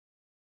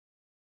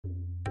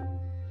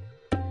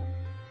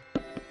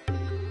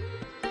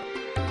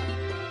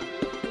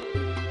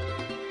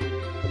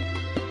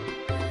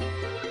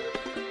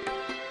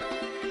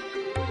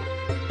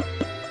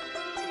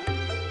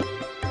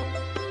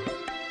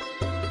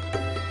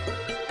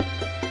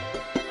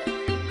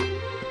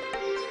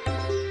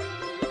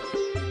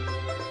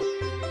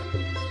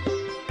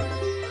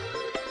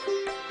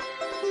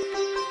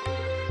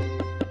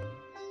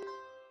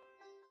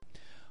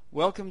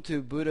Welcome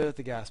to Buddha at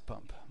the Gas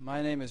Pump.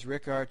 My name is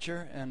Rick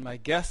Archer, and my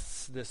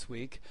guests this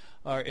week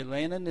are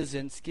Elena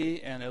Nizinsky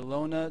and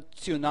Ilona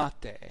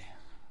Tsunate.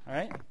 All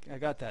right? I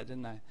got that,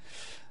 didn't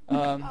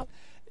I?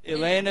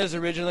 Elena is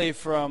originally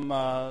from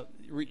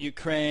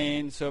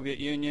Ukraine, Soviet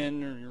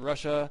Union,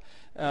 Russia,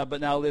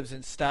 but now lives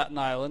in Staten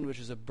Island, which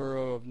is a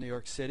borough of New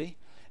York City.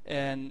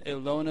 And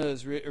Ilona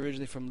is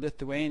originally from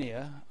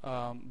Lithuania,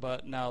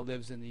 but now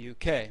lives in the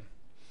UK.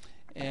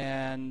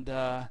 And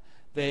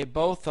they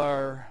both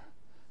are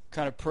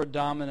kind of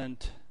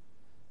predominant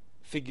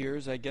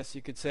figures, I guess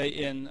you could say,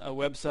 in a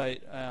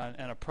website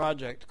and a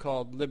project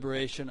called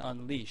Liberation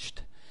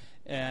Unleashed,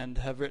 and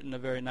have written a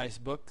very nice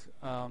book,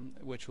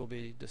 which we'll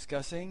be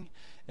discussing,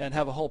 and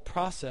have a whole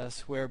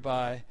process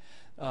whereby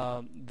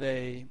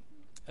they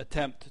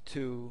attempt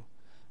to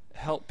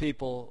help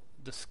people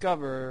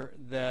discover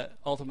that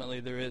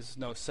ultimately there is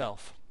no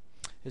self.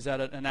 Is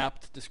that an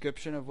apt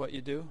description of what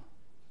you do?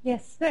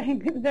 Yes, very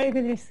good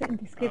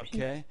description.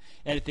 Okay.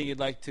 Anything you'd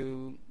like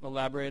to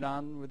elaborate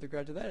on with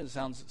regard to that? It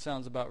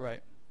sounds about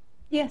right.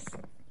 Yes.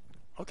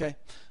 Okay,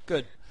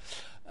 good.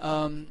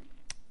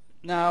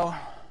 Now,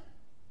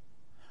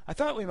 I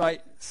thought we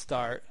might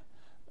start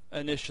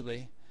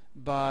initially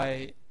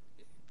by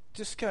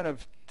just kind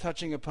of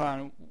touching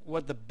upon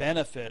what the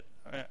benefit,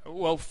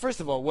 well, first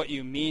of all, what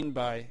you mean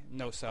by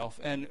no self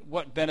and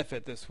what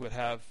benefit this would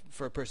have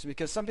for a person,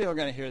 because some people are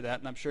going to hear that,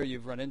 and I'm sure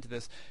you've run into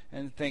this,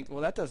 and think,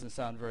 well, that doesn't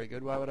sound very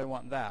good. Why would I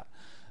want that?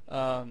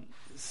 And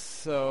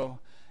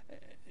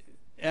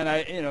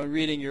I,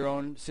 reading your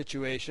own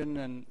situation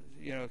and,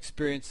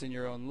 experience in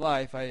your own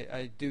life,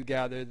 I do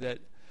gather that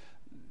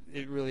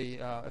it really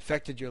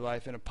affected your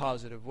life in a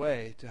positive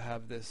way to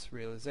have this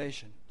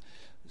realization.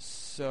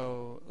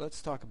 So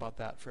let's talk about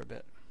that for a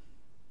bit.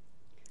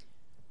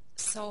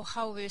 So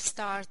how we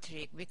start,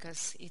 Rick?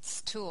 Because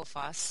it's two of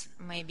us,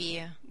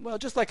 maybe. Well,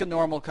 just like a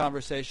normal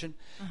conversation,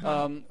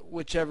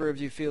 whichever of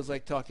you feels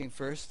like talking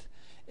first.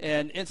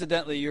 And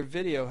incidentally, your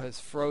video has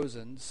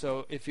frozen,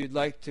 so if you'd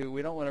like to,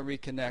 we don't want to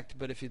reconnect,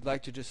 but if you'd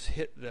like to just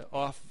hit the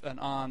off and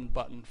on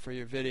button for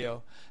your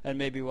video, and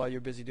maybe while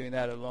you're busy doing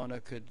that,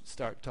 Ilona could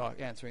start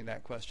answering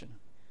that question.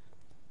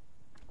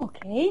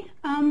 Okay.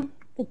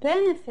 The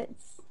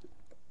benefits.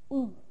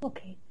 Ooh,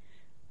 okay.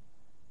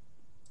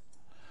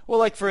 Well,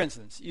 like for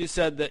instance, you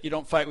said that you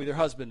don't fight with your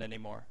husband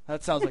anymore.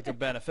 That sounds like a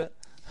benefit.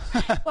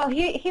 Well,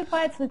 he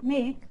fights with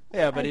me.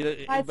 Yeah, but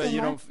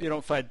you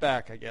don't fight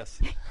back, I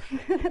guess.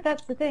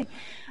 That's the thing.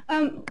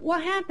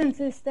 What happens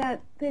is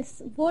that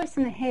this voice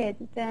in the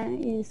head that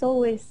is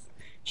always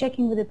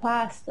checking with the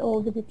past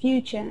or with the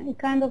future, it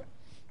kind of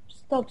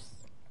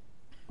stops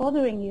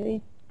bothering you.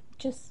 It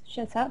just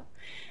shuts up.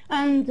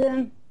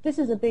 And this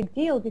is a big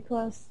deal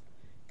because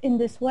in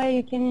this way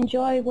you can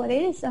enjoy what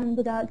is and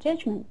without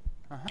judgment.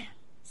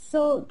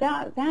 So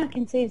that I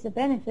can say is a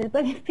benefit.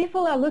 But if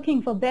people are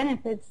looking for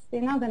benefits,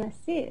 they're not going to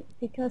see it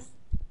because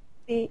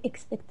the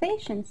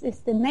expectations is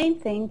the main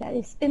thing that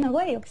is in a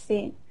way of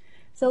seeing.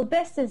 So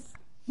best is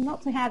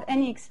not to have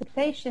any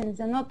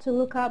expectations and not to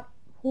look up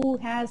who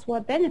has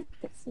what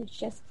benefits. It's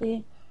just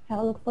to have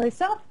a look for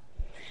yourself.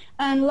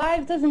 And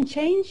life doesn't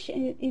change.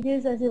 It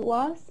is as it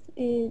was.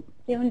 The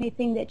only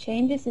thing that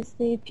changes is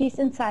the peace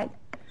inside.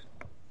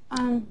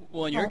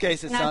 Well, in your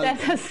case, it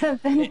that's a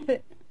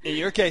benefit. In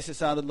your case, it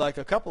sounded like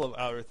a couple of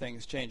outer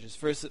things changes.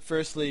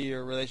 Firstly,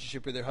 your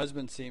relationship with your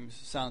husband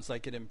sounds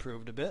like it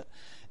improved a bit,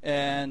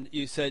 and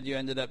you said you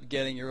ended up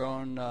getting your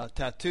own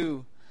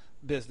tattoo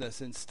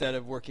business instead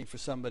of working for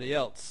somebody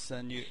else,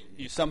 and you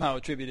somehow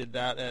attributed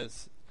that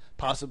as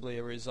possibly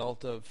a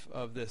result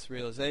of this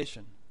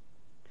realization.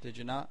 Did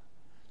you not?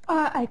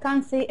 I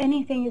can't say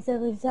anything is a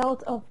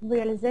result of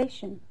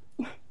realization.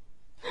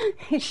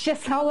 It's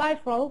just how life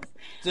rolls.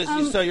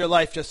 So your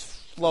life just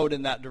flowed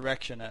in that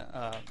direction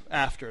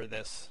after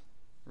this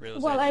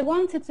realization? Well, I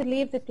wanted to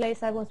leave the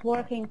place I was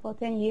working for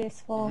 10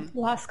 years for the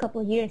last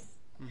couple of years.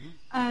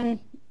 And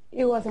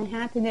it wasn't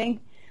happening.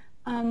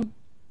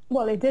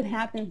 Well, it did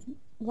happen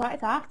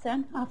right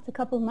after a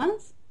couple of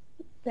months,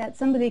 that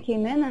somebody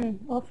came in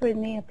and offered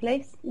me a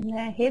place in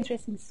their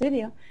hairdressing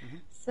studio.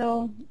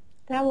 So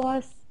that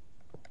was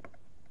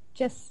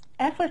just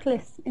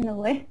effortless in a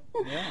way.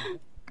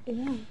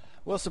 Yeah.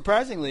 Well,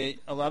 surprisingly,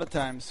 a lot of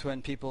times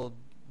when people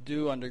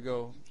do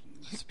undergo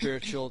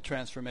spiritual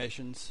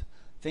transformations,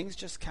 things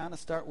just kind of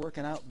start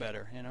working out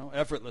better,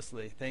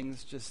 effortlessly.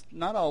 Things just,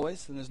 not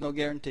always, and there's no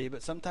guarantee,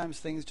 but sometimes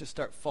things just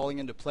start falling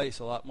into place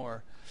a lot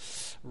more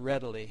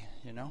readily,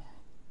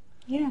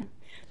 Yeah,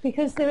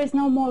 because there is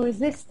no more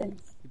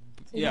resistance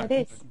to what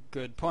is.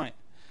 Good point.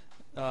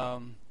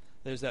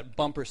 There's that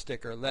bumper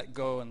sticker, let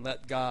go and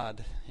let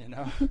God,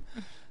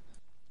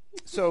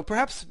 So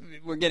perhaps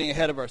we're getting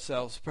ahead of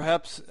ourselves.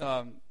 Perhaps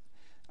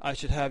I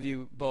should have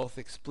you both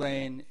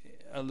explain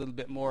a little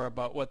bit more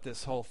about what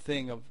this whole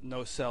thing of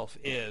no self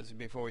is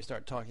before we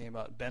start talking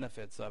about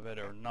benefits of it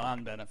or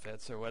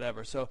non-benefits or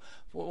whatever. So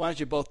why don't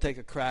you both take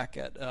a crack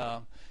at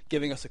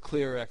giving us a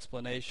clearer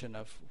explanation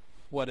of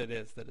what it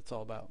is that it's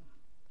all about.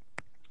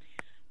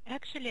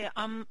 Actually,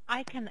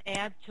 I can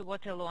add to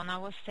what Ilona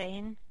was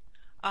saying.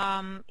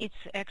 It's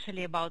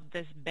actually about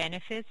this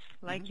benefits,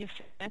 like you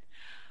said.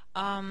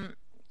 Um,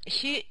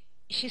 she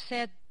she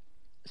said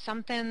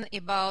something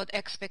about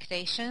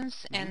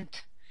expectations, and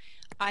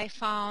I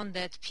found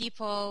that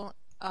people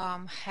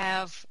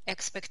have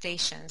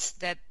expectations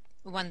that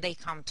when they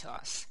come to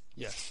us,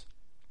 Yes.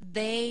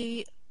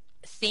 they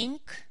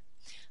think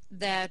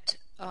that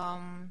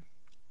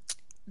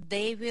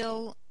they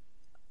will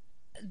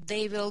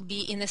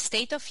be in a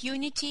state of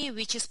unity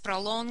which is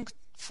prolonged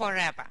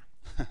forever,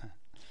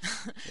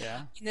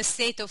 Yeah. in a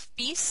state of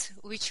peace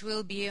which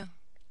will be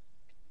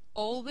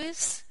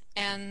always,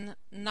 and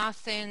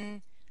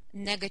nothing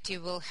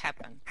negative will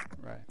happen.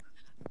 Right.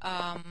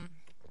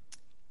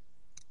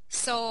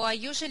 So I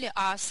usually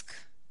ask,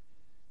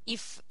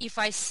 if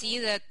I see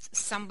that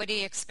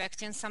somebody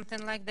expecting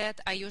something like that,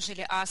 I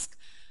usually ask,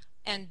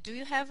 and do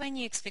you have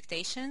any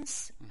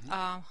expectations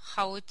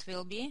how it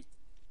will be?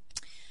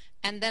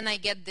 And then I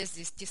get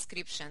this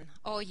description.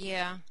 Oh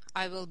yeah,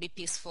 I will be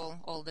peaceful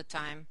all the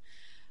time.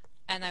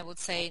 And I would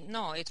say,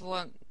 no, it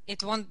won't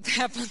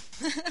happen.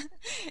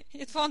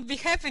 It won't be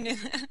happening.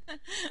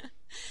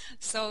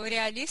 So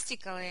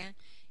realistically,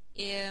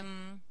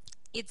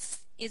 it's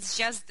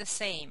just the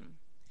same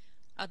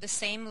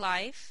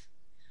life,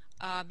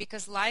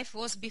 because life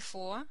was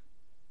before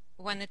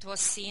when it was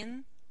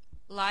seen.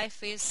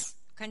 Life is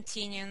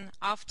continuing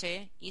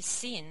after is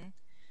seen.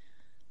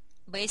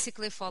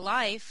 Basically, for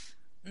life,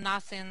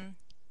 nothing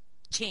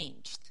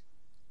changed.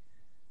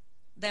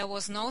 There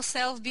was no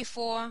self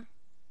before.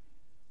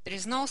 There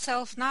is no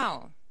self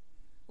now.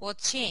 What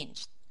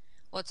changed?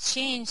 What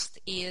changed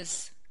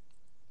is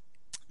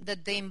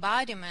that the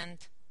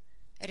embodiment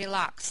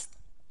relaxes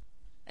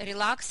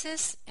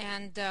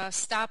and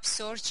stops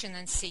searching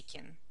and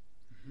seeking.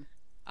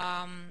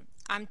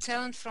 I'm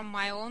telling from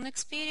my own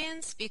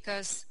experience,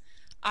 because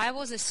I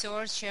was a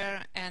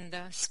searcher and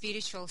a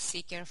spiritual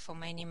seeker for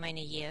many,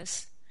 many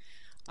years.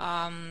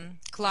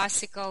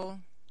 Classical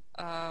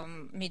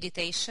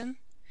meditation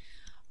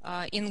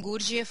in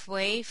Gurdjieff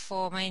way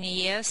for many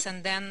years,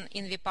 and then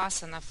in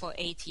Vipassana for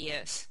 8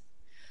 years.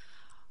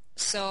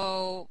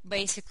 So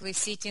basically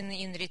sitting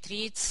in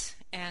retreats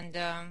and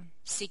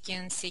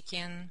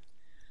seeking.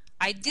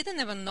 I didn't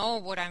even know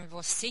what I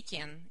was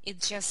seeking.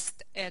 It's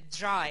just a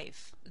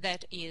drive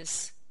that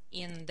is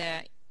in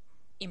the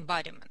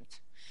embodiment.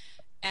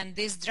 And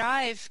this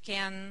drive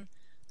can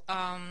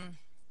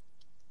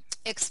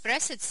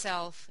express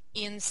itself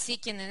in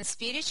seeking in a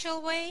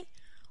spiritual way,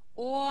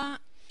 or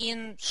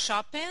in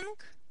shopping,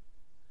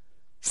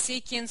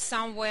 seeking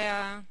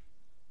somewhere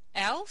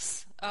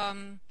else,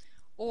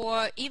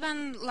 or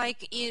even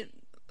like in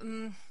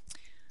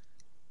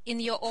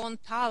your own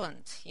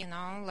talent,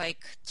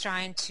 like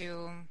trying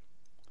to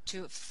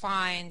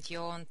find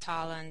your own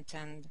talent.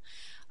 And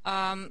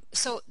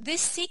so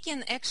this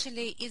seeking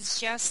actually is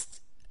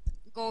just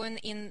going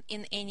in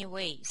any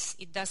ways.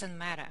 It doesn't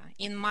matter.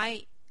 In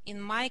my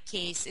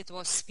case, it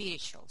was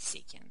spiritual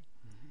seeking.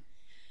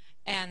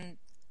 And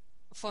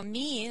for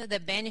me, the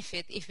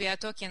benefit, if we are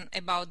talking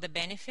about the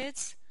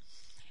benefits,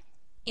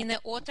 in the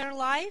outer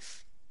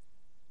life,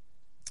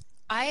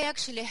 I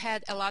actually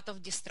had a lot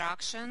of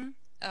distraction,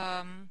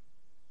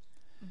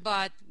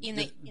 but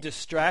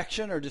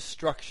distraction or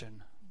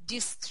destruction?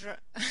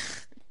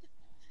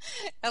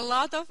 A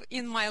lot of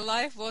in my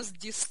life was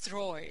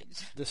destroyed.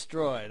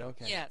 Destroyed,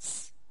 okay.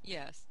 Yes.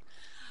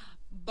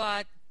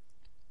 But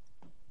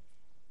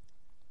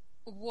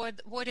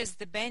what is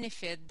the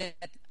benefit?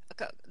 That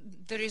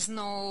there is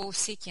no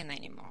seeking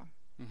anymore.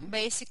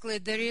 Basically,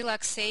 the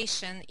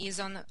relaxation is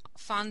on a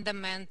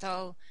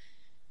fundamental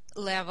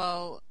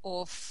level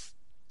of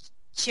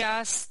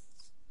just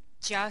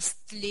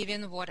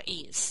living what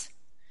is.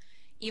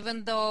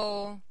 Even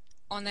though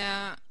on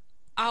the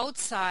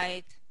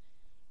outside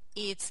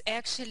it's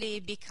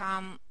actually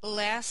become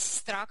less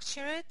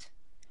structured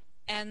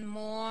and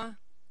more,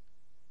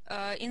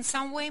 in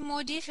some way,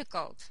 more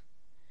difficult.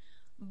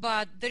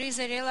 But there is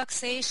a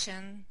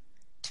relaxation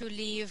to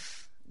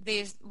live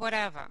this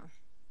whatever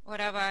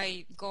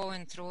I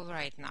going through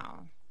right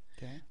now.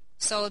 Okay.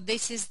 So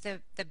this is the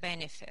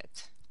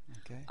benefit.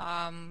 Okay.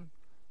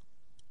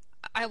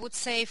 I would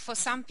say for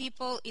some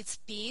people it's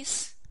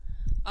peace.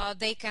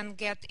 They can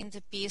get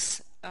into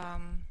peace.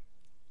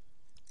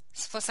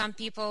 For some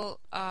people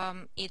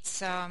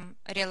it's a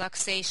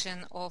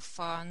relaxation of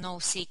no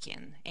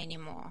seeking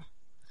anymore.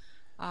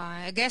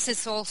 I guess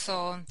it's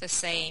also the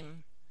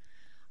same.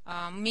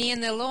 Me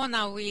and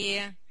Ilona,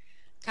 we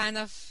kind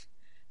of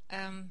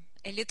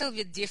a little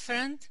bit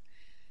different.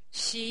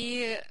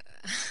 She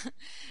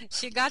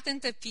got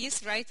into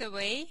peace right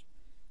away,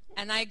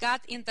 and I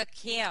got into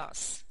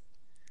chaos.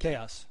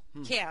 Chaos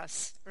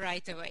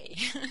right away.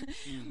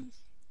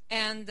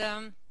 And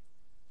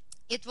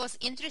it was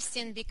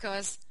interesting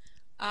because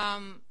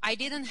I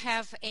didn't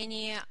have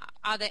any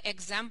other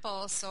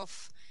examples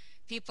of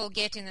people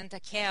getting into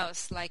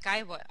chaos like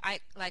I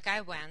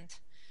went,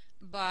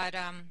 but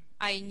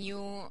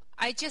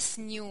I just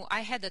knew,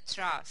 I had a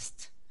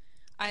trust.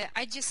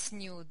 I just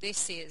knew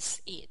this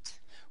is it.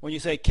 When you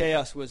say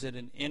chaos, was it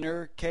an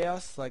inner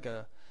chaos, like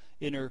a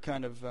inner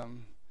kind of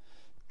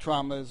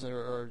traumas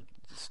or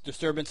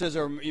disturbances,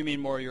 or you mean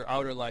more your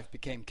outer life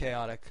became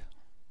chaotic?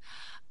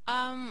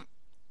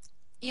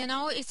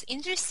 It's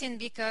interesting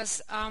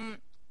because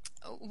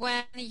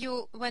when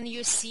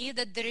you see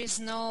that there is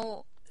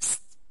no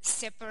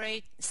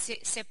separate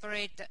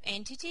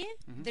entity,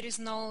 there is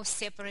no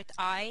separate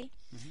I.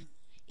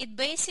 It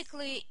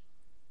basically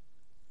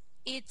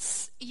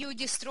you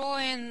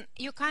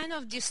kind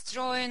of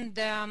destroying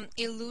the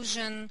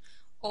illusion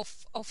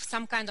of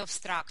some kind of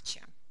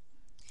structure.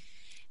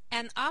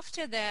 And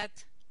after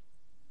that,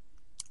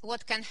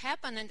 what can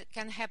happen, and it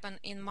can happen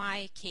in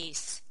my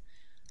case,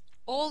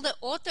 all the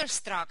outer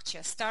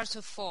structure starts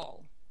to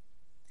fall.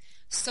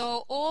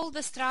 So all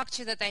the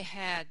structure that I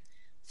had,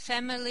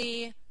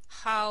 family,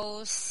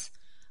 house,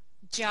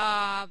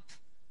 job,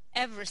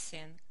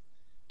 everything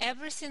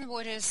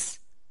what is,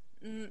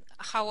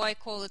 how I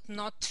call it,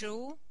 not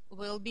true,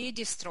 will be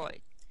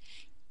destroyed.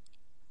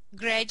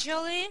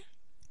 Gradually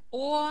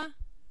or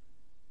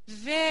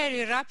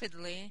very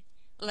rapidly,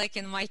 like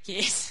in my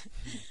case.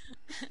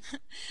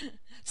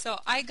 So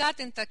I got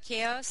into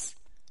chaos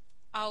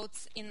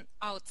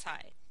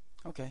outside.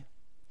 Okay.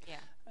 Yeah.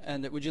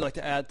 And would you like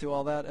to add to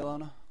all that,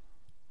 Ilona?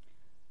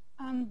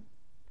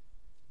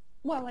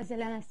 Well, as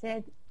Elena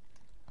said,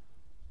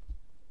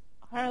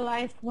 her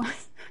life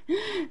was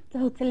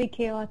totally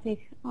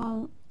chaotic.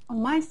 On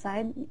my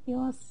side, it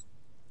was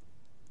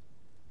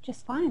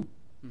just fine.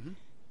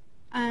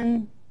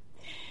 And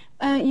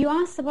you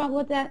asked about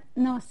what that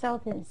no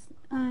self is.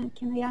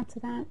 Can I add to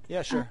that?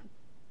 Yeah, sure.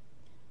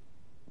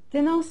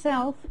 The no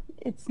self,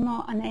 it's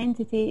not an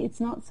entity, it's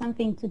not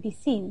something to be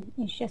seen.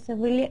 It's just a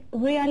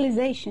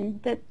realization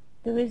that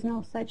there is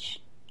no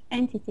such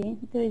entity,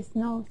 there is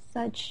no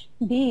such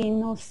being,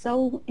 no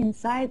soul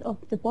inside of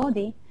the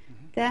body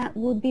that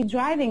would be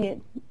driving it,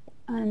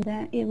 and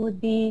that it would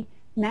be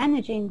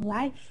managing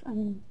life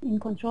and in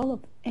control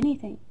of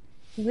anything.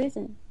 There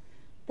isn't.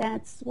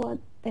 That's what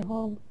the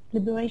whole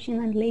Liberation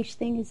Unleashed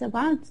thing is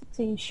about,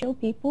 to show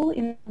people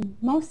in the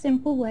most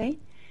simple way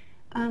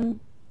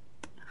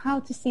how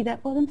to see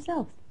that for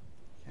themselves.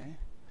 Okay.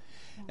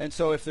 And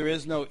so if there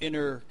is no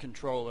inner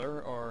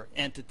controller or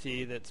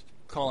entity that's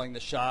calling the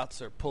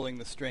shots or pulling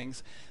the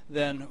strings,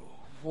 then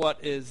what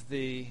is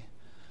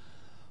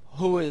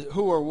who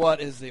or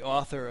what is the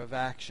author of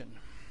action?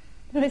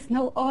 There is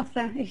no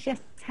author, it's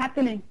just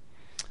happening.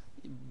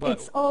 But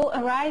it's all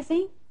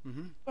arising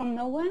from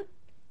no one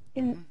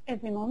in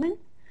every moment,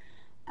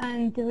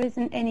 and there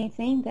isn't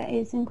anything that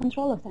is in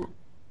control of that.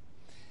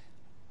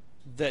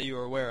 That you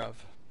are aware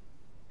of?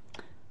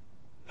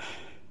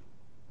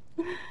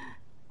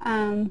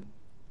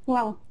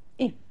 Well,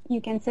 if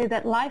you can say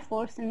that life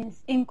force and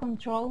is in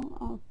control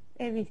of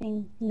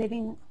everything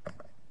living,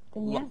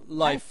 then yeah.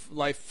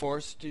 Life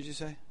force, did you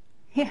say?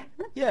 Yeah.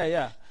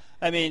 Yeah.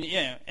 I mean,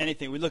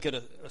 anything. We look at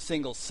a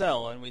single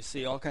cell and we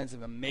see all kinds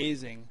of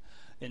amazing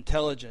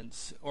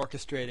intelligence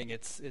orchestrating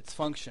its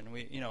function.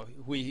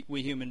 We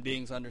human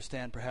beings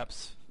understand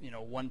perhaps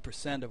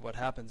 1% of what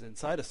happens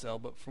inside a cell,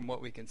 but from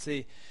what we can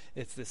see,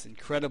 it's this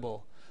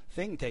incredible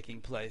thing taking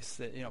place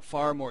that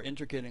far more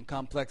intricate and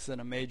complex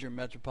than a major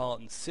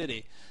metropolitan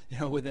city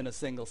within a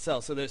single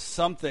cell. So there's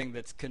something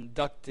that's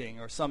conducting,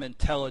 or some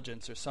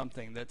intelligence or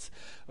something that's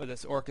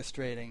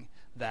orchestrating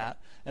that,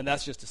 and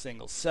that's just a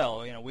single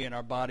cell. We in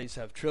our bodies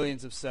have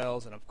trillions of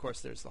cells, and of course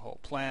there's the whole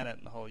planet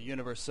and the whole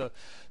universe.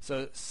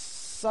 So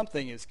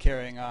something is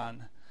carrying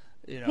on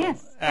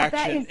yes,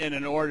 action in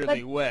an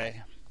orderly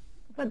way.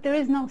 But there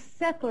is no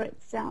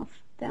separate self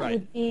that Right.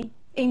 would be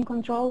in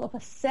control of a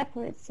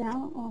separate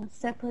cell or a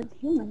separate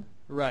human.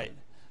 Right.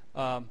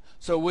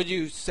 So would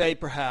you say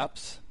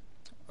perhaps,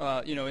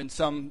 in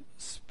some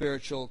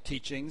spiritual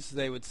teachings,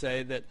 they would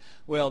say that,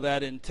 well,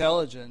 that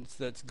intelligence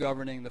that's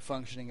governing the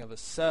functioning of a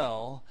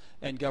cell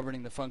and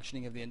governing the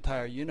functioning of the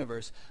entire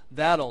universe,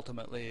 that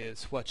ultimately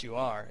is what you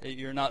are.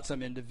 You're not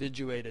some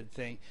individuated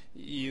thing.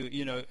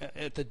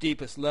 At the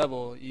deepest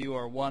level, you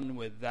are one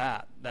with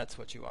that. That's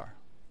what you are.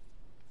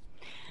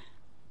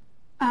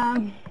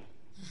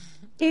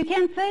 You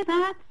can say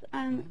that,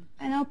 and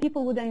I know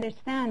people would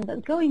understand,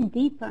 but going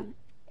deeper,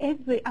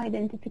 every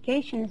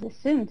identification is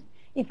assumed.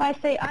 If I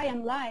say I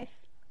am life,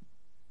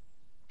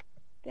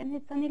 then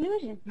it's an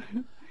illusion.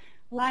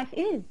 Life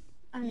is.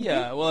 And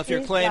Yeah, well, if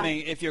you're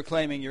life.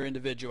 claiming your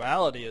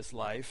individuality is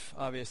life,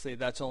 obviously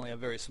that's only a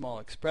very small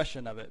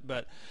expression of it.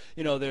 But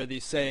there are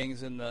these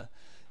sayings in the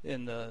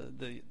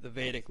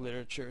Vedic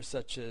literature,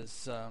 such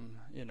as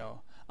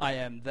I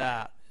am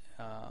that.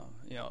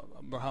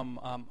 Aham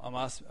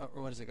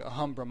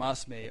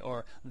Brahmasmi,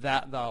 or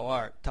that thou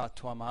art,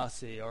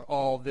 Tattvamasi, or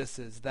all this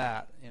is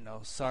that,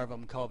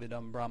 Sarvam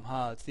Kalvidam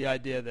Brahma. It's the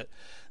idea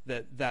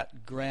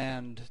that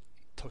grand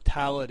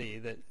totality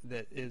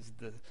that is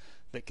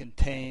that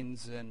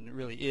contains and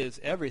really is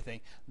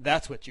everything.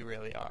 That's what you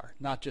really are,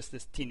 not just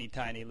this teeny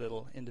tiny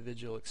little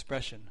individual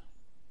expression.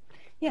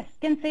 Yes,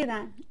 can say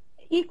that.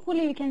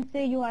 Equally, we can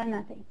say you are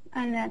nothing,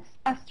 and that's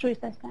as true as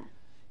that.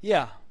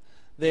 Yeah.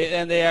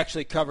 They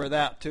actually cover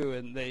that too,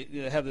 and they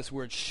have this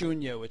word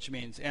shunya, which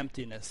means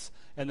emptiness,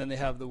 and then they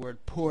have the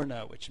word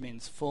purna, which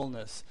means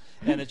fullness,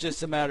 and it's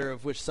just a matter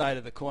of which side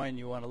of the coin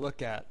you want to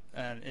look at,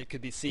 and it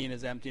could be seen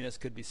as emptiness,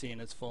 could be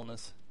seen as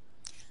fullness.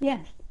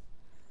 Yes.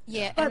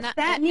 Yeah, But and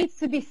that needs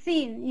to be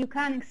seen. You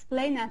can't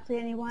explain that to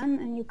anyone,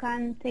 and you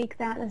can't take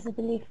that as a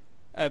belief.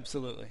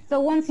 Absolutely. So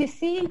once you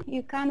see,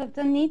 you kind of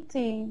don't need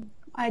to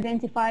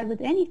identify with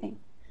anything.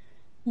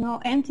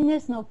 No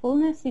emptiness, no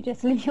fullness. You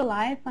just live your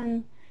life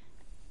and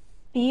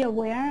be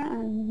aware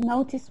and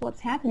notice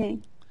what's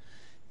happening.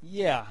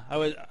 Yeah,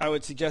 I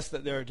would suggest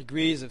that there are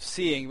degrees of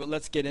seeing, but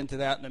let's get into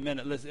that in a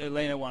minute.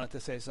 Elena wanted to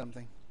say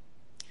something.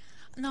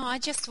 no, I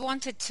just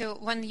wanted to,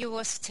 when you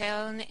was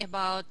telling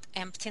about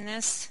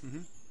emptiness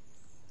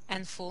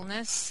and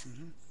fullness,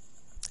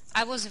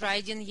 I was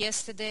riding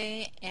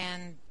yesterday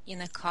and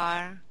in a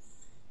car,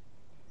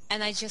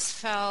 and I just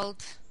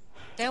felt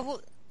there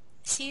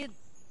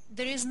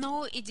is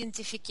no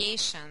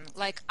identification.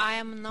 Like, I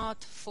am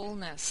not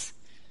fullness,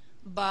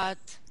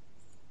 but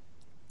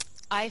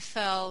I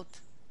felt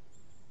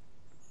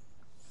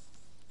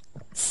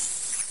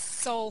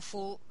so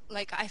full,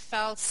 like I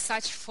felt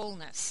such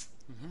fullness.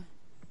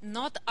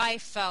 Not I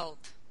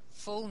felt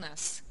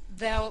fullness.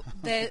 There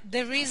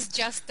is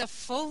just a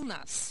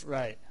fullness.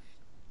 Right.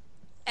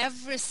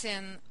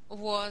 Everything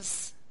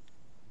was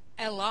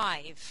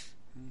alive,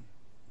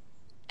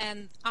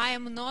 and I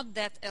am not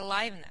that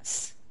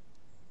aliveness.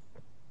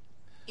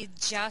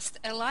 It's just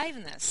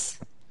aliveness.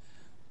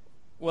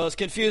 Well, it's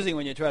confusing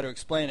when you try to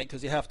explain it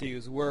because you have to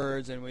use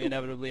words, and we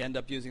inevitably end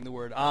up using the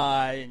word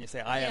I, and you say,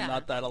 I am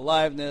not that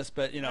aliveness,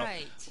 but,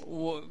 Right.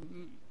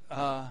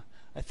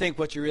 I think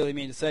what you really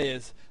mean to say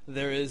is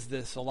there is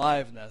this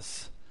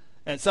aliveness.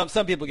 And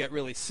some people get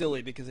really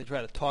silly because they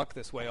try to talk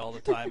this way all the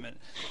time, and,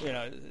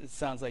 it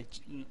sounds like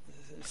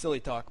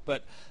silly talk,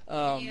 but...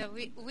 Yeah,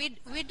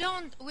 we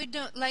don't,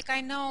 like,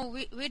 I know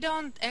we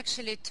don't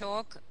actually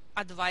talk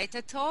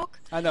Advaita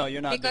talk. I know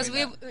you're not because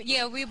doing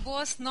that. we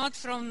both not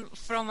from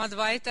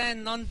Advaita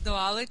and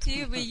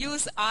non-duality. We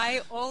use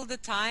I all the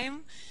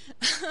time.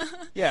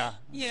 Yeah.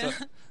 Yeah.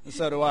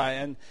 So do I,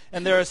 and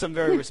there are some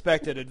very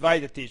respected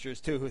Advaita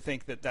teachers too who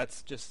think that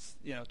that's just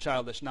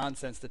childish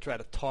nonsense to try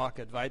to talk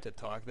Advaita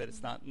talk, that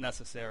it's not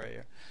necessary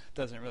or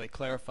doesn't really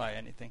clarify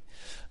anything.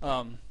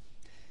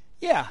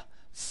 Yeah.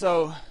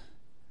 So.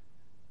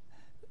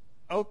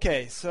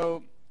 Okay.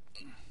 So.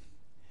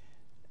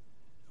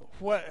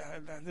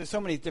 There's so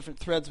many different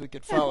threads we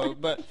could follow,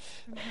 but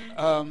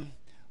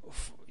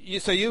you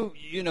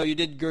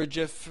did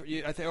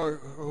Gurdjieff, I think, or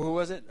who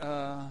was it?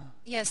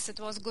 Yes,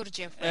 it was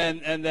Gurdjieff. And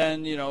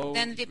then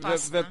Then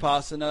Vipassana.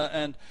 Vipassana.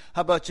 And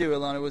how about you,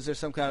 Ilona? Was there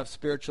some kind of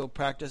spiritual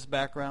practice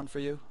background for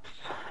you?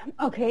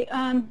 Okay.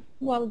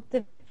 Well,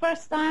 the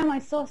first time I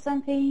saw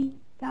something,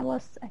 that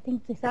was, I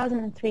think,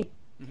 2003.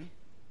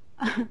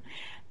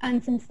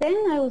 And since then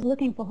I was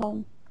looking for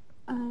home.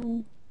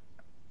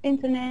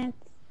 Internet,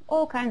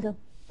 all kinds of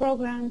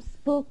programs,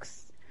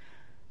 books,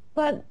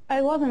 but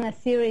I wasn't a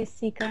serious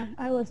seeker.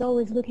 I was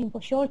always looking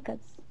for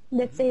shortcuts.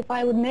 Let's say if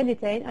I would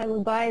meditate, I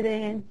would buy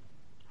the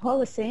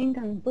Holosync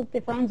and put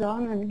the phones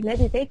on and let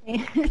it take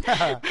me.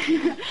 I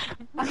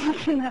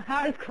wasn't a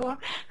hardcore.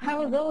 I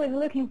was always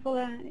looking for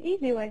the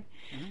easy way.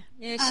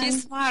 Yeah,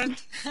 she's smart.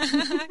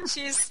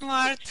 She's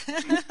smart.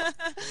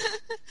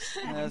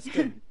 That's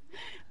good.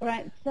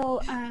 Right,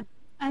 so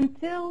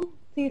until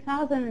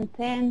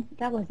 2010,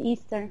 that was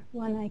Easter,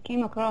 when I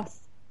came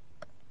across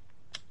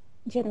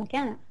Jed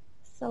McKenna.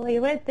 So I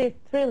read the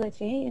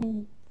trilogy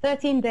in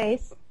 13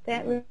 days.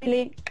 That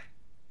really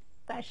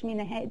bashed me in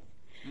the head.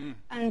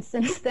 And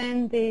since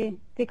then, the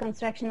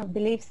deconstruction of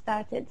belief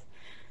started,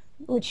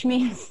 which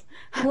means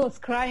I was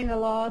crying a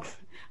lot,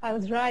 I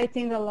was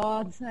writing a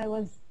lot, I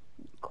was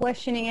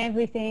questioning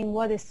everything,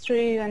 what is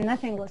true, and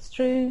nothing was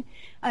true.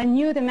 I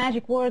knew the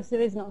magic words,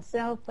 there is no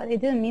self, but it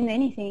didn't mean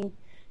anything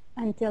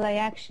until I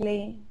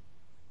actually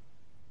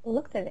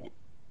looked at it,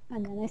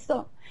 and then I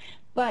saw.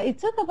 But it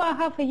took about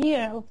half a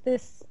year of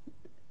this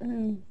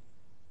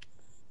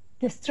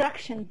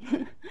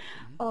destruction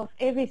of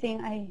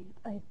everything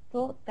I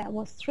thought that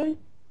was true.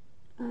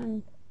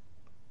 And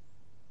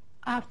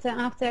after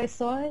I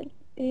saw it,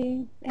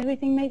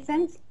 everything made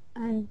sense,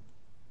 and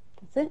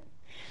that's it.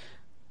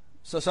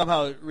 So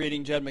somehow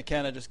reading Jed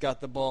McKenna just got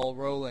the ball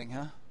rolling,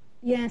 huh?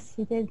 Yes,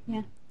 he did.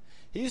 Yeah.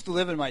 He used to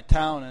live in my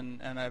town,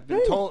 and I've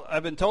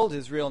been told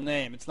his real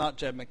name. It's not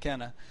Jed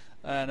McKenna,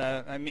 and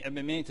I've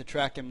been meaning to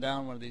track him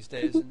down one of these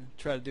days and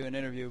try to do an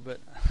interview, but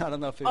I don't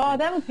know if he would. Oh,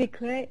 that would be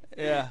great.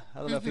 Yeah, I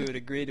don't know if he would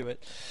agree to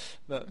it,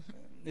 but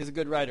he's a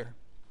good writer.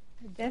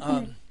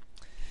 Definitely.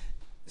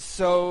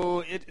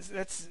 So it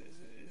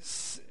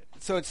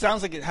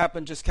sounds like it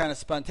happened just kind of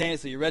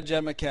spontaneously. You read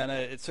Jed McKenna,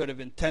 it sort of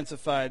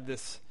intensified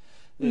this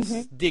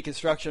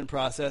deconstruction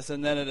process,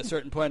 and then at a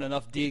certain point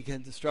enough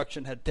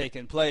deconstruction had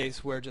taken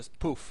place where just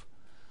poof.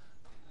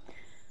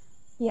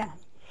 Yeah.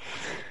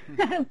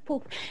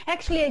 Poof.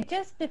 Actually,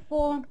 just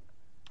before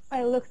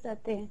I looked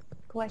at the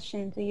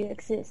question, do you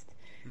exist?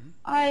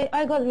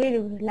 I got really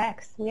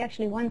relaxed. We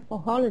actually went for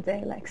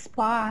holiday, like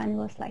spa, and it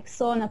was like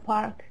sauna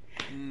park.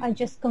 I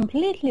just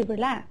completely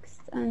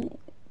relaxed, and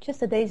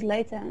just a days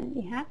later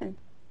it happened.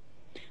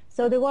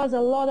 So there was a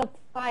lot of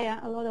fire,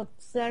 a lot of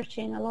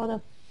searching, a lot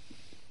of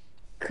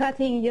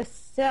cutting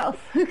yourself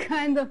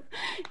kind of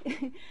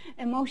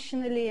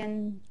emotionally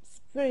and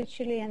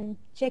spiritually, and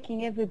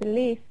checking every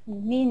belief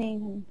and meaning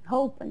and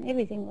hope, and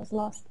everything was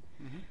lost.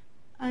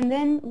 And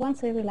then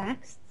once I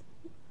relaxed,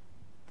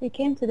 we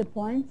came to the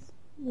point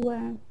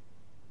where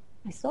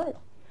I saw it.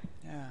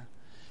 Yeah.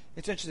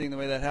 It's interesting the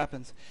way that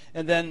happens.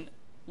 And then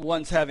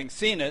once having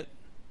seen it,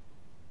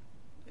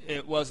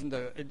 it wasn't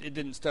it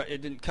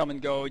didn't come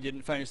and go. You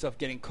didn't find yourself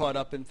getting caught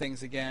up in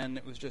things again.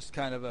 It was just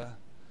kind of a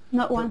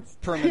Not once.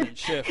 permanent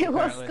shift. It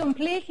was apparently.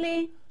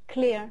 completely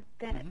clear.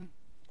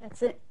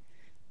 That's it.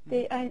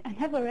 I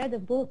never read a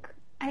book.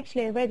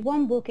 Actually, I read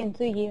one book in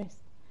 2 years.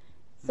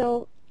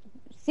 So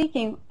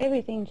seeking,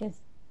 everything just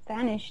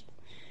vanished.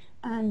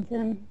 And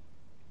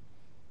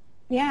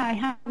I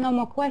have no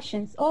more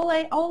questions. All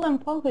I'm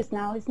focused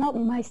now is not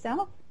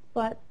myself,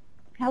 but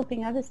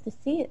helping others to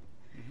see it.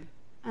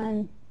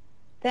 And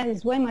that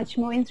is way much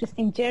more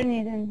interesting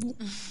journey than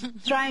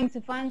trying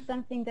to find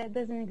something that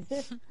doesn't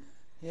exist.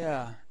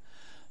 Yeah.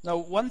 Now,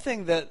 one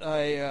thing that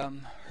I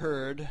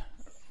heard,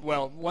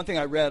 one thing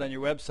I read on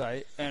your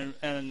website,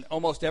 and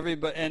almost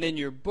everybody, and in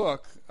your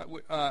book,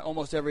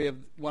 almost every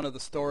one of the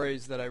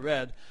stories that I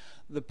read,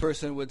 the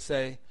person would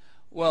say,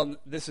 well,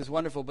 this is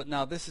wonderful, but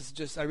now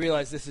I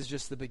realize this is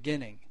just the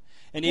beginning.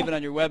 And even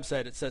on your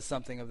website, it says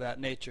something of that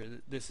nature.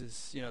 This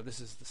is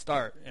the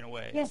start, in a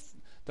way. Yes.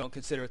 Don't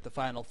consider it the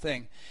final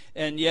thing.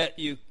 And yet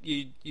you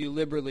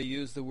liberally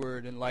use the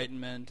word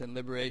enlightenment and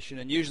liberation,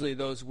 and usually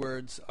those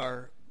words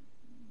are,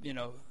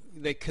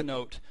 they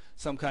connote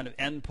some kind of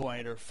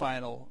endpoint or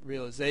final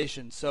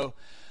realization. So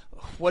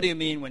what do you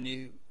mean when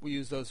you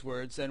use those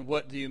words, and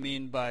what do you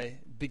mean by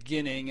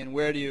beginning, and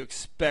where do you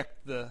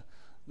expect the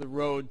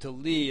road to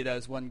lead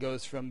as one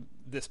goes from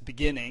this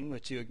beginning,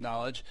 which you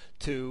acknowledge,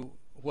 to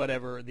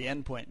whatever the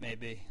endpoint may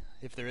be,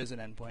 if there is an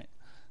endpoint?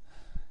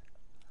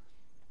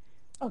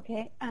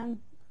 Okay,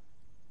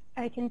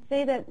 I can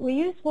say that we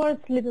use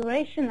words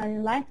liberation and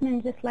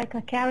enlightenment just like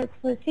a carrot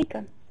for a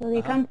seeker. So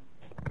they come,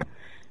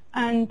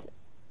 and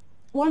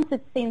once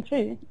it's seen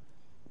through,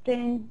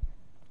 then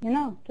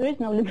there is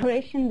no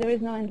liberation, there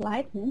is no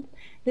enlightenment.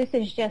 This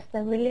is just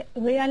a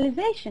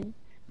realization,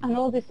 and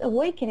all this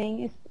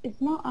awakening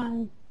is not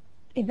an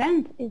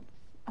event; it's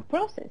a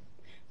process.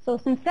 So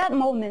since that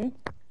moment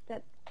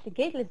that the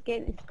gateless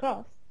gate is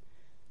crossed,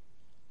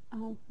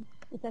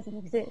 it doesn't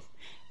exist.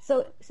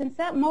 So since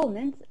that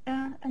moment,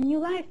 a new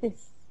life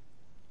is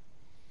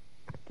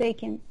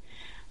taken.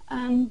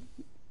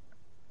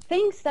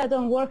 Things that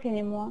don't work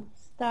anymore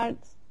start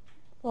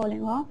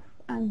falling off,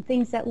 and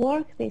things that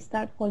work, they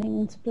start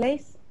falling into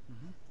place.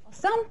 For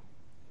some,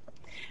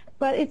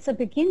 but it's a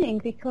beginning,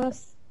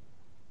 because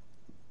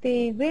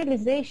the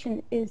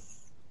realization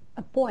is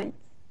a point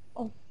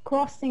of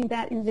crossing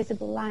that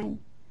invisible line.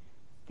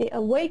 The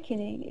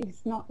awakening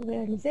is not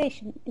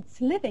realization,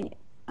 it's living it,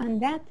 and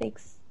that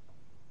takes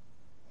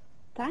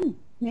time,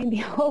 maybe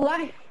a whole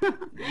life.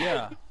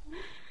 Yeah.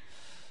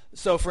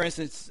 So, for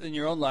instance, in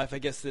your own life, I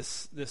guess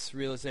this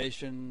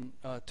realization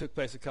took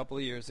place a couple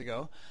of years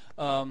ago.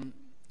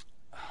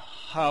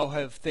 How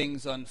have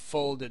things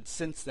unfolded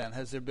since then?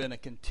 Has there been a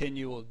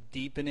continual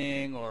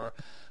deepening or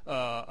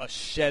a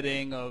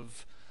shedding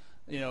of,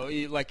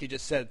 like you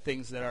just said,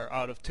 things that are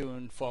out of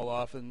tune fall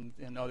off and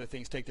other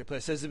things take their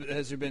place? Has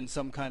there been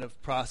some kind of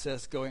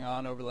process going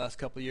on over the last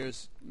couple of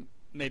years,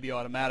 maybe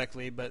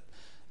automatically, but,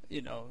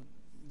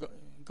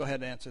 go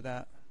ahead and answer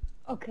that.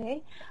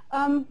 Okay.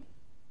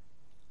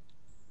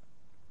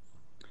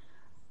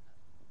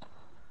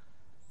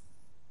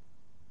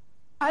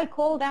 I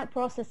call that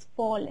process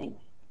falling.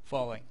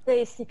 Falling.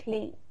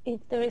 Basically, if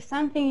there is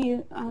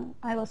something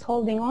I was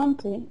holding on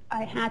to,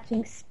 I had to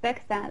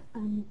inspect that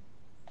and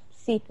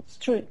see if it's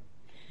true.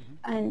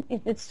 And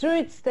if it's true,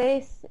 it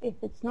stays. If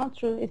it's not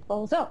true, it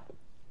falls off.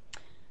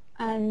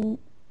 And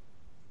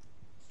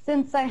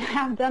since I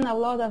have done a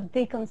lot of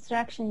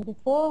deconstruction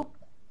before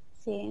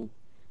seeing,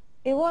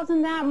 it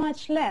wasn't that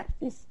much left.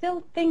 It's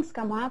still things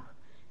come up,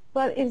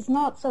 but it's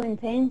not so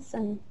intense,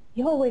 and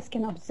you always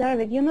can observe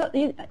it.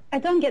 I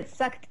don't get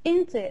sucked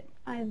into it.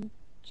 I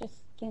just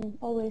can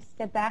always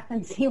step back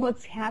and see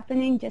what's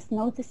happening, just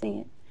noticing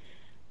it.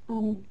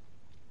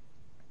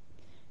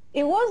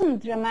 It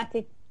wasn't a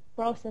dramatic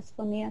process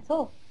for me at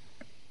all.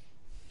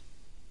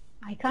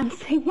 I can't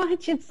say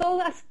much. It's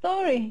all a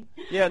story.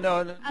 Yeah,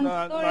 no,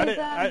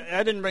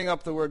 I didn't bring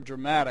up the word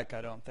dramatic,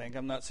 I don't think.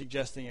 I'm not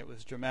suggesting it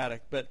was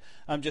dramatic, but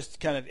I'm just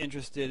kind of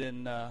interested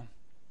in,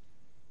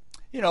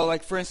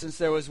 like, for instance,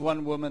 there was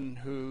one woman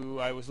who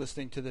I was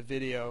listening to the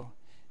video,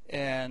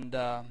 and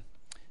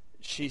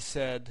she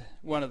said,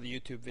 one of the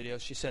YouTube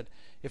videos, she said,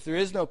 if there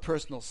is no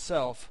personal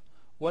self,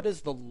 what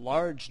is the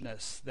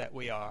largeness that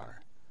we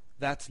are?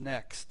 That's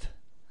next.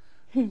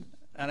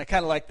 And I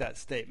kind of like that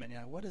statement.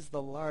 What is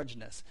the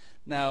largeness?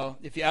 Now,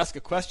 if you ask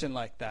a question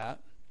like that,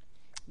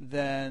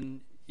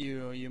 then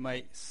you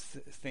might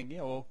think,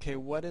 okay,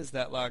 what is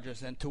that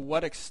largeness, and to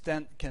what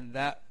extent can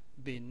that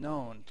be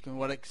known? To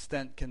what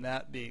extent can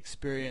that be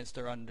experienced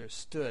or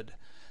understood?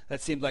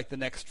 That seemed like the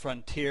next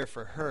frontier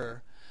for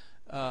her.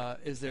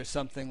 Is there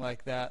something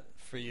like that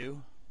for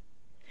you?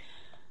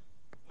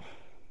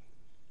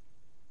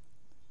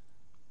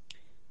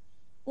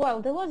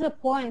 Well, there was a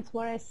point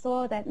where I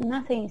saw that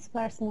nothing is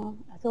personal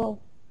at all.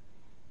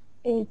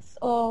 It's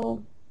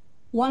all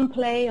one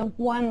play of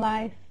one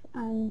life,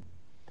 and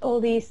all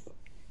these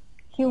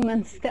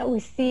humans that we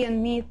see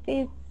and meet,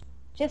 it's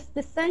just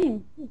the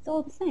same. It's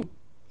all the same.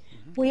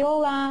 Mm-hmm. We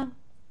all are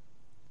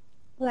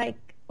like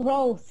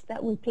roles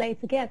that we play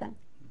together.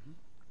 Mm-hmm.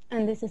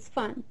 And this is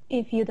fun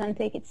if you don't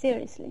take it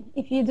seriously.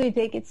 If you do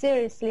take it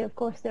seriously, of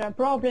course, there are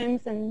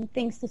problems and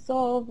things to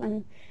solve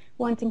and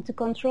wanting to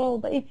control.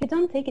 But if you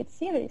don't take it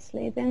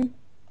seriously, then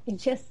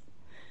it's just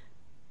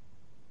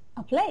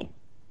a play.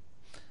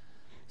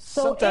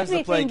 So sometimes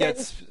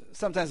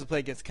the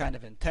play gets kind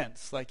of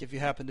intense. Like if you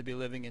happen to be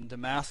living in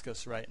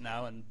Damascus right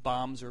now and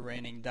bombs are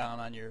raining down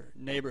on your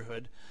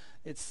neighborhood,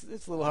 it's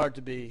a little hard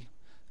to be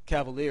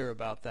cavalier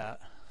about that.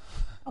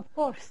 Of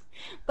course.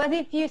 But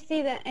if you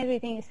see that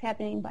everything is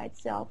happening by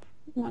itself,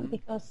 not mm-hmm.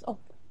 because of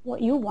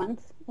what you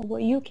want or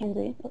what you can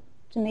do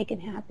to make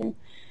it happen,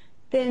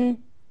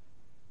 then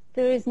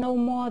there is no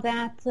more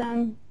that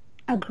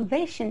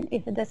aggravation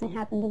if it doesn't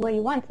happen the way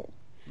you want it.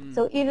 Mm.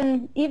 So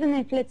even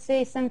if, let's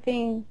say,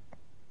 something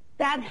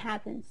bad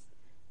happens,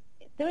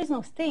 there is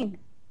no sting,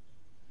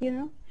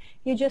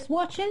 You just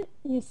watch it,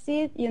 you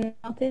see it, you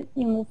note it,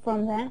 you move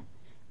from there.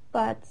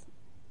 But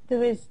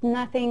there is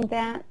nothing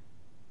that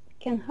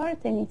can hurt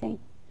anything.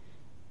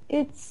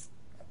 It's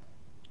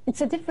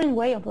a different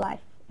way of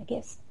life, I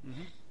guess.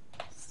 Mm-hmm.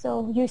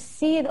 So you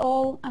see it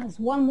all as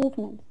one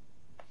movement.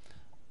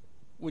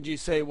 Would you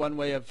say one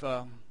way of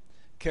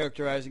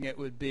characterizing it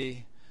would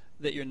be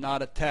that you're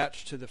not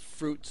attached to the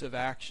fruits of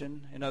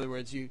action? In other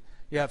words, you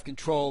have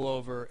control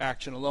over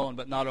action alone,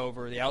 but not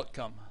over the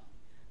outcome.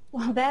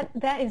 Well,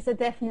 that is a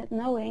definite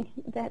knowing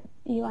that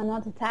you are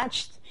not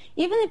attached.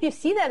 Even if you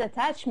see that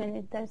attachment,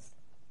 it does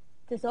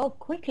dissolve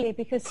quickly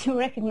because you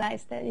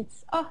recognize that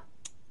it's, I've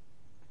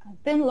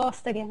been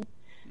lost again.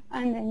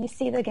 And then you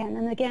see it again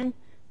and again,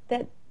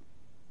 that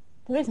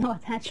there is no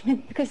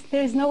attachment because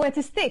there is nowhere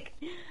to stick.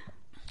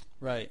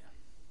 Right.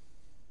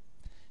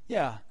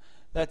 Yeah,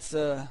 that's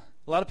a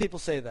lot of people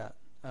say that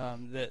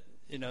that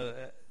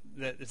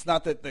it's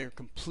not that they're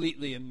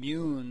completely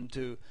immune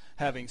to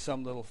having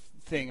some little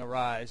thing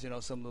arise,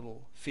 some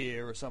little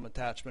fear or some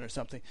attachment or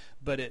something,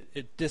 but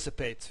it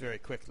dissipates very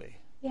quickly.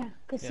 Yeah,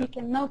 because you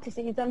can notice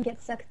it. You don't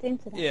get sucked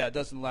into that. Yeah, it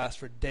doesn't last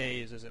for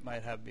days as it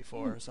might have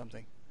before or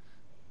something.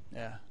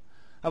 Yeah.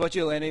 How about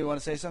you, Elena? You want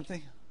to say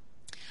something?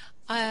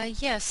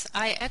 Yes,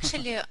 I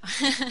actually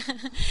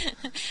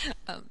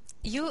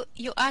you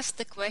asked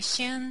the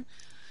question.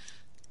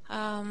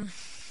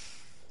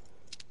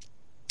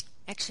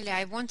 Actually,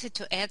 I wanted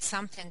to add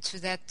something to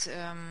that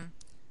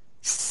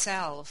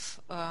self.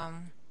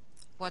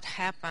 What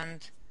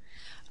happened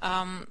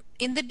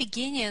in the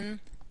beginning?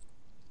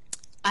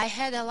 I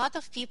had a lot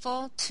of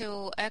people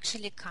to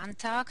actually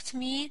contact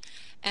me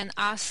and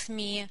ask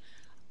me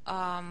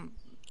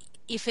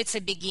if it's a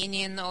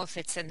beginning or if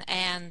it's an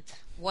end,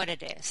 what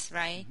it is,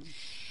 right? Mm-hmm.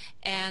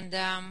 And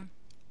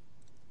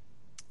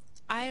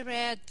I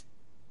read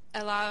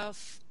a lot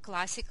of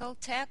classical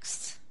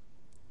texts,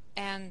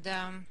 and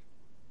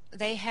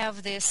they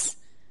have this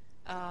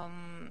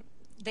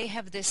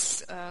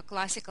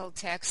classical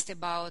text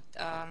about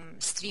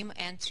stream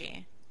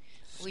entry.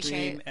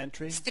 Stream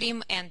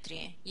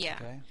entry, yeah.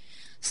 Okay.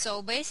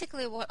 So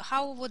basically,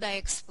 how would I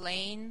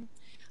explain,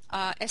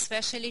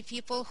 especially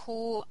people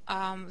who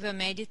were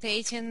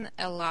meditating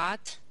a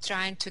lot,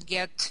 trying to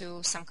get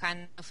to some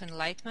kind of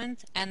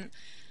enlightenment, and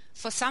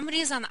for some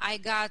reason I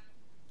got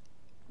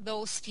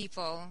those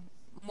people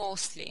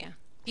mostly.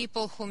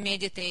 People who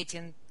meditate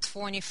in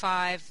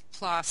 25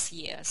 plus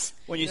years.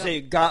 When you say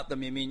you got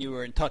them, you mean you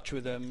were in touch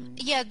with them?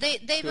 Yeah,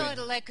 they were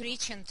like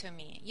reaching to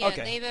me. Yeah,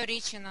 okay. They were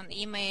reaching on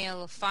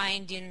email,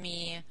 finding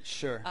me.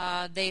 Sure.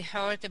 They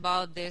heard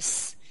about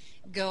this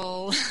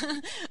girl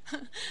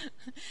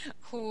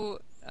who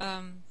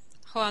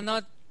are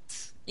not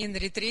in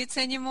retreats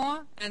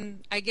anymore,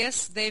 and I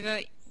guess they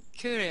were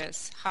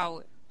curious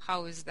how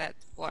is that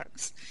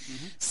works.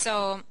 Mm-hmm.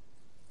 So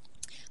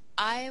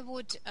I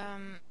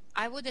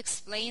would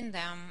explain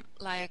them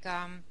like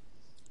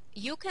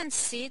you can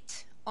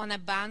sit on a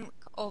bank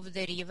of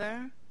the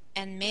river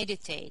and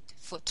meditate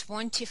for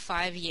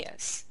 25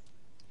 years.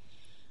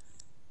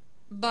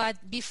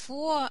 But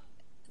before,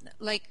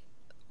 like,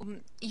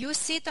 you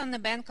sit on the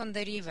bank on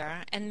the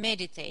river and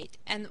meditate.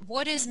 And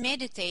what is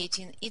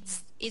meditating?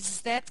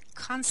 It's that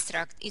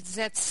construct, it's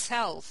that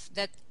self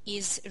that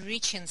is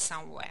reaching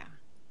somewhere.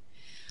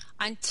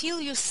 Until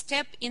you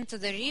step into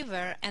the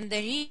river, and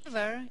the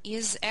river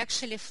is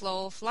actually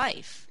flow of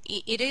life.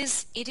 It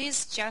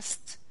is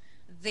just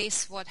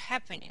this what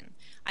happening.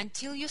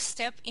 until you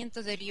step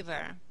into the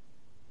river.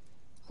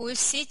 Who is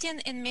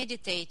sitting and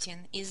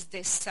meditating is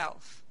this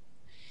self.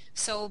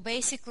 So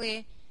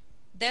basically,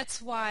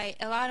 that's why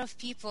a lot of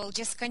people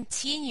just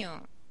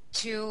continue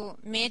to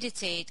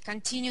meditate,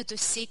 continue to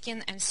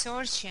seeking and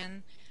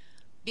searching,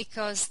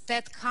 because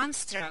that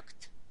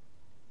construct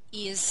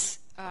is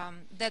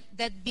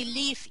that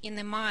belief in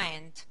the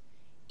mind,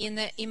 in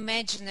the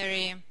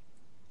imaginary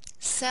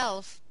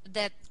self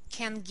that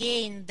can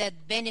gain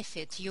that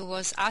benefit you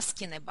was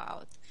asking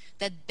about,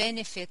 that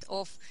benefit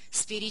of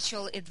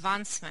spiritual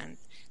advancement,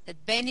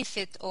 that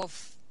benefit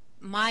of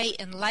my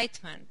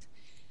enlightenment,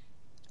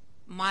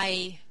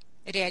 my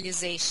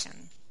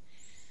realization.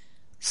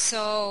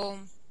 So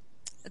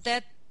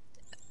that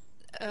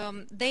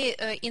they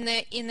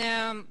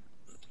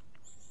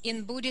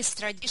in Buddhist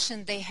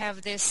tradition they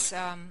have this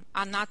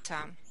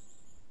anatta,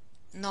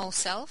 no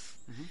self,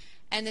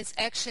 and it's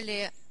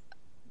actually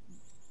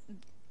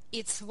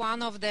it's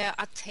one of the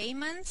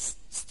attainments,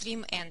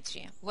 stream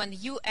entry, when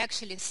you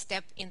actually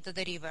step into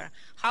the river.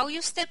 How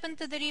you step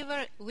into the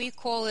river, we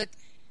call it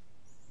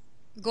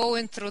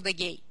going through the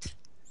gate.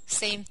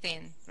 Same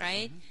thing,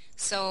 right?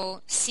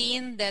 So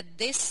seeing that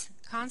this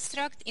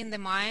construct in the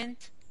mind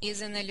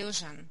is an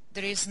illusion.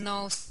 There is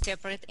no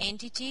separate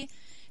entity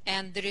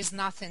and there is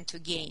nothing to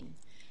gain.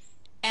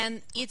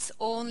 And it's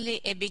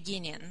only a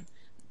beginning.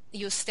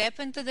 You step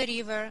into the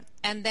river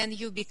and then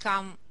you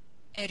become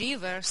a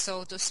river,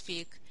 so to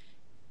speak,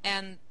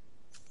 and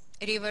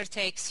river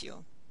takes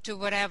you to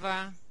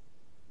wherever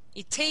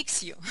it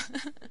takes you.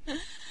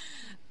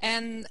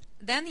 And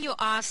then you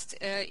asked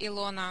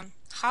Ilona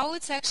how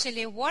it's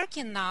actually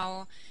working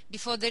now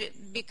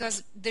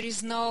because there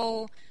is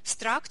no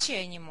structure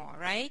anymore,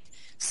 right?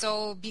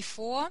 So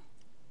before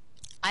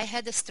I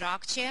had a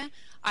structure,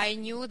 I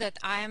knew that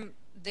I'm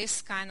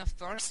this kind of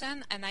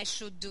person and I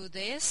should do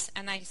this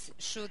and I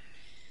should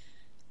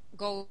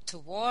go to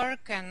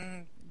work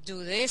and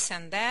do this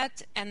and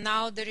that, and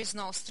now there is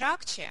no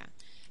structure.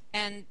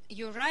 And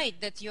you're right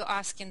that you're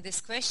asking this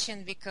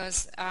question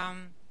because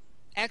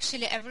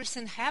actually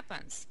everything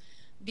happens.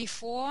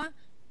 Before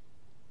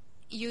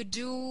you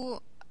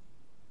do,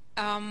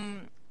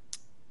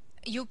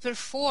 you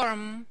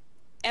perform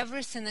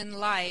everything in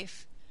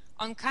life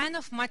on kind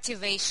of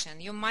motivation.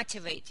 You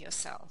motivate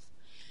yourself.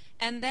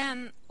 And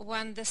then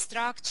when the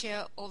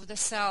structure of the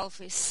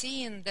self is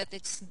seen that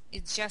it's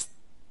just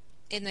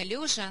an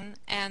illusion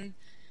and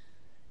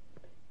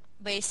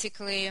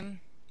basically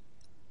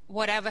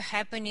whatever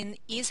happening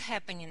is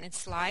happening,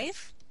 it's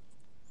life,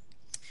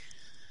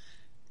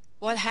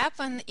 what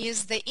happened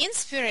is the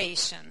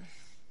inspiration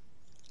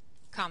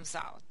comes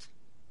out.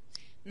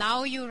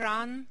 Now you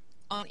run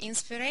on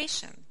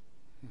inspiration.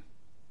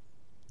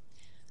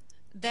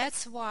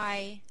 That's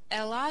why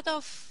a lot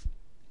of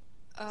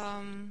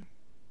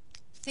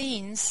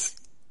things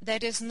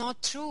that is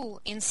not true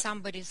in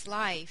somebody's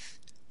life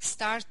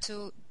start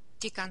to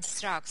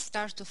deconstruct,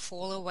 start to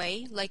fall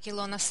away, like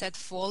Ilona said,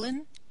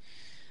 falling,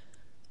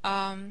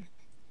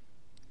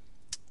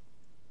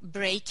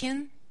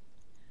 breaking,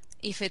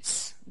 if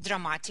it's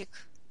dramatic,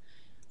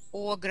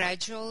 or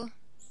gradual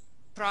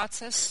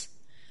process,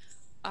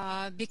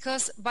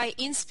 because by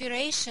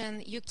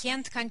inspiration you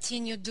can't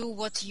continue do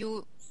what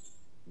you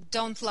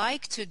don't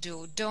like to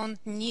do,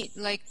 don't need,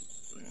 like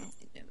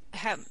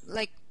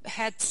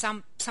had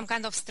some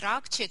kind of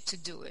structure to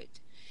do it.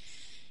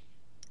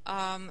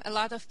 A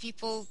lot of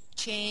people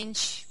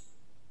change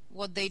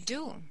what they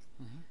do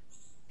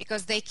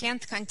because they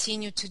can't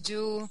continue to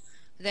do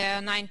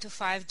their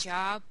 9-to-5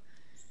 job.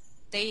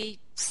 They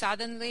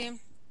suddenly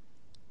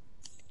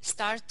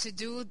start to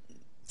do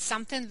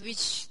something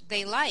which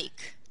they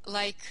like.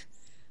 Like,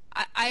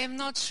 I am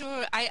not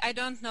sure, I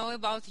don't know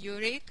about you,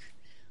 Rick,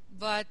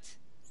 but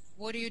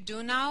what do you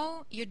do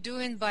now? You're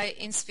doing by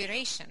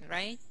inspiration,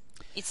 right?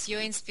 It's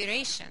your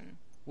inspiration.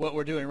 What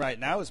we're doing right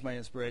now is my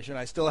inspiration.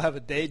 I still have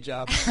a day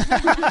job,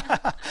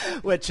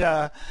 which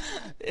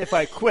if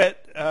I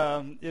quit,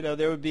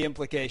 there would be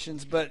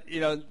implications. But,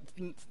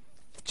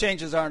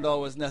 changes aren't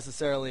always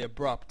necessarily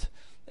abrupt.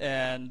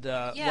 And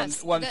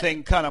yes, one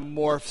thing kind of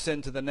morphs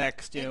into the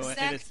next,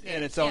 exactly,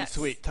 in its own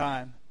sweet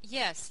time.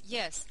 Yes.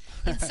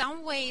 In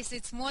some ways,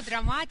 it's more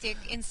dramatic.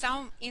 In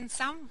some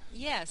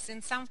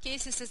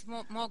cases, it's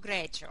more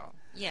gradual.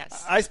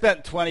 Yes. I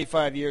spent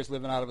 25 years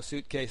living out of a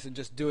suitcase and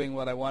just doing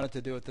what I wanted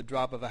to do at the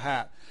drop of a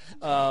hat.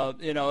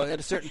 At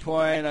a certain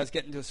point, I was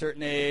getting to a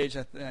certain age.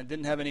 I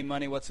didn't have any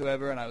money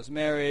whatsoever, and I was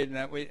married.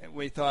 And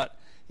we thought,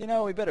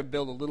 we better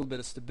build a little bit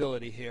of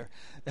stability here.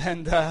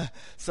 And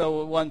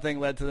so one thing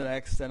led to the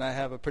next, and I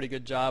have a pretty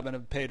good job and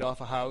have paid off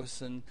a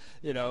house and,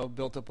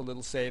 built up a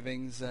little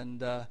savings.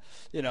 And,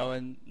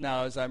 and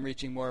now as I'm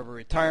reaching more of a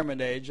retirement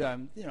age,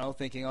 I'm,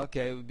 thinking,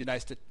 okay, it would be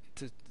nice to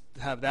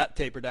have that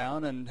taper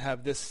down and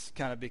have this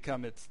kind of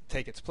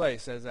take its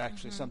place as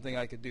actually something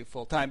I could do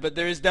full time. But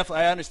there is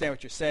definitely, I understand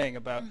what you're saying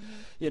about,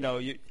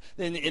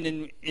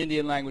 in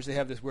Indian language they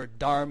have this word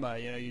dharma.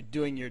 You're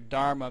doing your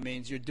dharma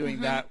means you're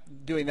doing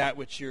that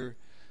which you're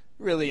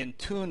really in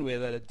tune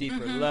with at a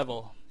deeper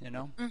level.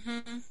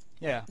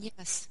 Yeah.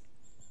 Yes.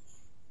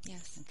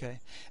 Yes. Okay.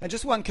 And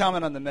just one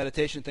comment on the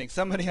meditation thing.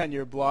 Somebody on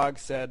your blog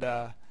said,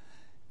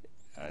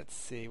 let's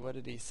see, what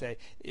did he say?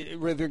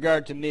 With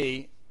regard to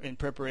me, in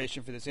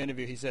preparation for this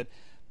interview, he said,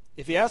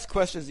 if you ask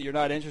questions that you're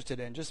not interested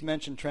in, just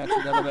mention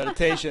transcendental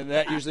meditation.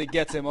 That usually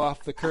gets him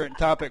off the current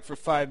topic for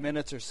 5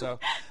 minutes or so.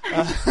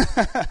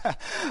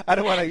 I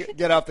don't want to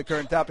get off the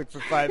current topic for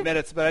 5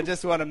 minutes, but I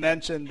just want to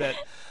mention that,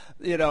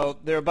 there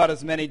are about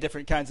as many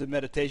different kinds of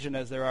meditation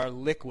as there are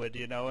liquid,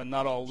 and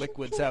not all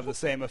liquids have the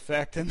same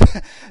effect.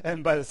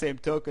 And by the same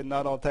token,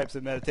 not all types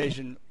of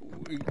meditation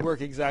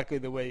work exactly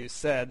the way you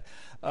said.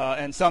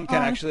 And some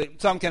can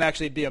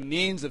actually be a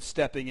means of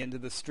stepping into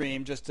the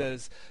stream, just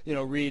as,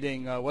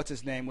 reading, what's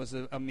his name, was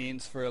a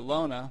means for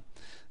Ilona.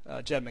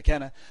 Jed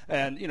McKenna,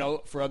 and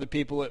for other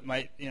people it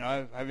might,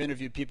 I've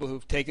interviewed people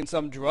who've taken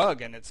some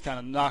drug and it's kind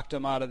of knocked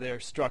them out of their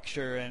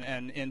structure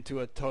and into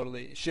a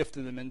totally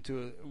shifted them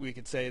into, we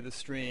could say, the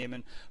stream.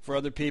 And for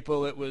other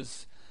people it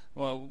was,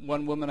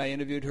 one woman I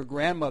interviewed, her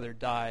grandmother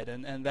died,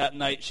 and that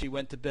night she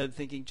went to bed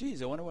thinking,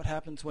 geez, I wonder what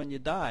happens when you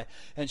die.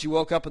 And she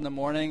woke up in the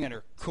morning and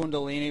her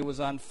kundalini was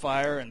on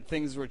fire and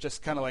things were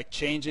just kind of like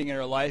changing in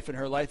her life, and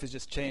her life has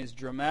just changed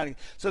dramatically.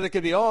 So there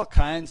could be all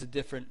kinds of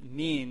different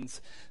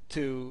means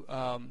to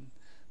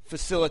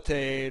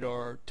facilitate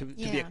or to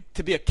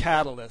be a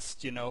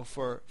catalyst,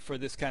 for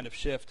this kind of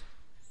shift.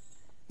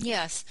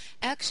 Yes,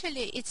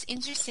 actually, it's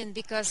interesting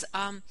because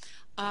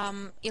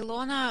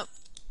Ilona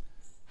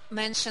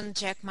mentioned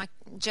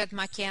Jed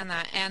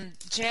McKenna, and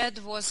Jed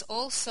was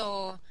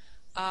also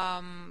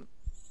one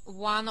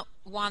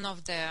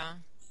of the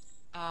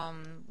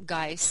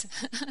guys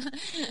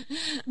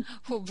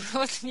who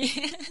brought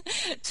me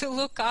to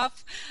look up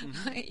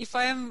if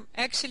I am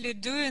actually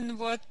doing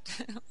what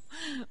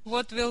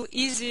will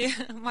easy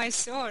my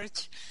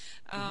search.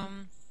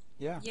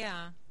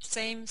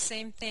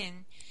 Same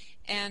thing.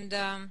 And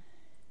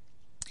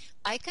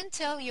I can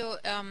tell you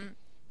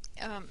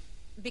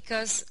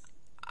because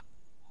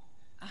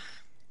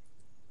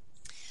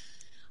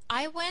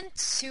I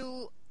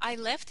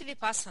left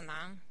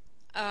Vipassana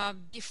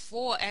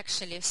before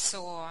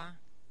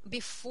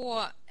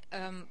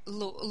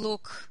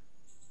look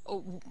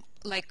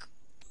like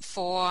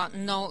for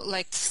no,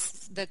 like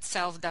that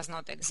self does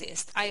not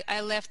exist.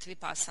 I left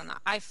Vipassana.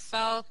 I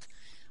felt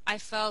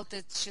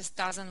it just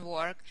doesn't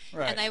work.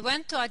 Right. And I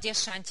went to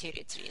Adyashanti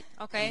retreat,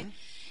 okay?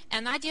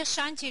 And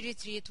Adyashanti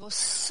retreat was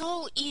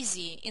so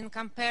easy in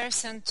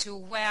comparison to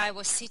where I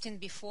was sitting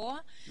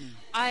before.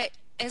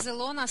 As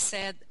Ilona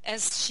said,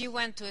 as she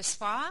went to a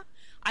spa,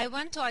 I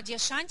went to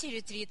Adyashanti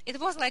retreat. It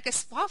was like a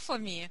spa for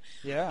me.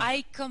 Yeah.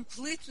 I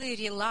completely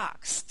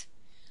relaxed.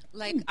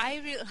 Like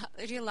I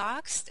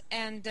relaxed,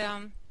 and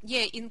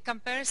in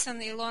comparison,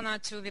 Ilona,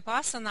 to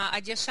Vipassana,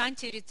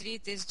 Adyashanti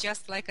retreat is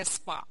just like a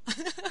spa.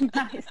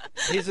 Nice.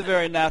 He's a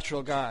very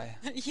natural guy.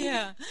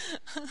 Yeah.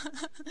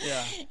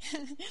 Yeah.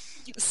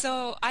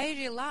 So I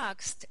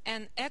relaxed,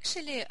 and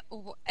actually,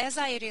 as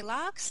I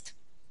relaxed,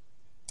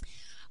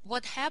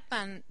 what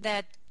happened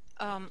that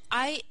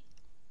I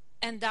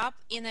end up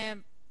in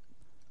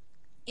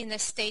a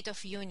state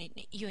of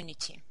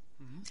unity.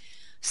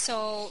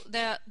 So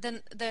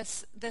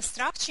the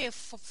structure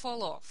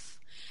fall off,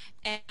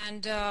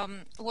 and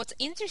what's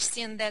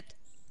interesting that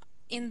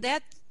in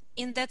that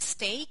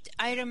state,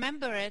 I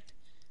remember it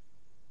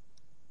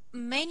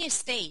many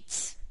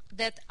states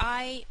that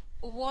I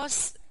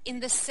was in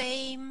the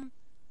same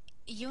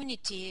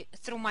unity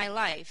through my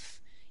life.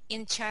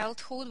 In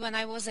childhood, when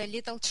I was a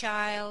little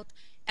child,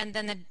 and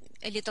then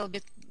a little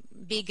bit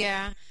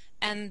bigger,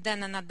 and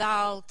then an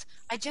adult,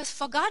 I just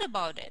forgot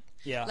about it.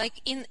 Yeah.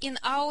 Like in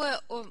our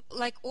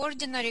like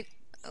ordinary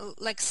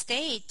like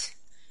state,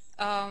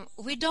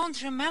 we don't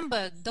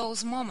remember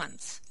those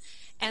moments.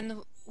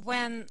 And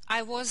when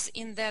I was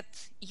in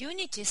that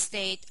unity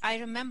state, I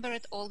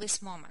remembered all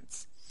these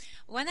moments.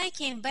 When I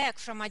came back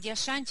from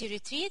Adyashanti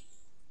retreat,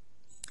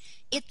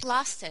 it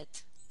lasted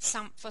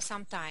for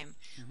some time,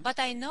 but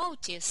I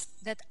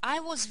noticed that I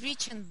was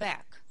reaching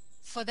back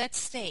for that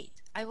state.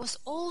 I was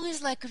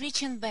always like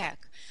reaching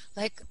back,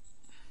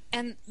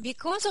 and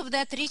because of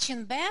that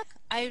reaching back,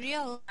 I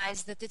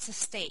realized that it's a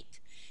state.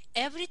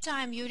 Every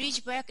time you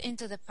reach back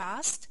into the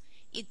past,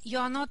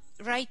 you're not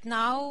right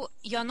now,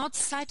 you're not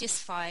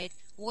satisfied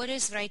what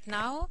is right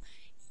now.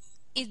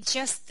 It's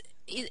just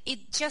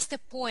a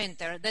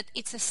pointer that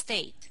it's a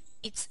state.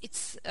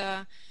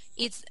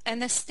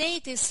 And a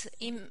state is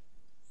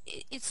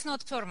it's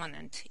not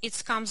permanent.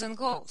 It comes and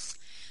goes.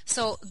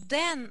 So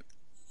then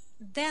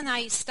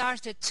I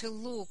started to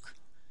look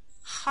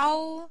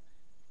how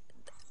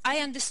I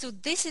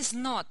understood this is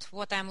not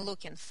what I'm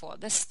looking for,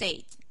 the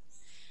state.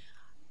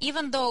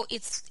 Even though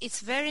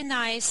it's very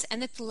nice,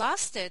 and it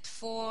lasted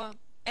for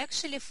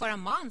a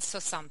month or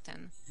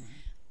something.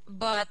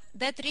 But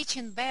that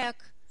reaching back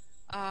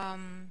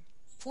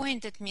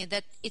pointed me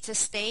that it's a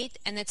state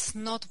and it's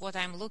not what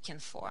I'm looking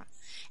for.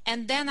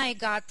 And then I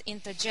got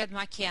into Jed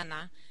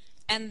McKenna,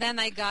 and then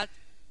I got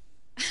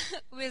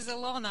with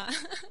Ilona.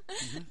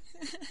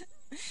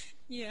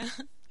 Yeah.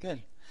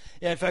 Good.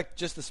 Yeah, in fact,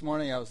 just this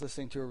morning I was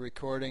listening to a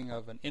recording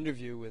of an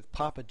interview with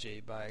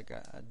Papaji by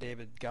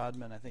David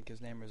Godman, I think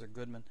his name is, or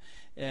Goodman,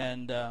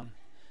 and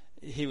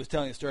he was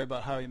telling a story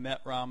about how he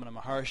met Ramana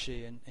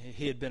Maharshi, and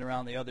he had been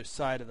around the other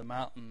side of the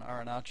mountain,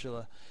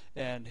 Arunachala,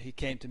 and he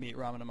came to meet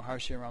Ramana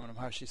Maharshi, and Ramana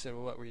Maharshi said,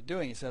 well, what were you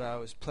doing? He said, I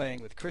was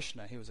playing with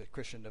Krishna. He was a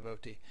Krishna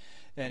devotee.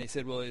 And he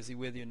said, well, is he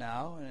with you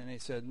now? And he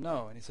said,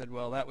 no. And he said,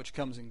 well, that which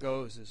comes and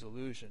goes is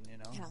illusion, you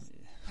know.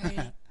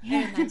 Yeah.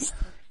 Very nice.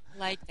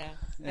 Like that.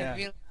 Yeah. I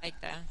really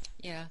like that.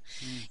 Yeah.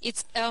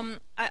 It's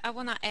I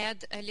want to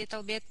add a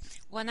little bit.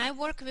 When I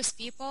work with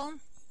people,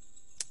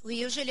 we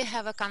usually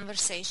have a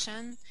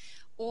conversation,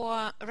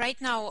 or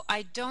right now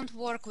I don't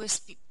work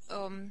with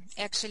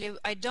actually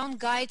I don't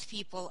guide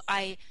people.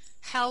 I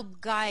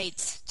help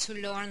guides to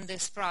learn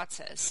this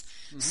process.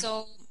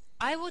 So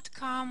I would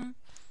come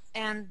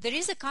and there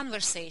is a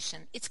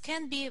conversation. It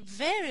can be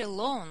very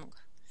long.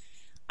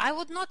 I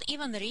would not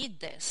even read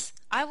this.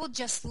 I would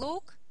just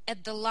look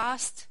at the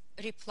last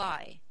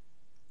reply.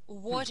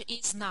 What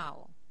is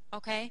now?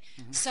 Okay?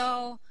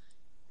 So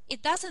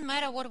it doesn't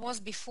matter what was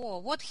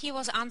before, what he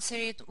was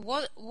answering,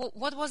 what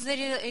was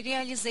the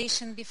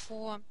realization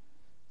before,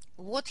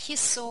 what he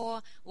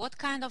saw, what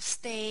kind of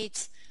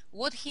states,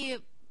 what he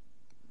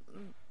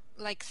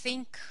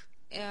think.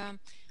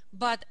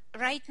 But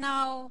right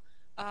now,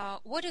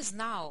 what is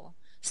now?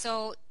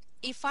 So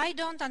if I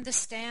don't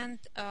understand,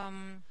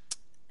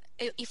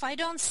 if I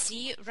don't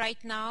see right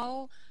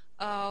now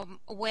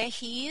where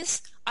he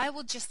is, I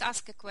would just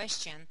ask a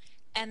question.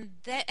 And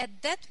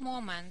at that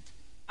moment,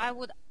 I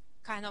would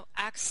kind of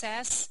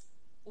access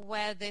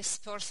where this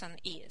person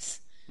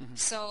is.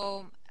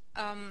 So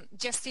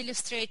just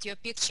illustrate your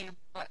picture,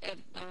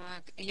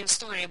 your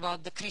story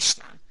about the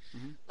Krishna.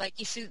 Like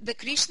if the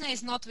Krishna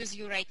is not with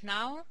you right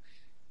now,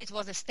 it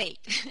was a state.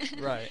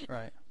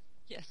 Right.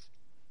 Yes.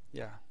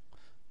 Yeah.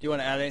 Do you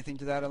want to add anything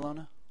to that,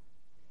 Ilona?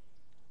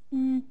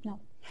 No.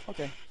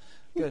 Okay,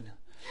 good.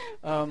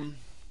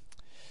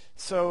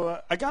 So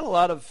I got a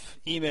lot of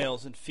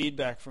emails and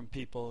feedback from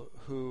people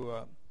who,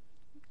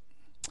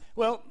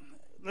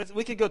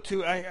 we could go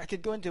to, I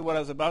could go into what I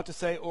was about to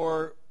say,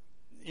 or,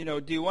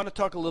 do you want to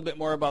talk a little bit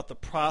more about the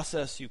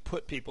process you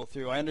put people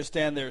through? I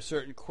understand there are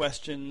certain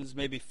questions,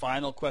 maybe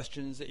final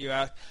questions that you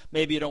ask.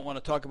 Maybe you don't want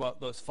to talk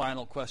about those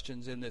final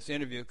questions in this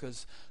interview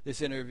because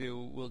this interview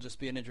will just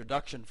be an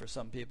introduction for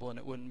some people and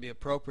it wouldn't be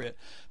appropriate.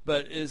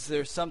 But is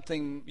there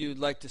something you'd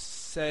like to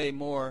say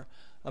more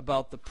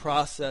about the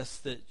process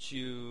that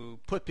you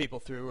put people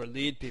through or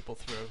lead people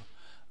through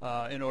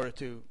in order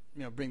to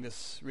bring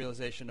this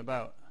realization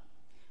about?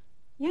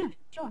 Yeah,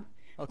 sure.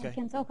 Okay. I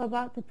can talk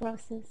about the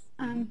process.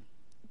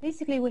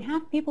 Basically, we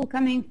have people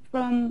coming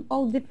from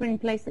all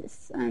different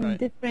places and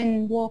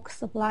different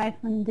walks of life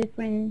and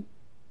different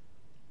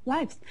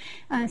lives.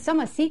 Some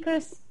are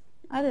seekers,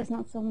 others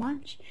not so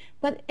much.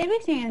 But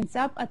everything ends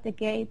up at the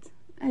gate.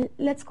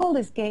 Let's call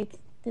this gate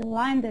the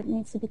line that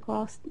needs to be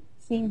crossed,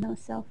 seeing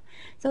yourself.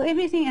 So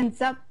everything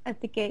ends up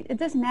at the gate. It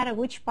doesn't matter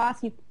which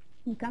path you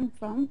come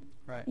from.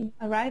 Right. You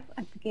arrive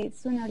at the gate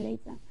sooner or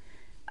later.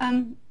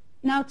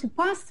 Now, to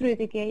pass through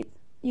the gate,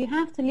 you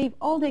have to leave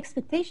all the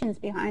expectations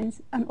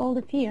behind and all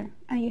the fear.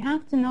 And you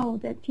have to know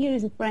that fear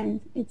is a friend.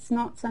 It's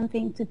not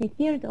something to be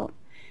feared of.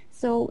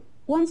 So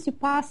once you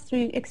pass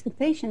through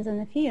expectations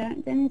and the fear,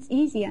 then it's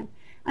easier.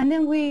 And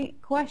then we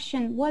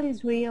question what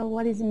is real,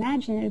 what is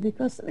imaginary,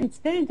 because it's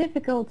very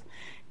difficult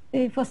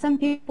for some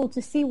people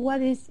to see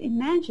what is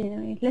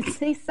imaginary. Let's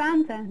say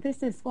Santa.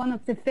 This is one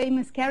of the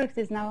famous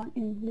characters now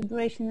in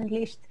Liberation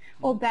Unleashed,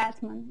 or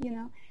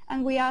Batman,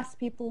 And we ask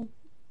people,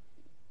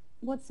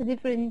 what's the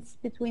difference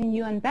between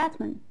you and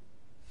Batman?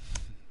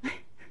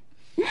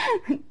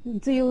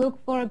 Do you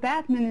look for a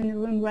Batman in the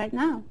room right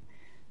now?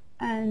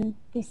 And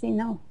they say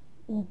no.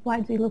 Well, why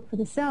do you look for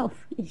the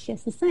self? It's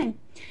just the same.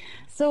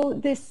 So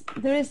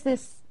there is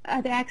this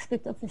other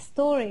aspect of the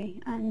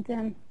story,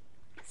 and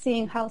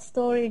seeing how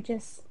story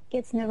just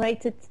gets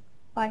narrated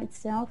by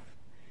itself.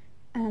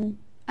 And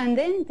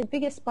then the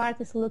biggest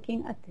part is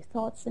looking at the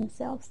thoughts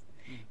themselves.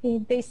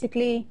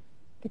 Basically,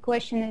 the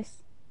question is,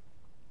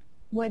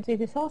 where do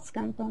the thoughts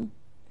come from?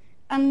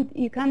 And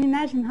you can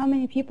imagine how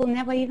many people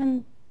never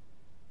even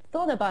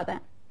thought about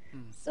that.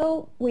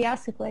 So we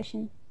ask a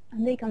question,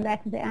 and they come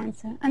back with the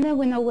answer. And then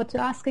we know what to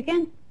ask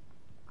again.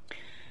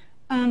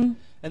 And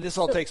this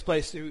all takes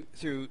place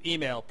through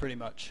email, pretty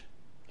much?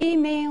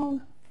 Email,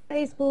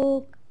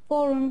 Facebook,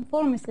 forum.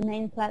 Forum is the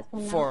main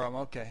platform now. Forum,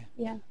 okay.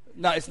 Yeah.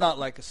 No, it's not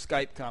like a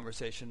Skype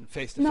conversation,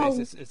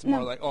 face-to-face. It's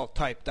more like all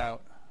typed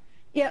out.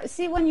 Yeah,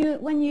 see, when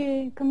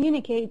you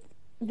communicate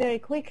very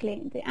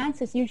quickly, the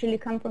answers usually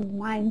come from the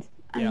mind,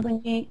 and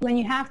when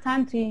you have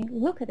time to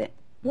look at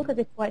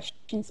the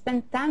question,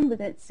 spend time with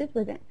it, sit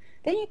with it,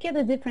 then you get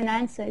a different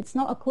answer. It's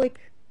not a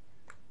quick,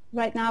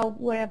 right now,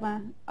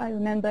 wherever I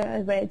remember I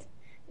read.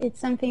 It's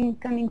something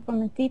coming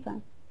from a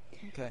deeper.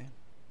 Okay.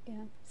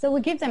 Yeah. So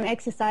we give them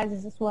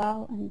exercises as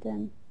well,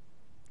 and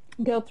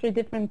go through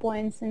different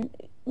points, and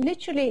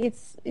literally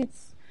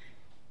it's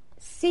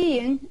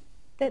seeing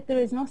that there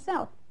is no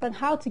self, but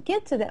how to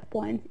get to that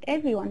point.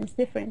 Everyone is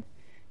different.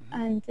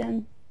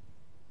 And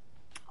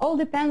all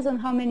depends on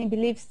how many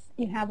beliefs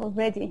you have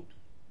already.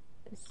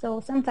 So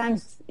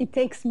sometimes it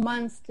takes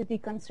months to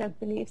deconstruct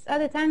beliefs.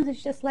 Other times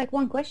it's just like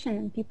one question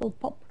and people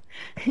pop.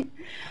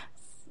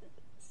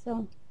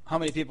 So. How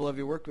many people have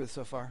you worked with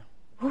so far?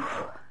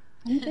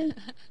 100?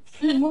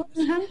 More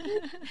than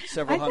 100?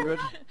 Several hundred?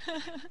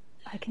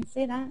 I can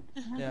say that.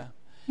 Yeah.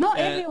 Not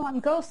everyone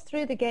goes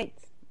through the gate.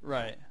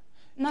 Right.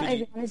 Not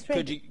everyone is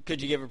ready.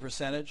 Could you give a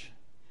percentage?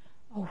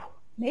 Oh,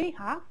 maybe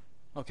half.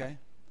 Okay.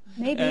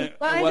 Maybe.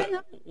 But I don't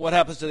know. What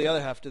happens to the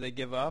other half? Do they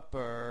give up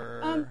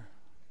or?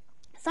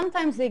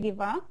 Sometimes they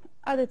give up.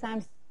 Other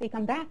times they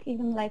come back,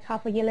 even like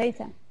half a year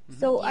later.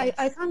 So Yes.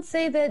 I can't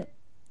say that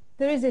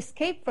there is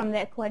escape from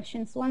that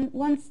question. So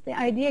once the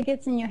idea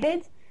gets in your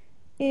head,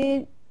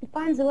 it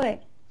finds a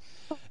way.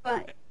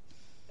 But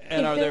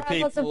and are there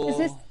lots of people?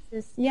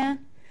 resistances, yeah.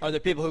 Are there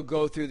people who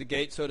go through the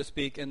gate, so to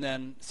speak, and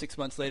then 6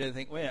 months later they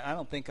think, "Wait, I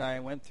don't think I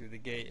went through the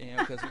gate,"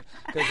 because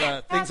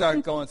things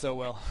aren't going so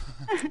well.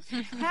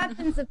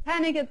 Happens a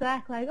panic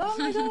attack, like, oh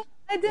my god,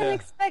 I didn't Yeah.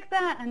 expect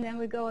that, and then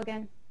we go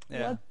again.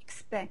 Yeah. What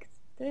expect?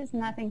 There is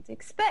nothing to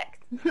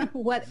expect.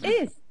 What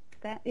is?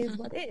 That is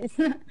what is.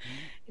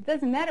 It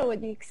doesn't matter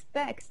what you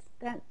expect.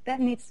 That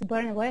needs to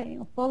burn away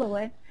or fall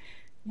away.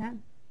 Yeah.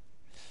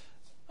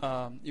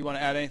 You want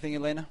to add anything,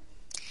 Elena?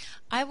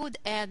 I would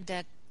add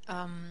that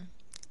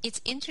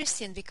it's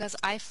interesting because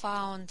I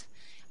found,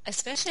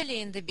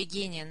 especially in the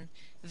beginning,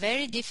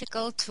 very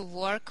difficult to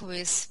work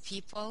with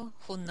people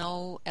who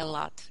know a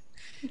lot.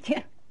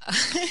 Yeah.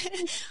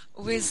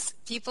 With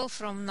people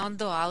from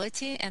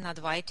non-duality and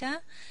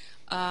Advaita,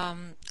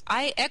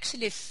 I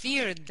actually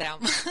feared them.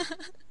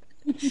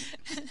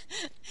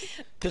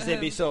 Because they'd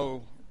be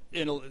so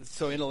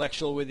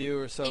intellectual with you,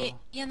 or so.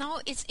 You know,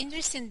 it's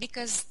interesting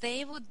because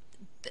they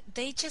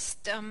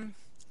just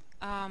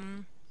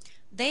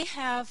they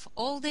have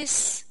all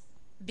these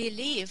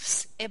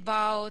beliefs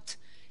about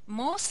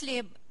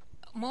mostly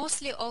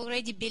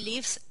already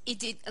beliefs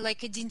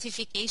like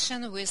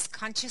identification with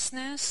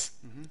consciousness,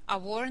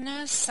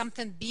 awareness,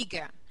 something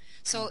bigger.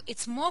 So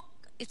it's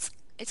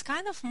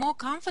kind of more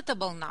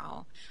comfortable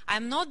now.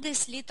 I'm not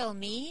this little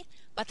me,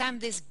 but I'm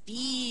this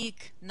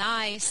big,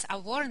 nice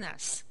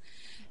awareness.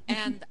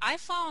 And I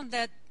found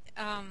that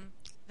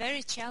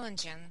very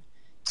challenging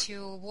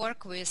to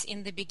work with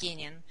in the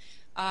beginning.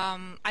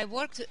 I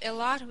worked a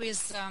lot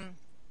with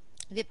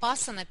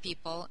Vipassana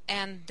people,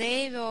 and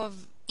they were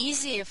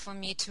easier for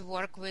me to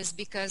work with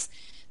because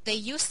they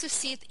used to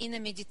sit in a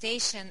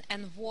meditation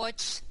and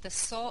watch the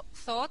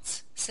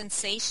thoughts,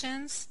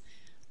 sensations,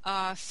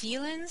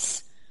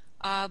 feelings.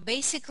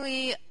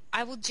 Basically,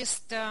 I would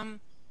just,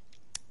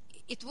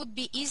 it would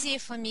be easier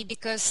for me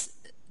because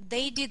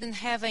they didn't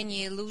have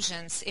any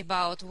illusions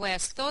about where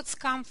thoughts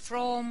come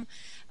from,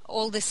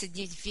 all these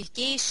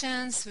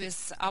identifications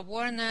with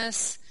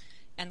awareness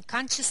and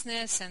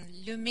consciousness and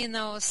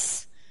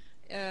luminous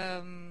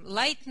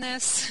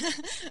lightness.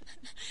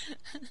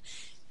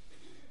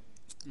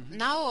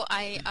 Now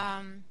I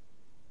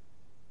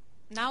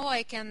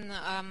can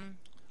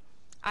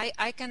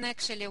I can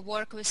actually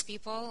work with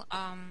people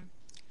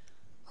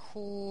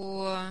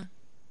who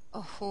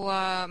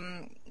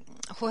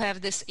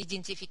have this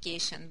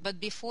identification, but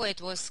before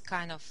it was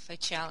kind of a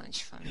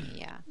challenge for me.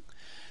 Yeah.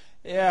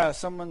 Yeah,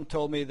 someone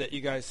told me that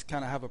you guys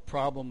kind of have a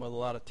problem with a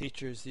lot of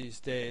teachers these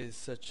days,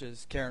 such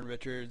as Karen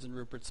Richards and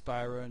Rupert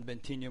Spira and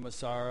Bentinho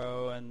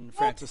Massaro and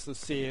Francis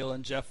Lucille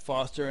and Jeff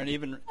Foster and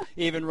even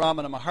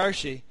Ramana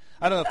Maharshi.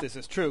 I don't know if this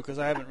is true because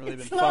I haven't really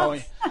been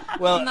following.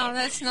 Well, No,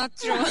 that's not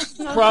true.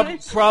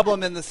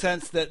 problem in the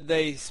sense that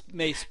they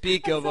may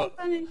speak of So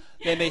funny.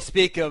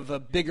 a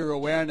bigger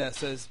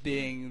awareness as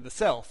being the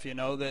self. You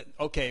know that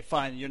okay,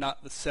 fine, you're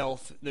not the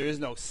self. There is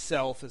no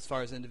self as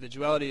far as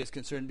individuality is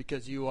concerned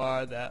because you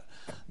are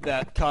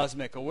that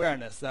cosmic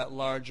awareness, that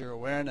larger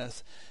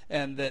awareness,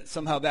 and that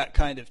somehow that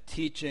kind of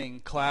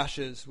teaching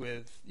clashes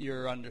with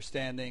your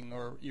understanding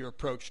or your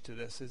approach to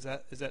this. Is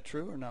that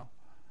true or no?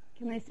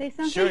 Can I say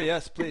something? Sure,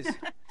 yes, please.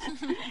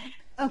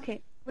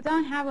 Okay, we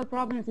don't have a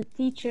problem with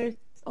teachers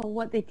or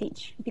what they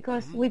teach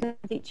because we don't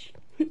teach.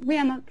 We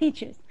are not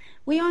teachers.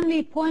 We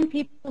only point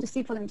people to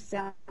see for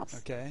themselves.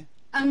 Okay.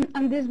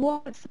 And this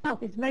word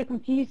self is very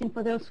confusing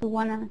for those who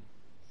want to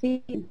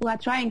see it, who are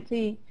trying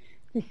to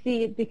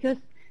see it, because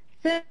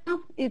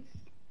self, it's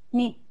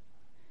me.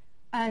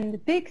 And the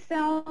big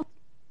self,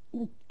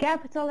 the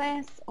capital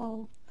S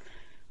or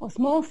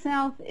small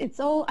self, it's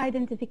all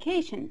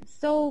identification.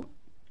 So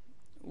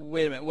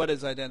Wait a minute. What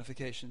is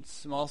identification?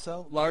 Small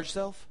self? Large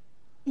self?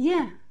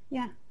 yeah.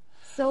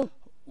 So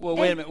Well,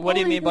 wait a minute. What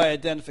do you mean by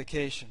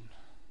identification?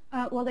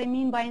 what I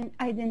mean by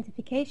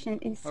identification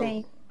is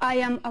saying I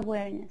am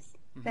awareness.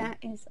 That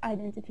is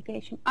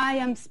identification. I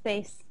am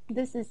space.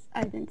 This is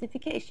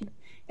identification.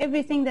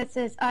 Everything that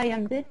says I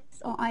am this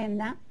or I am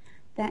that,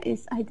 that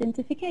is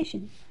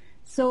identification.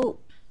 So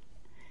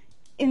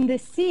in the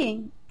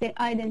seeing, the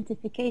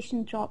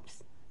identification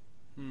drops.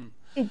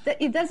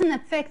 It doesn't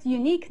affect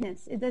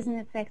uniqueness. It doesn't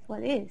affect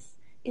what is.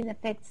 It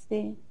affects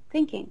the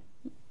thinking,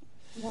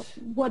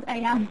 what I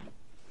am.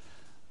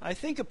 I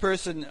think a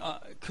person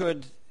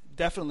could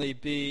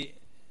definitely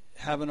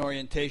have an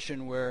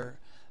orientation where,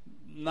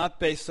 not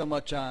based so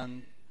much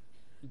on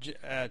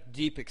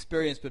deep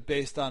experience, but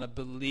based on a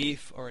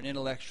belief or an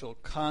intellectual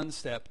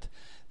concept,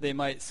 they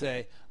might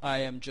say, I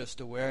am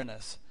just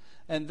awareness.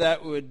 And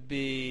that would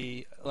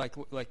be,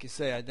 like you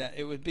say,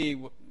 it would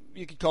be,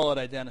 you could call it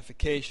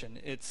identification.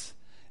 It's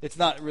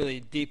not really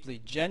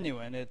deeply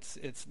genuine.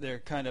 They're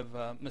kind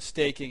of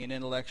mistaking an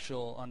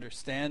intellectual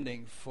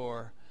understanding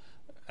for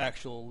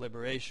actual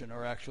liberation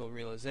or actual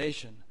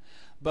realization.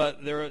 But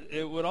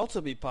it would also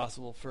be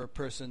possible for a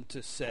person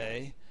to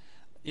say,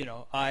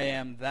 I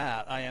am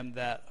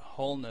that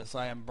wholeness,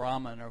 I am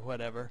Brahman or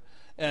whatever,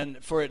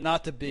 and for it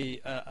not to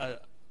be a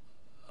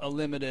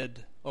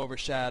limited,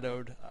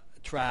 overshadowed,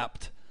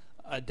 trapped,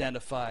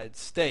 identified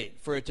state,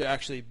 for it to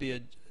actually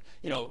be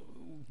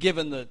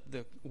given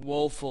the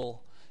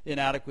woeful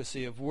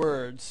inadequacy of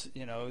words,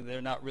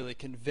 they're not really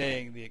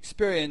conveying the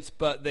experience,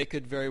 but they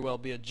could very well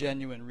be a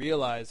genuine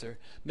realizer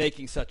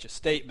making such a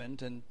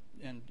statement, and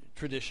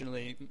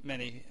traditionally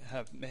many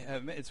have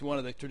it's one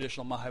of the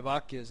traditional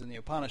Mahavakyas in the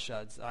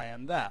Upanishads, I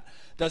am that.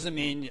 Doesn't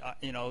mean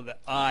that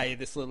I,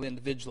 this little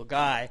individual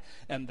guy,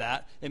 am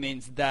that. It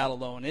means that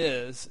alone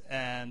is,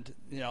 and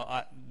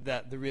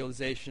that the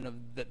realization of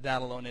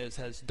that alone is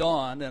has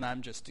dawned, and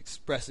I'm just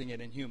expressing it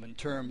in human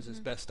terms as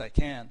best I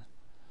can.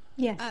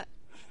 Yes.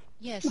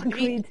 Yes.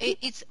 Agreed.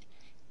 It's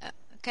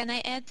can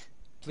I add?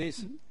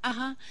 Please.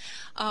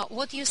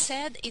 What you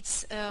said,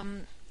 it's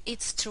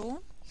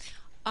true.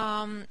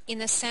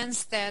 In a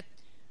sense that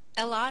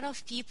a lot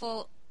of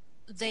people,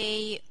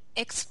 they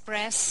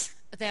express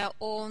their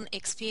own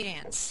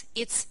experience.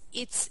 It's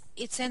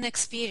an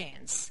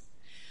experience.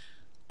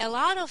 A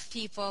lot of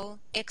people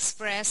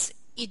express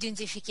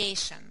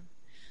identification.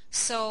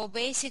 So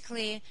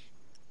basically,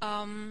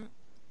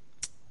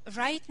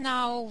 right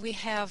now we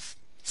have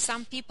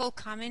some people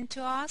coming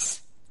to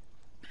us,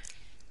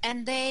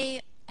 and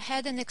they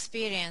had an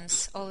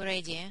experience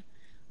already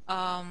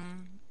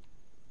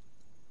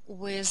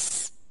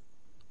with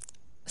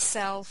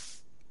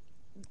self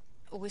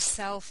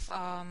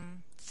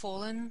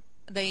fallen,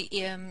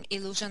 the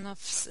illusion of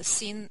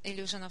sin,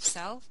 illusion of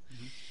self.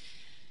 Mm-hmm.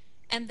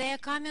 And they are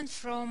coming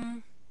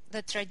from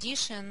the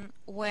tradition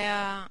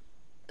where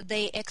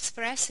they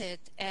express it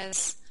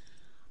as,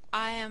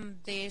 I am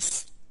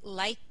this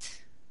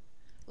light,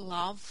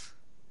 love,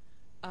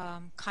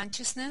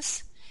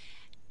 consciousness.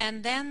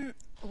 And then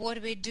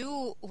what we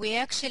do, we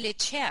actually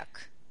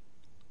check.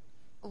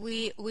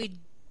 We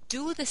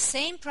do the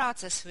same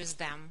process with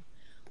them.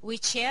 We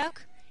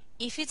check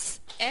if it's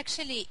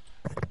actually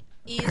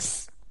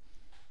is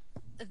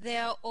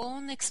their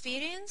own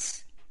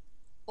experience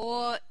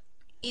or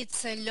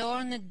it's a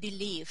learned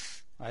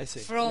belief. I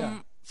see.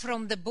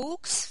 From the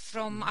books,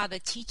 from other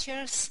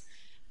teachers,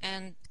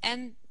 and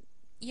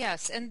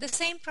yes, and the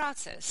same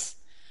process.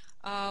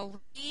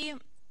 We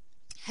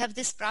have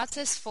this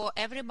process for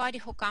everybody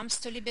who comes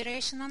to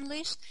Liberation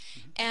Unleashed,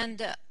 and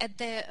at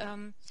the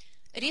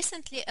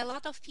recently a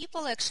lot of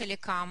people actually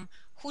come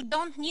who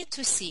don't need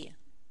to see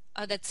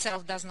that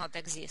self does not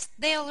exist.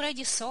 They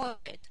already saw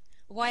it.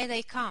 Why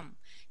they come?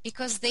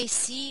 Because they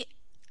see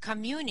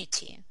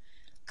community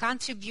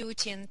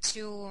contributing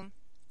to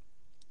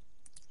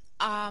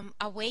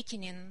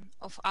awakening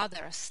of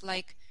others.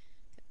 Like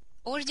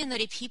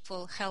ordinary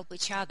people help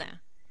each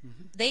other.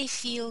 Mm-hmm. They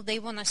feel they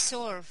want to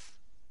serve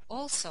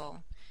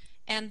also.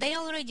 And they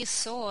already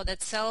saw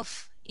that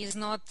self is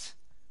not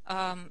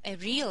a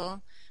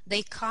real.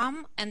 They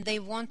come and they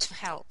want to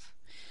help.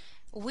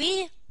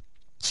 We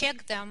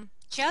check them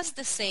just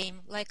the same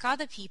like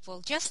other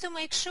people, just to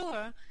make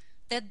sure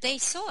that they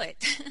saw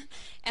it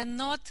and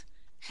not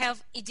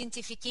have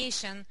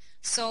identification,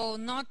 so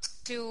not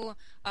to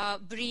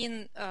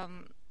bring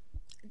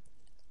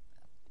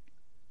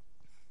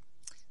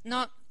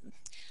not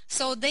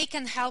so they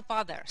can help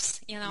others,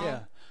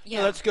 Yeah.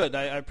 No, that's good.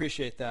 I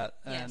appreciate that,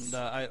 yes. And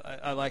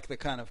I like the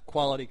kind of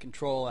quality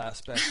control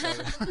aspect of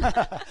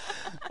it.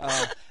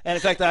 And in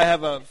fact, I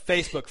have a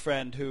Facebook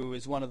friend who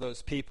is one of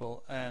those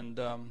people, and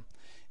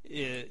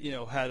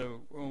had an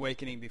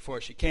awakening before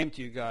she came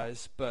to you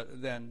guys.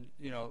 But then,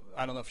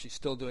 I don't know if she's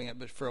still doing it,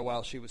 but for a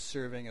while she was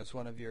serving as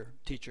one of your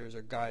teachers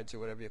or guides or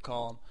whatever you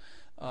call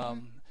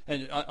them.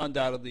 And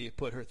undoubtedly you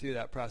put her through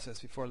that process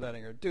before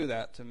letting her do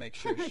that to make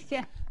sure she,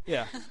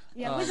 Yeah,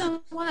 we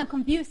don't want to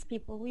confuse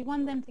people. We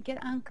want them to get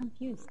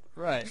unconfused.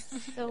 Right.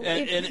 So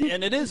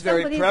and it is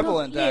very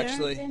prevalent, here,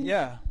 actually.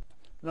 Yeah.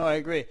 No, I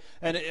agree.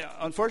 And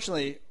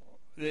unfortunately,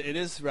 it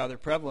is rather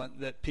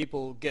prevalent that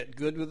people get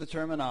good with the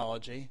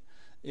terminology.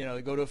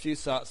 They go to a few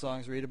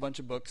songs, read a bunch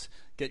of books,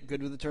 get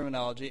good with the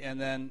terminology,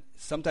 and then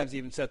sometimes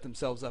even set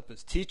themselves up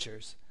as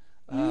teachers.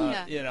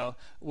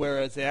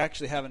 Whereas they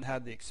actually haven't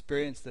had the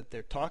experience that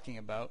they're talking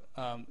about,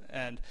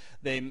 and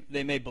they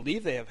may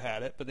believe they have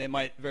had it, but they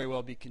might very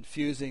well be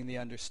confusing the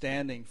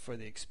understanding for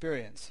the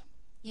experience.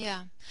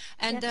 Yeah,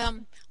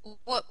 and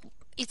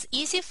it's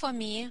easy for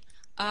me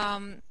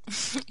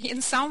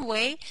in some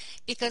way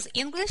because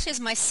English is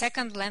my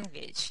second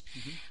language.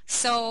 Mm-hmm.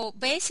 So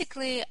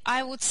basically,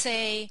 I would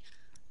say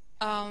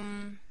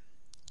can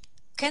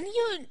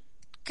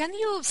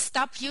you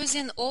stop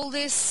using all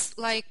this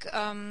like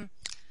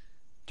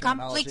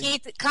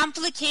Terminology.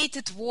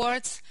 complicated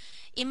words?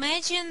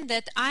 Imagine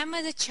that I'm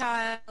a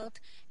child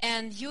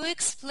and you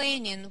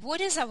explaining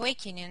what is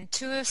awakening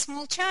to a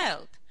small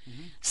child.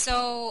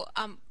 So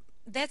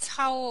that's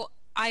how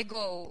I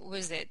go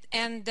with it.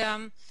 And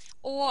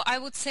or I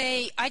would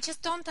say, I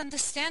just don't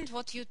understand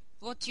what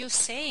you're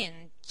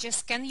saying.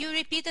 Just can you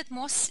repeat it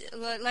more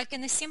like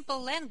in a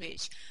simple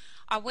language?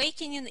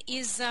 Awakening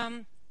is,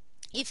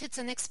 if it's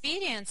an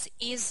experience,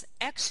 is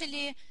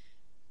actually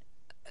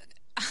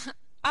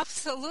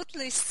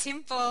absolutely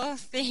simple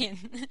thing.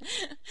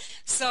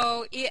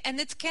 So, and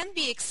it can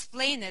be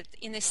explained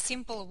in a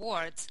simple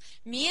words.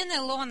 Me and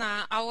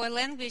Ilona, our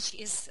language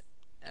is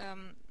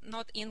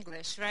not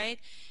English, right?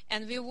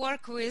 And we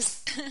work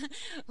with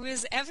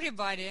with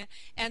everybody,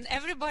 and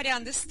everybody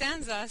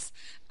understands us,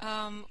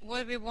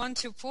 what we want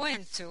to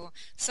point to.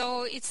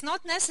 So it's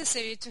not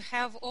necessary to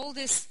have all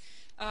this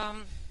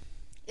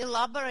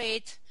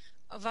elaborate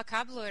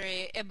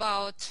vocabulary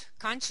about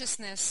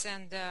consciousness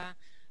and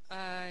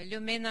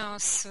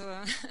luminous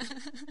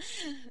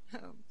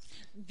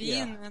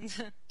being. Yeah.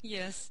 And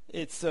yes.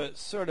 It's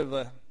sort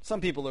of some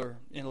people are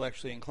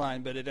intellectually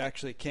inclined, but it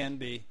actually can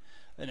be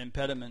an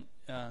impediment.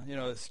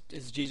 As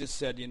Jesus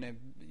said,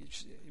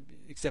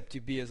 except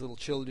you be as little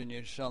children,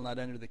 you shall not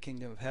enter the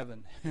kingdom of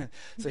heaven.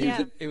 So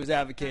he was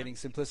advocating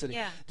simplicity.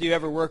 Yeah. Do you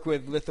ever work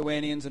with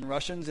Lithuanians and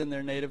Russians in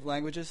their native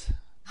languages?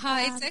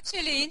 It's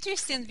actually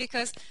interesting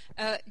because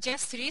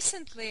just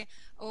recently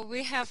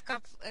we have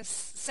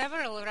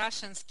several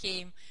Russians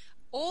came.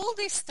 All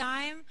this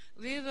time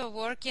we were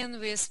working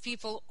with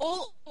people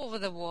all over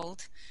the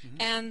world,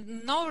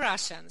 and no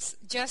Russians,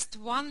 just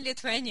one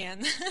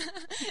Lithuanian.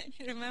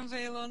 You remember,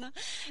 Ilona?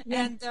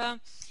 Yeah. And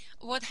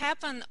what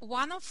happened,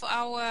 one of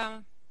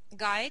our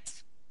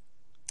guides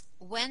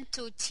went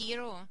to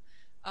Tiro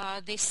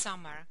this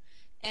summer,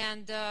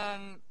 and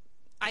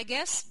I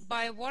guess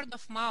by word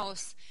of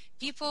mouth,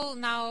 people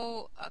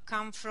now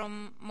come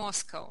from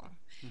Moscow.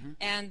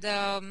 And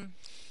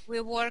we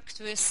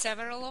worked with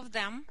several of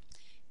them.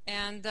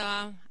 And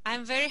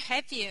I'm very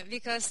happy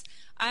because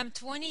I'm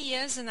 20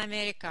 years in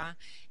America,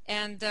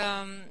 and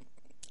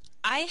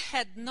I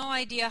had no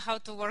idea how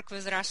to work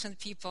with Russian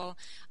people.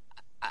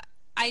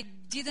 I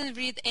didn't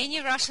read any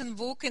Russian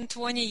book in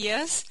 20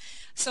 years,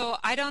 so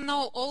I don't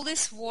know all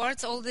these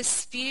words, all this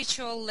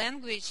spiritual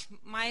language.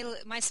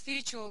 My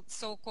spiritual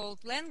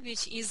so-called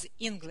language is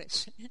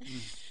English.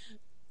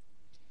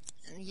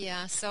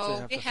 Yeah,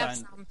 so we have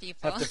some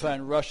people. Have to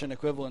find Russian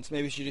equivalents.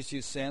 Maybe you should just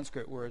use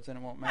Sanskrit words and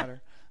it won't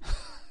matter.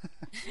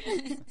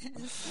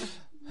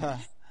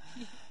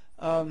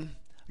 I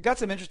got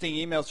some interesting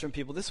emails from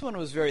people. This one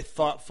was very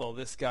thoughtful,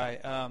 this guy.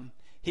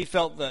 He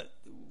felt that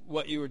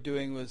what you were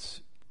doing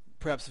was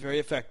perhaps very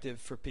effective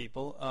for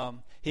people.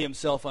 He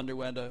himself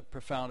underwent a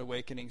profound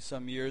awakening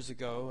some years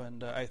ago,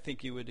 and I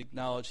think you would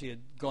acknowledge he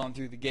had gone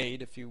through the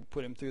gate if you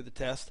put him through the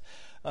test.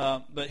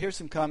 But here's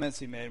some comments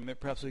he made.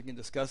 Perhaps we can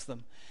discuss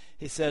them.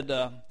 He said,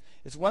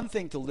 it's one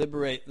thing to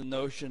liberate the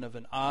notion of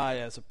an I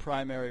as a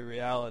primary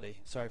reality.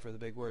 Sorry for the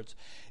big words.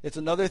 It's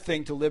another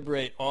thing to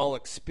liberate all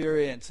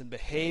experience and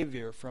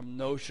behavior from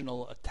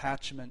notional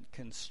attachment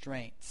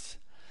constraints.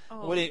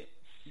 Oh. Did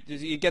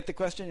you get the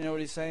question? You know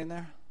what he's saying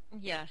there?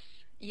 Yes.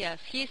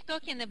 He's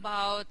talking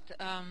about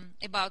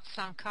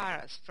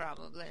sankharas,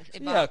 probably.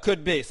 Yeah, it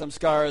could be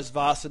samskaras,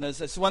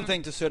 vasanas. It's one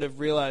thing to sort of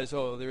realize,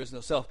 there is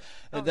no self,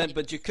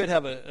 but you could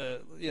have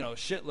a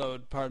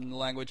shitload, pardon the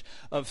language,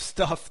 of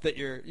stuff that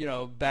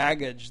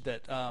baggage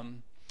that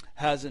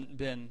hasn't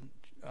been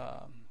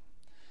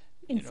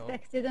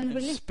inspected and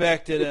released.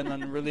 Inspected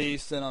and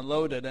released and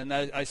unloaded, and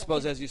I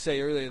suppose, as you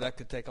say earlier, that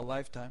could take a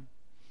lifetime.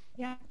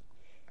 Yeah.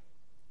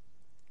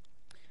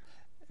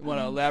 Want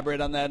to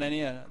elaborate on that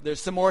any? There's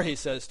some more he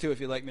says too,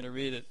 if you'd like me to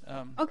read it.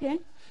 Okay.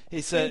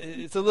 He said,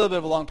 it's a little bit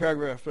of a long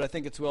paragraph, but I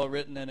think it's well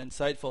written and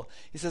insightful.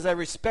 He says, I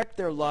respect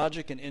their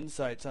logic and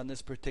insights on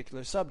this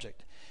particular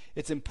subject.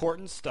 It's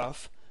important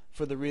stuff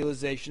for the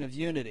realization of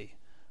unity.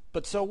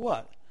 But so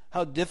what?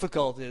 How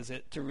difficult is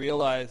it to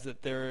realize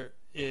that there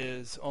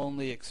is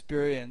only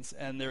experience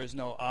and there is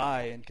no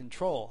I in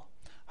control?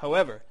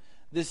 However,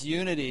 this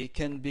unity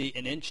can be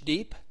an inch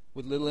deep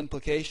with little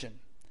implication.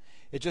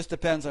 It just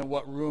depends on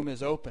what room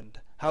is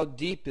opened. How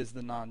deep is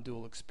the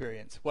non-dual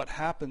experience? What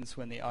happens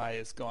when the I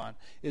is gone?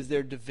 Is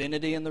there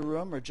divinity in the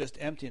room or just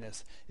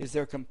emptiness? Is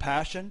there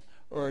compassion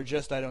or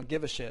just I don't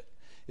give a shit?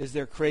 Is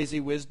there crazy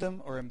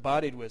wisdom or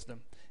embodied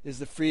wisdom? Is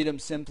the freedom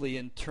simply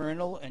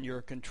internal and you're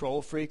a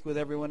control freak with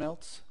everyone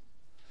else?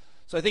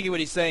 So I think what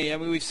he's saying,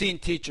 we've seen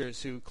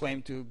teachers who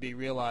claim to be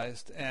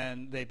realized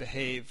and they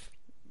behave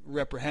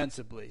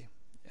reprehensibly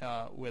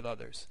with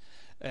others.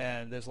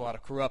 And there's a lot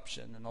of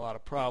corruption and a lot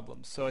of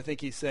problems. So I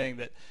think he's saying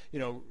that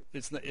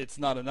it's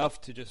not enough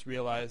to just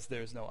realize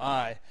there's no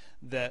I,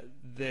 that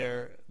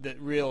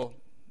real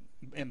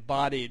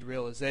embodied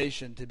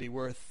realization to be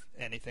worth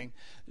anything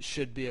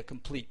should be a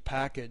complete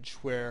package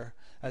where,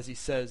 as he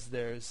says,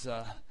 there's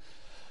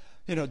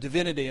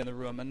divinity in the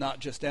room and not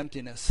just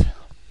emptiness.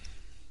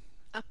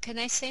 Can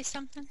I say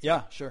something?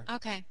 Yeah, sure.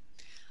 Okay.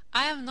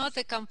 I am not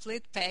a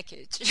complete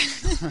package.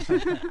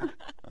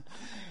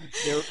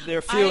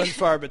 They're few and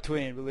far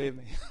between, believe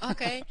me.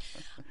 Okay.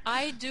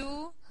 I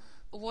do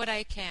what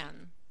I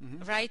can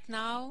right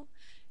now,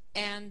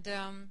 and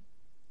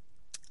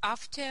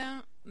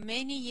after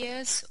many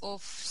years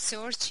of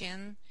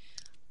searching,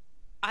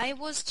 I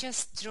was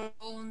just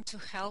drawn to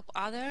help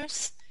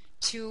others,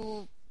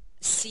 to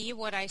see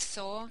what I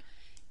saw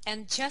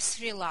and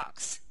just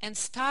relax and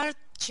start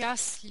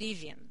just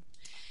living.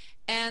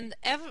 And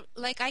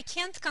I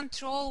can't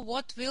control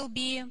what will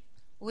be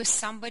with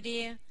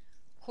somebody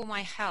whom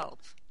I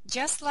help.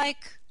 Just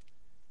like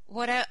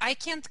what I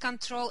can't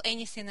control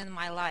anything in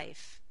my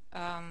life.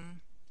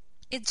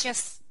 It's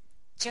just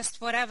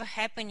whatever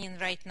happening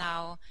right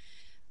now.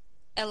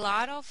 A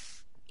lot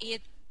of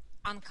it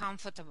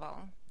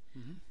uncomfortable,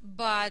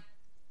 but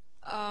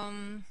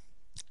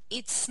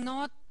it's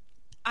not.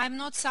 I'm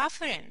not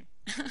suffering.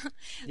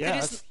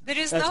 Yeah, there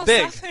is that's no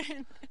big.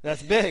 suffering.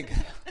 That's big.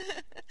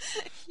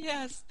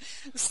 Yes.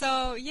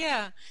 So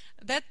yeah,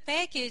 that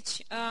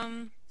package.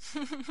 And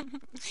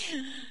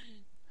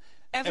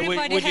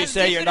Everybody would you has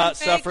say you're not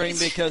different suffering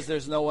package. because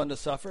there's no one to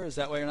suffer? Is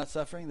that why you're not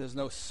suffering? There's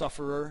no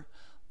sufferer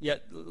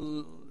yet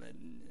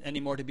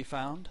anymore to be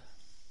found?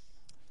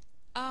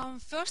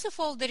 First of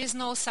all, there is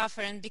no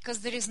suffering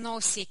because there is no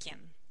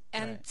seeking,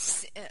 and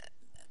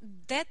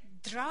that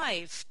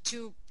drive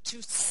to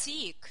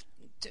seek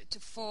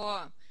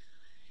for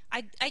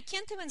I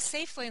can't even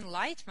say for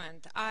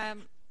enlightenment. I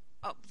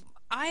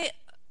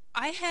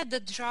had the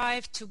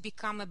drive to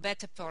become a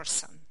better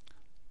person.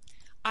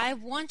 I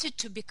wanted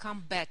to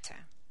become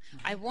better.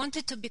 I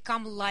wanted to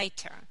become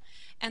lighter,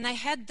 and I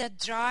had that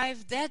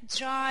drive. That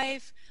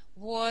drive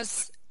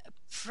was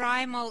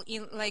primal,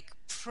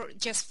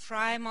 just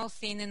primal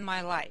thing in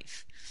my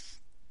life,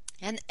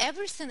 and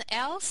everything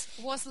else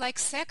was like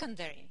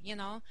secondary.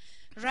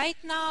 Right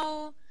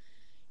now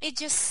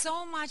it's just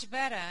so much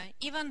better,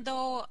 even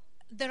though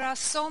there are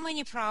so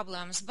many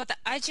problems, but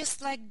I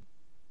just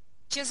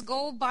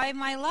go by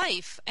my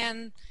life,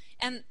 and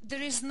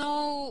there is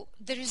no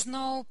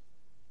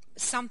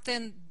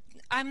something.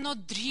 I'm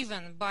not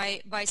driven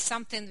by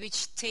something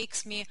which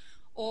takes me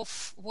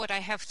off what I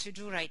have to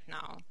do right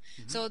now.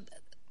 So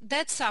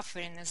that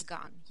suffering is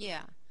gone.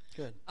 Yeah.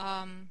 Good.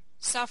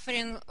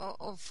 Suffering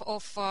of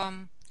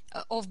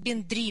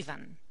being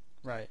driven.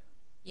 Right.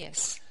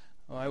 Yes.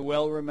 Oh, I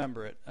well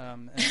remember it.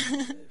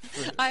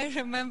 I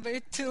remember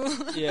it too.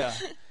 Yeah,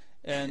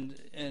 and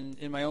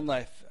in my own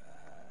life,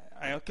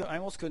 I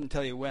almost couldn't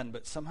tell you when,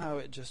 but somehow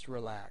it just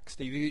relaxed.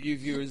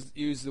 You've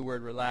used the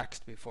word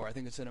relaxed before. I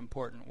think it's an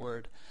important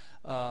word.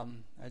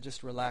 I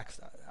just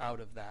relaxed out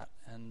of that,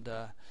 and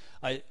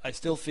I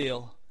still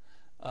feel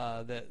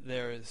that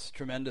there is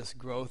tremendous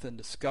growth and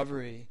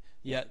discovery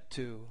yet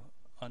to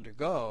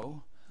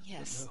undergo.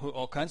 Yes.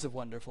 All kinds of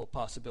wonderful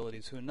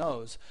possibilities, who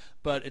knows?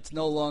 But it's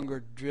no longer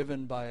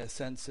driven by a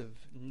sense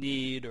of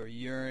need or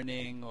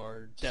yearning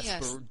or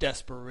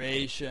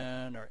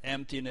desperation or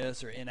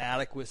emptiness or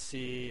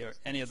inadequacy or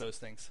any of those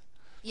things.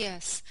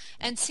 Yes,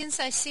 and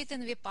since I sit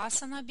in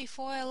Vipassana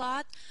before a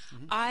lot,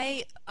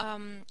 I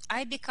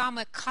become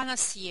a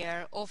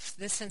connoisseur of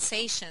the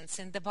sensations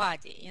in the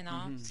body,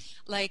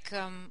 like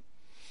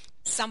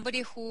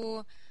somebody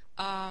who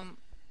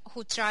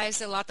tries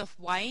a lot of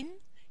wine.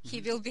 He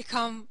will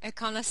become a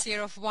connoisseur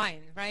of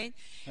wine, right?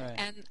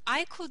 And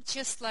I could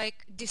just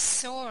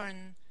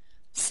discern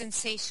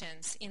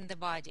sensations in the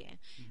body,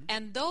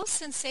 and those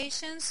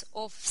sensations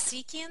of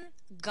seeking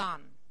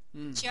gone,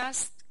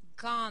 just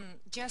gone,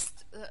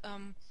 just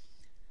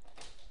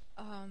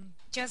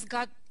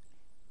got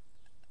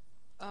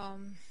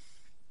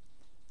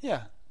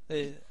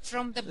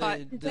from the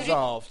body,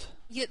 dissolved.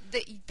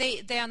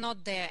 They are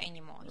not there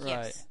anymore. Right.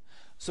 Yes.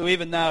 So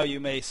even now you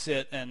may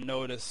sit and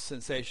notice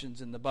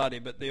sensations in the body,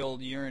 but the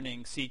old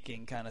yearning,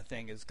 seeking kind of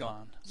thing is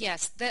gone.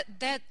 Yes, that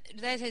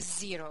is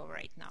zero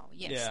right now.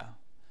 Yes. Yeah,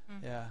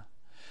 yeah.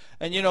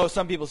 And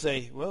some people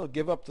say, "Well,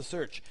 give up the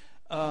search."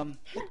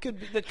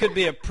 That could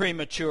be a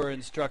premature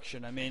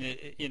instruction. I mean,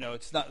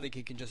 it's not like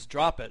you can just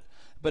drop it,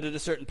 but at a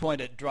certain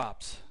point it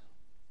drops.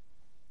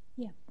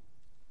 Yeah.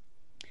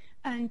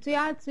 And to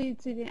add to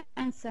the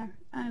answer,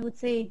 I would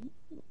say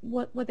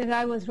what the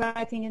guy was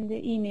writing in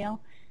the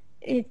email.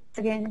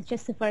 It's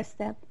just the first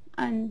step,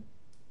 and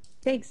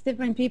takes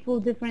different people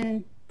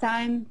different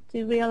time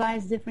to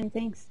realize different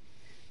things.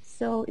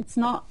 So it's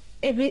not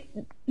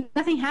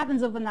nothing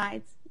happens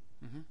overnight.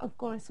 Of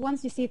course,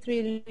 once you see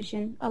through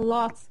illusion, a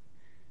lot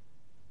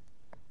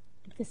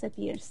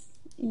disappears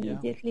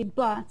immediately.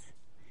 But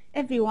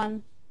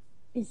everyone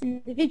is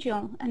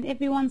individual, and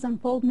everyone's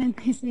unfoldment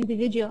is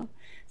individual.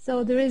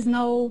 So there is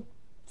no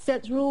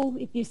set rule.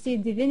 If you see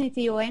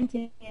divinity or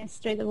emptiness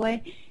straight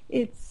away,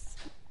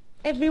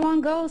 everyone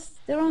goes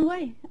their own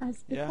way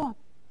as before.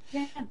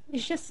 Yeah,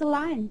 it's just a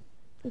line.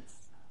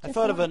 I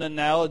thought of an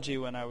analogy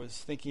when I was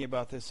thinking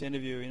about this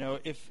interview.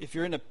 If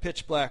you're in a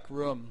pitch black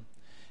room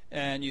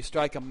and you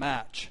strike a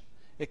match,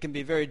 it can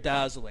be very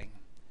dazzling,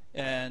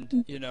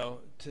 and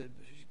to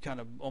kind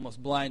of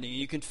almost blinding.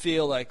 You can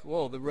feel like,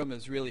 whoa, the room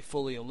is really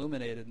fully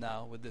illuminated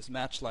now with this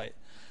match light.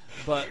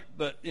 But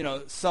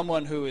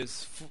someone who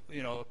is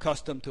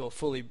accustomed to a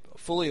fully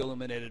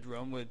illuminated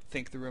room would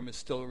think the room is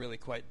still really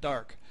quite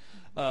dark.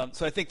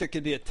 So I think there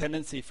could be a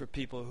tendency for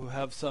people who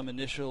have some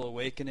initial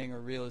awakening or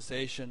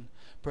realization,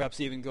 perhaps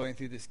even going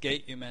through this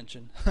gate you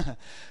mentioned,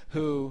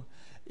 who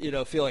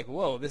feel like,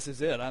 whoa, this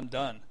is it, I'm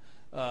done.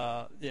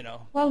 Well,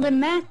 the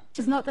match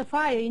is not the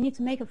fire. You need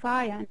to make a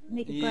fire and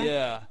make it bright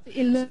to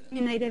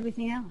illuminate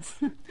everything else.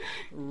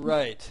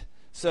 Right.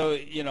 So,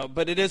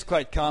 but it is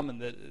quite common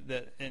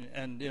that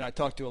I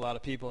talk to a lot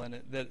of people,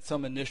 and that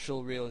some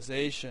initial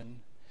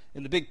realization,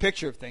 in the big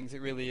picture of things,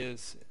 it really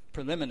is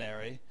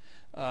preliminary.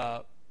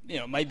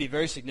 Might be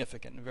very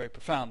significant and very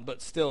profound,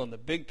 but still in the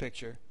big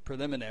picture,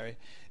 preliminary,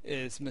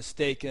 is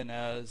mistaken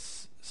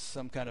as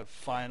some kind of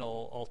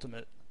final,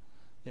 ultimate,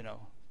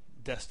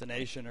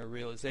 destination or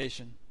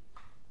realization.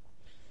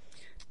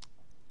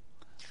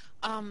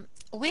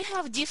 We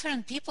have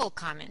different people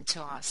coming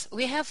to us.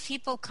 We have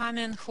people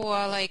coming who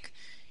are like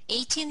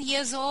 18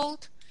 years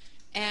old,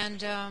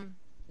 and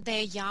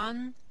they're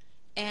young,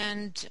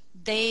 and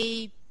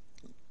they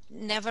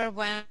never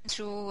went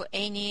through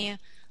any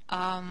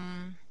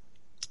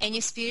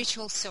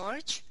spiritual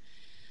search.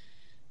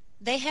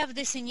 They have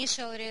this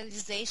initial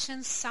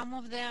realization. Some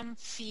of them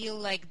feel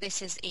like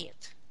this is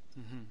it.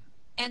 Mm-hmm.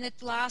 And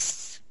it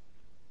lasts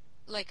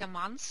like a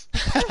month.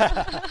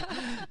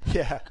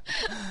 Yeah.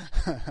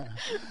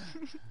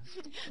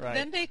 Right.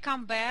 Then they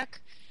come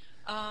back.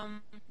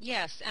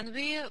 Yes, and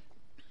we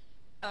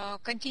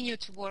continue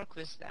to work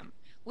with them.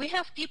 We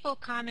have people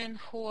coming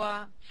who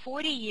are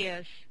 40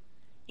 years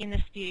in a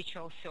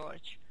spiritual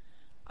search.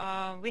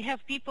 We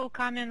have people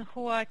coming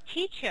who are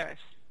teachers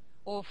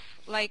of,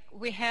 like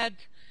we had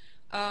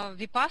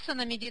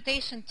Vipassana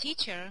meditation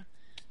teacher.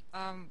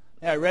 Yeah,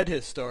 I read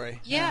his story.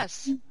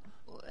 Yes.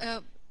 Yeah.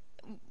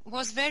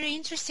 Was very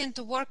interesting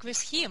to work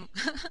with him.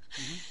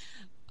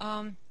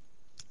 Mm-hmm.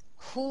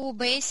 Who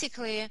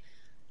basically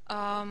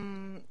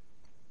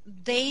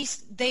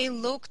they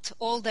looked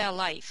all their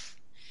life,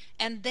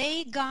 and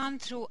they gone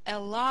through a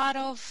lot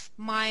of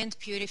mind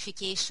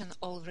purification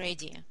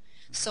already.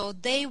 So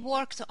they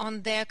worked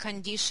on their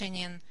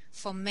conditioning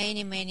for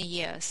many, many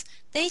years.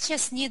 They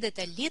just needed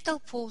a little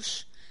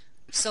push.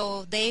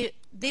 So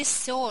this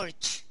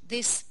surge,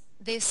 this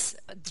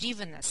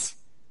drivenness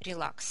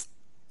relaxed.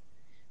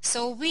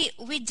 So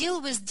we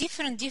deal with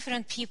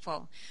different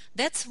people.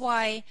 That's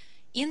why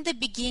in the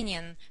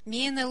beginning,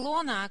 me and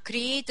Ilona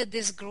created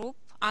this group,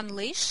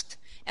 Unleashed,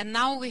 and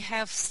now we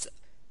have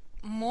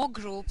more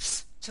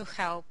groups to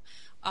help.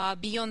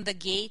 Beyond the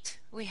Gate,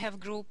 we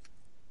have group.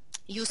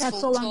 Useful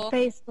That's all Talk. on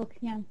Facebook,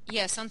 yeah.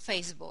 Yes, on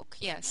Facebook,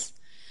 yes.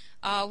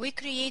 We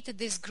created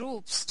these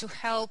groups to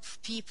help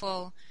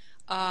people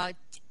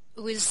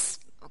with.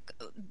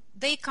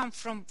 They come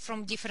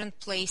from different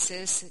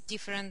places,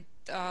 different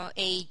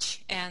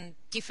age, and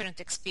different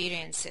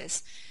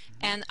experiences.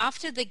 Mm-hmm. And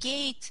after the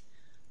gate,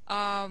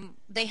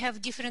 they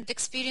have different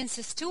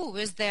experiences too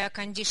with their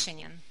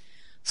conditioning.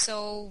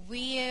 So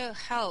we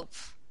help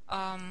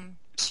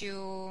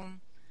to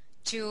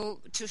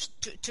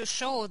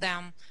show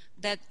them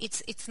that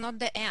it's not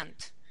the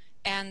end,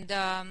 and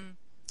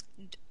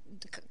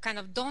kind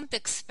of don't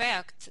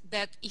expect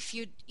that if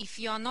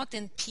you are not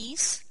in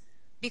peace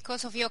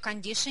because of your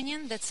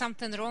conditioning, that's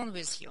something wrong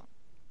with you.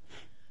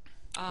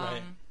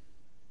 Right.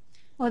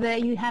 Or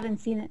that you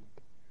haven't seen it.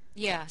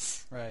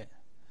 Yes. Right.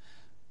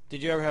 Do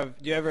you ever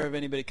have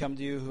anybody come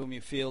to you whom you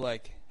feel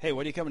like, hey,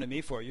 what are you coming to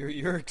me for?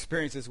 Your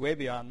experience is way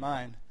beyond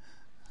mine.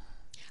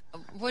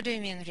 What do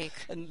you mean, Rick?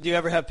 And do you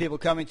ever have people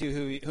coming to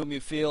you whom you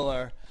feel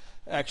are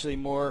actually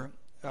more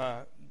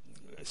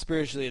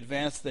spiritually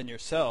advanced than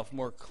yourself,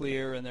 more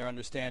clear in their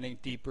understanding,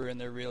 deeper in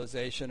their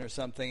realization or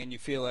something, and you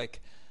feel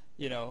like,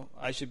 you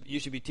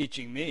should be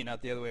teaching me,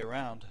 not the other way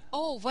around?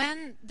 Oh,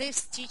 when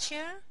this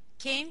teacher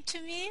came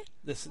to me,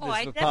 this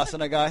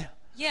Vipassana guy?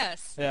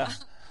 Yes. Yeah.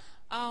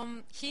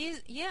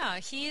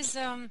 He's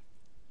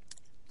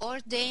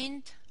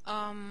ordained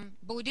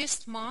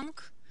Buddhist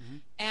monk, mm-hmm.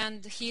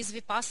 and he's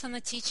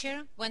Vipassana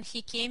teacher. When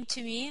he came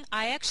to me,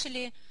 I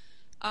actually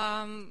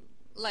I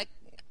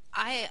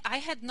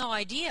had no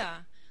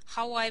idea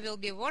how I will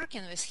be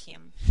working with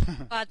him.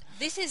 But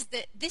this is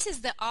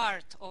the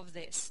art of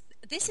this.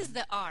 This is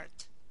the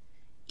art.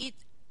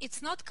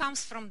 It's not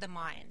comes from the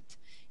mind.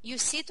 You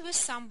sit with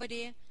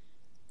somebody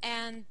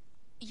and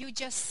you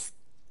just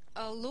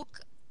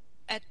look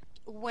at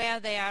where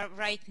they are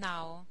right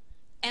now,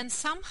 and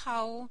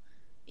somehow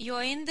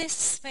you're in this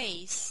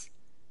space.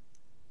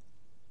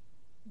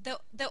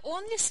 The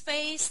only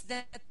space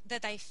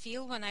that I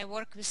feel when I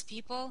work with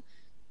people,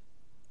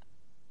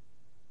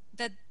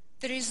 that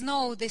there is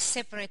no this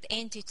separate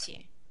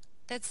entity.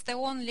 That's the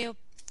only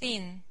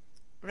thing,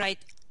 right?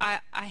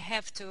 I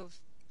have to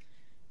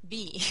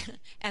be,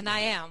 and I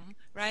am,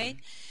 right?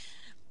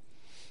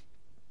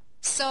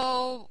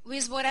 So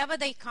with whatever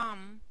they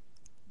come,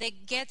 they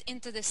get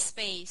into the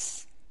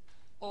space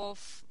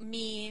of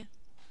me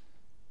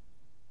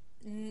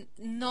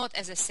not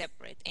as a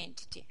separate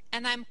entity,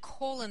 and I'm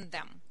calling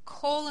them,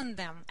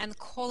 and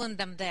calling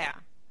them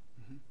there.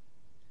 Mm-hmm.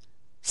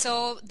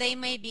 So they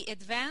may be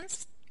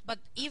advanced, but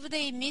if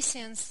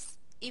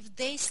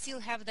they still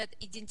have that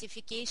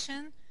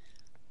identification,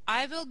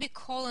 I will be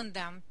calling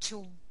them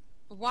to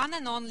one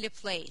and only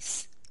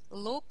place.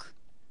 Look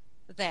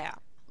there.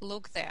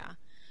 Look there.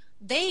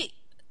 They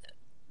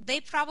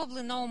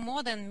probably know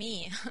more than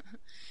me,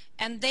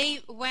 and they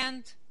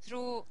went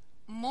through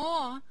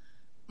more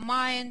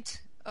mind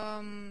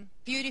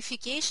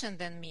purification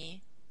than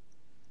me.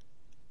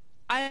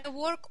 I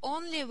work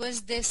only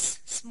with this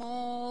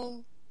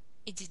small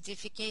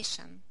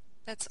identification.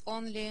 That's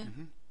only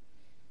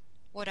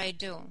what I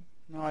do.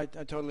 No, I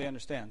totally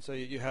understand. So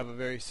you have a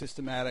very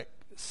systematic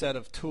set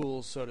of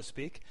tools, so to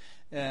speak,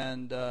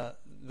 and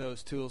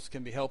those tools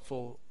can be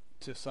helpful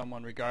to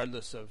someone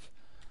regardless of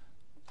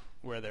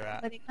where they're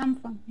at. Where they come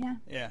from, yeah.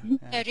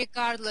 Yeah.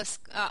 Regardless,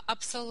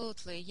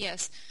 absolutely,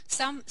 yes.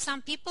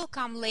 Some people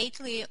come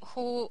lately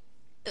who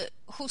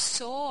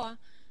saw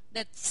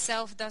that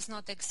self does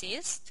not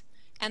exist,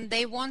 and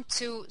they want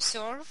to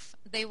serve.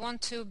 They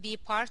want to be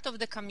part of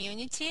the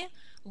community,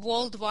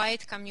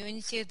 worldwide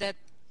community that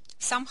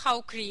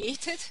somehow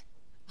created.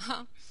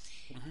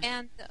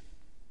 And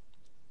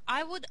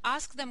I would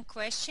ask them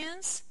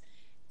questions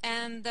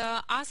and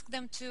ask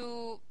them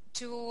to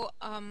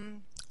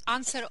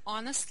answer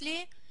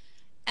honestly,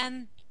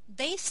 and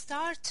they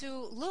start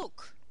to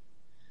look.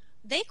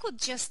 They could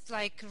just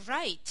like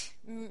write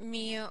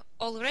me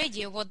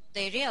already what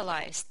they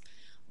realized.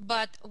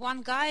 But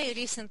one guy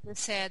recently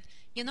said,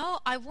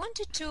 I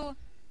wanted to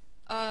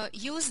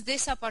use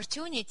this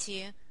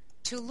opportunity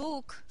to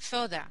look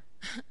further.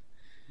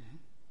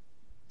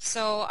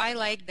 So I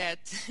like that.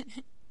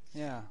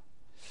 Yeah.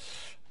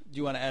 Do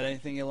you want to add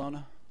anything,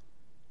 Ilona?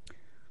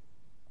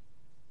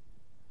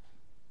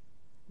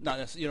 Not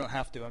necessarily, you don't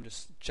have to. I'm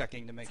just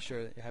checking to make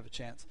sure that you have a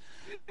chance.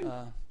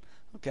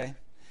 Okay.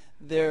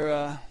 There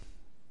a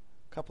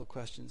couple of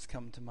questions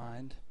come to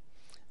mind.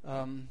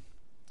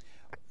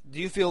 Do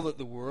you feel that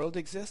the world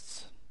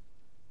exists?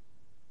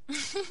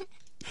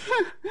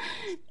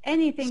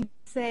 Anything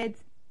said.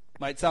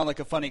 Might sound like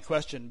a funny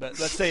question, but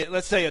let's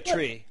say a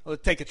tree.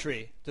 Let's take a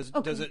tree.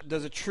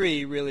 Does a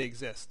tree really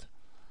exist?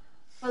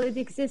 Well, it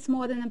exists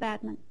more than a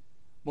Batman.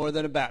 More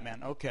than a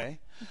Batman, okay.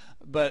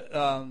 But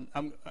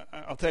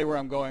I'll tell you where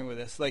I'm going with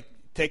this. Like,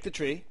 take the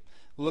tree,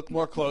 look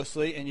more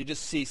closely, and you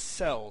just see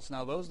cells.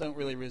 Now, those don't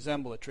really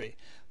resemble a tree.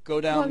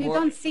 Go down more. Well, you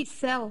don't see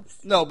cells.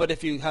 No, but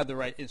if you have the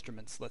right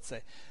instruments, let's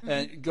say,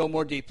 and go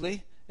more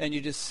deeply, and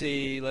you just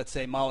see, let's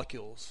say,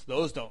 molecules.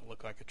 Those don't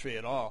look like a tree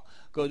at all.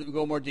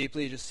 Go more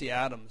deeply, you just see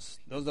atoms.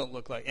 Those don't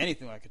look like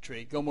anything like a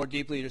tree. Go more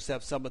deeply, you just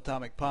have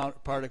subatomic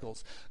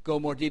particles. Go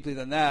more deeply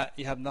than that,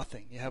 you have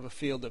nothing. You have a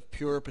field of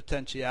pure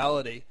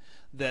potentiality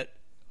that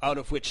out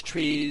of which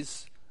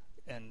trees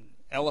and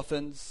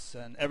elephants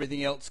and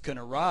everything else can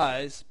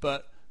arise,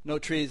 but no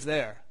trees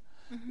there.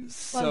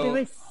 So, well,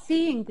 there is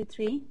seeing the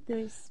tree, there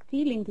is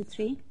feeling the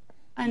tree,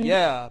 and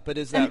yeah, but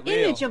is that an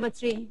real? image of a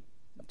tree.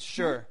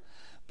 Sure.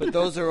 But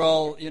those are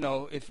all,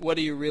 what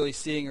are you really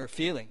seeing or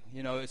feeling?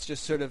 It's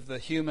just sort of the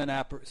human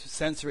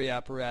sensory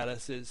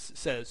apparatus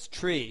says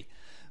tree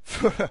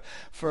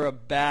for a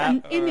bat.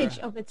 An image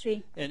of a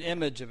tree. An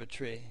image of a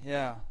tree,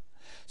 yeah.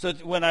 So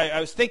when I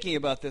was thinking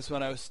about this,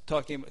 when I was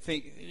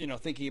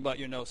thinking about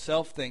your no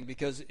self thing,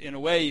 because in a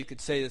way you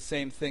could say the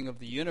same thing of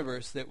the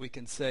universe that we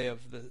can say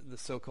of the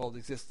so-called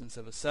existence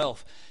of a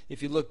self.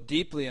 If you look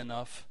deeply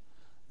enough,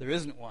 there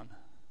isn't one.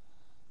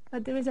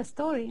 But there is a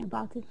story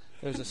about it.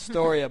 There's a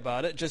story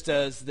about it, just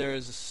as there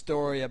is a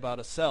story about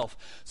a self.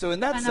 So in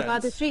that sense, and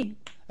about a tree.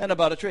 And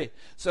about a tree.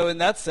 So in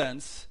that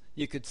sense,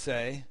 you could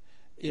say,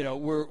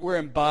 we're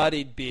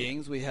embodied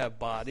beings. We have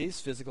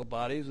bodies, physical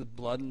bodies with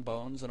blood and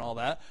bones and all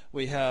that.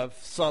 We have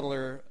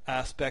subtler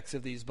aspects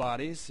of these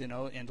bodies,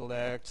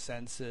 intellect,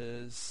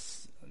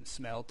 senses,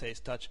 smell,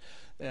 taste, touch,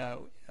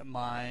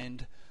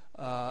 mind.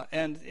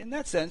 And in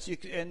that sense,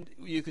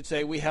 you could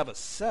say we have a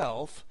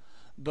self.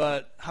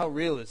 But how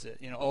real is it?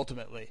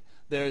 Ultimately,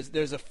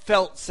 there's a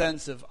felt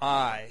sense of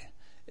I.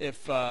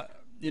 If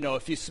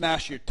if you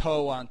smash your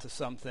toe onto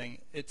something,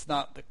 it's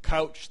not the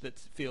couch that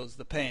feels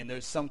the pain.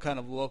 There's some kind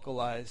of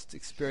localized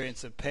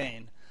experience of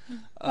pain.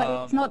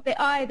 But it's not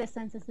the eye that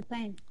senses the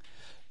pain.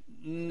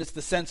 It's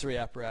the sensory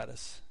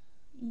apparatus.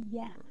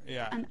 Yeah.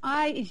 Yeah. An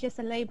eye is just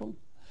a label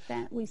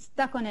that we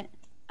stuck on it.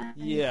 And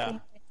yeah.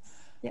 It's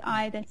the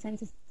eye that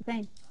senses the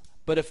pain.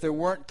 But if there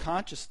weren't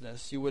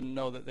consciousness, you wouldn't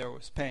know that there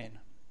was pain.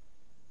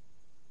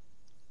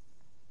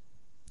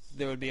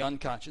 There would be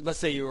unconscious. Let's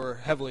say you were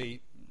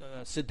heavily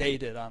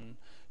sedated on,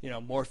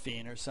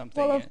 morphine or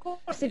something. Well, of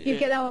course, if you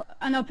get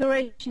an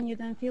operation, you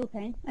don't feel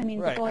pain. I mean,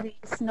 right. The body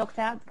is knocked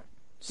out.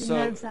 The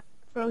nerves are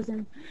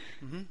frozen.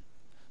 Mm-hmm.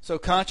 So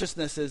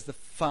consciousness is the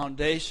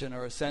foundation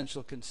or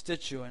essential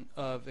constituent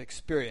of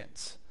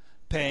experience.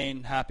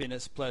 Pain,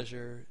 happiness,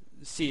 pleasure,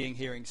 seeing,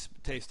 hearing,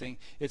 tasting.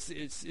 It's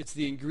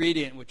the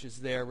ingredient which is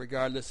there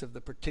regardless of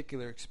the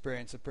particular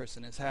experience a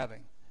person is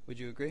having. Would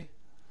you agree?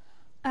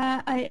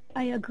 I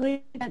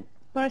agree that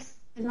person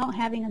not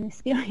having an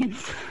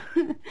experience.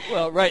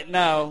 Well, right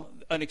now,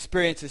 an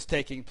experience is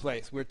taking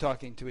place. We're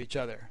talking to each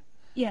other.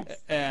 Yes.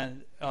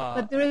 And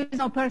but there is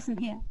no person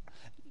here.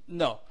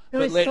 no. There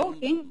But is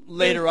talking.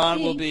 later there's on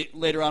seeing.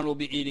 later on we'll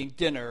be eating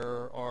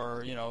dinner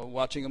or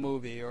watching a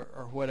movie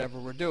or whatever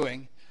we're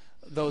doing.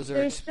 Those are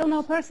There's still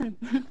no person.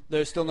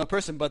 there's still no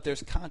person, but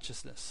there's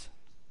consciousness.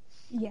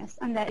 Yes,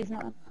 and that is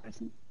not a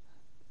person.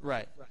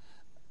 Right.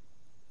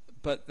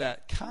 But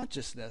that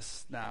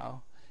consciousness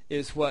now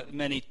is what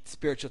many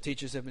spiritual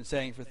teachers have been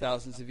saying for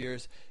thousands of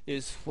years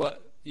is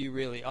what you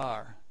really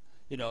are.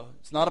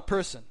 It's not a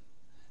person.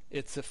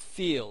 It's a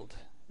field.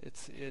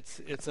 It's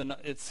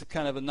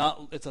kind of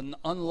it's an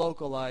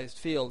unlocalized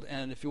field,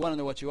 and if you want to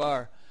know what you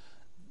are,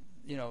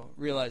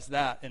 realize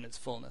that in its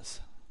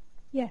fullness.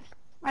 Yes,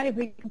 I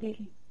agree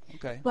completely.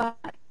 Okay. But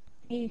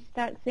you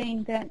start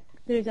saying that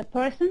there is a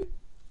person,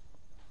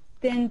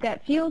 then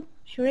that field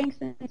shrinks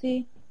and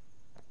see.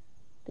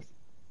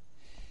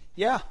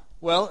 Yeah.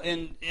 Well,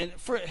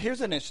 here's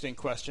an interesting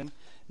question.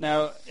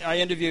 Now, I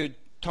interviewed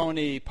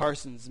Tony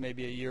Parsons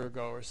maybe a year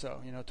ago or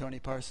so. Tony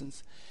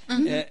Parsons,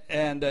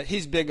 and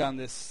he's big on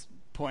this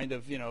point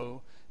of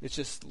it's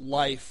just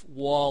life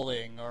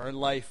walling or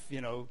life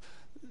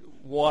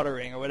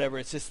watering or whatever.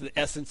 It's just the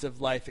essence of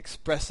life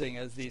expressing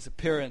as these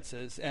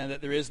appearances, and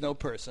that there is no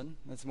person.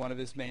 That's one of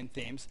his main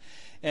themes,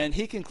 and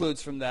he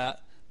concludes from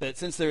that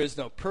since there is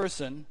no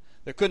person,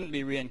 there couldn't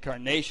be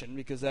reincarnation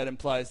because that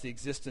implies the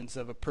existence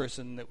of a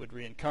person that would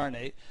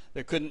reincarnate.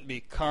 There couldn't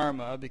be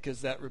karma because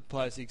that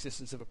implies the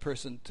existence of a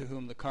person to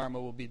whom the karma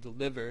will be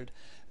delivered,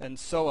 and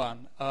so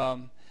on.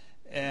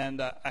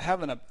 And I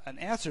have an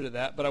answer to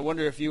that, but I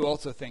wonder if you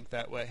also think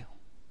that way.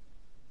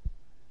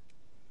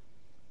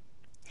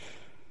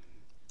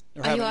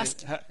 Or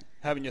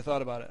haven't you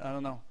thought about it? I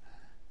don't know.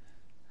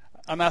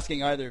 I'm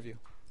asking either of you.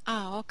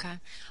 Oh,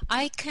 okay.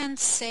 I can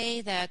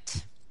say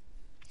that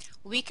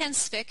we can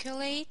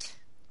speculate,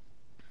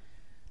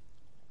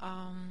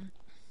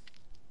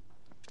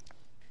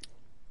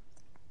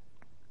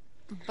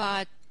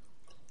 but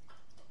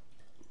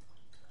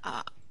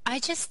I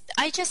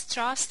just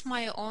trust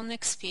my own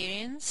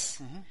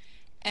experience,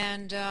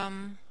 and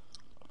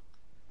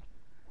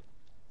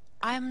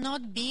I'm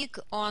not big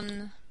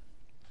on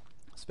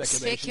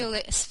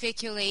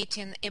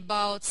speculating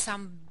about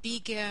some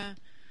bigger,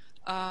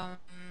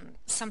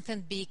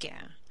 something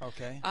bigger.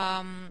 Okay.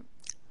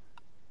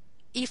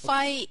 If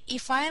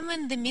I'm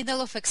in the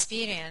middle of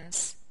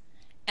experience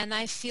and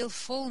I feel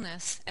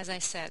fullness, as I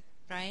said,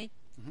 right?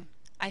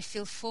 I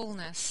feel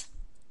fullness.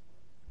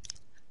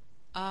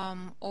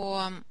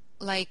 Or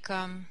like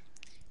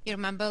you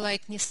remember,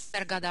 like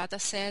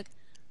Nisargadatta said,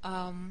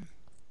 I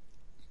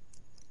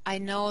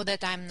know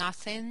that I'm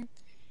nothing,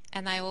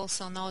 and I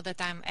also know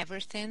that I'm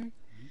everything.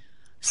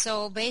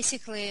 So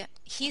basically,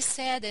 he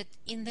said it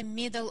in the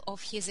middle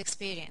of his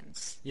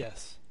experience.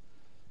 Yes.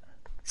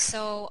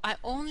 So I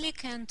only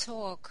can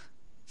talk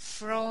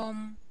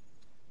from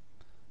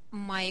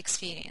my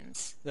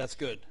experience. That's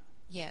good.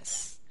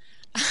 Yes.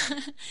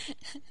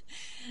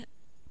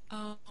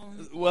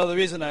 Well, the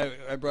reason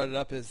I brought it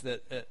up is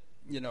that,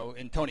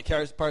 in Tony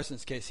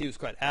Parsons' case, he was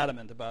quite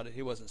adamant about it.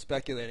 He wasn't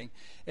speculating.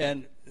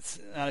 And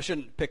I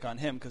shouldn't pick on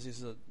him because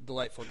he's a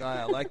delightful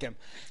guy. I like him.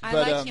 I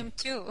like him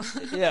too.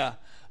 Yeah.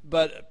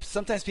 But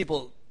sometimes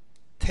people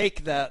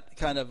take that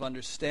kind of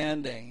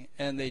understanding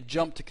and they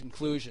jump to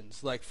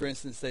conclusions. Like, for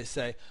instance, they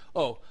say,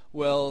 oh,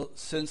 well,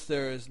 since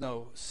there is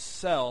no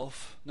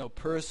self, no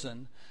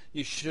person,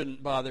 you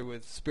shouldn't bother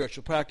with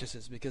spiritual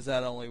practices because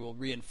that only will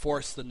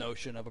reinforce the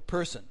notion of a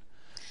person.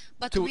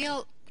 But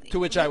to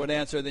which I would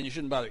answer, then you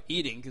shouldn't bother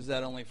eating because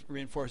that only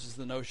reinforces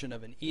the notion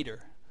of an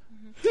eater.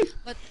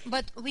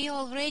 But we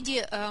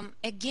already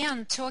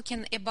again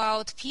talking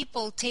about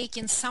people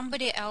taking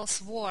somebody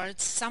else's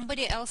words,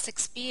 somebody else's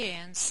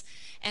experience,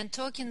 and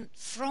talking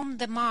from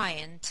the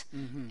mind.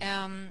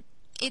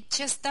 It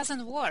just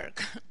doesn't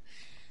work.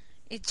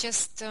 It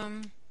just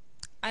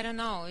I don't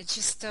know. It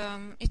just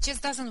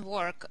doesn't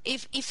work.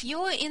 If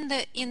you're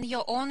in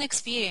your own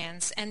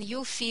experience and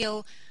you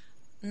feel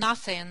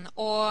nothing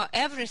or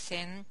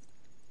everything,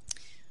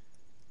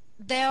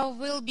 there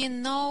will be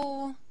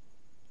no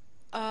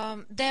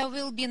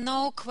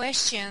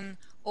question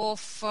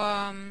of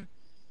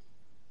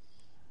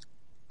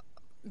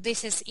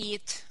this is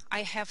it.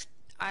 I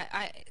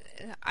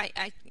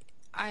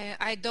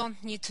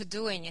don't need to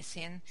do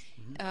anything.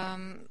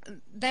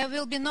 There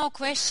will be no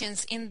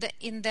questions in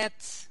that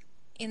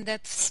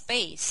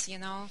space.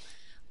 You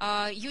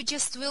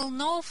just will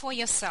know for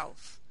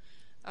yourself,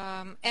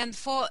 and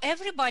for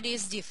everybody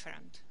is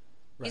different.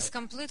 Right. It's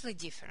completely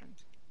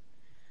different.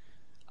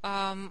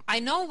 I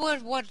know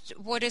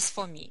what is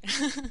for me.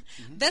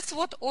 That's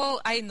what all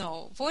I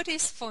know. What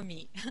is for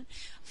me?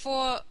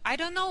 I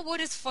don't know what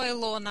is for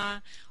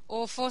Ilona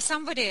or for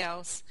somebody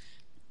else.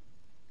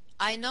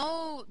 I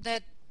know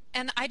that,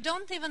 and I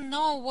don't even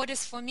know what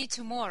is for me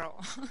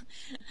tomorrow.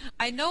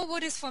 I know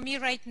what is for me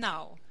right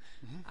now.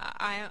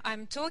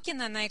 I'm talking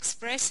and I'm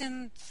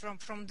expressing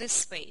from this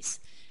space,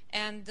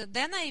 and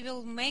then I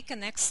will make a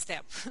next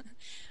step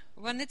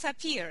when it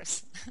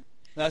appears.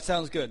 That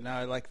sounds good. Now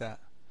I like that.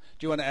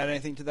 Do you want to add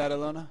anything to that,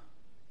 Ilona?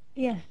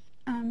 Yes.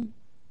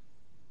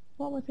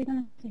 What was I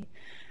going to say?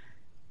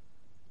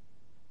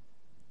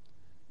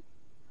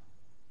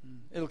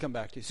 It'll come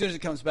back to you. As soon as it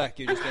comes back,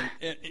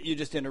 you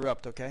just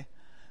interrupt, okay?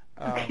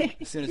 Okay.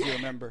 As soon as you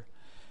remember.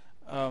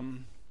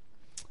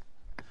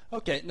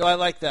 Okay. No, I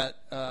like that.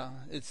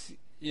 It's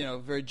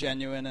very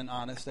genuine and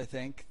honest. I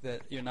think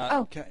that you're not.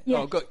 Oh, yes.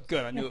 Oh,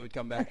 good. I knew it would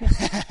come back.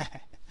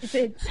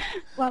 Okay.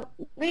 Well,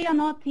 we are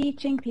not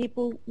teaching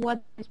people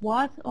what is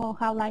what, or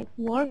how life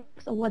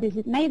works, or what is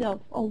it made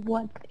of, or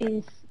what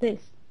is this.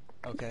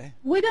 Okay.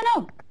 We don't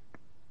know.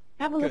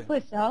 Have a look Good. for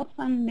yourself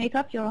and make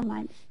up your own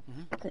mind.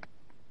 Mhm. That's it.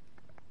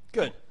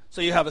 Good.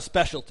 So you have a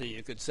specialty,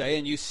 you could say,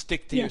 and you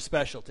stick to your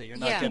specialty. You're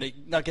not Yeah. going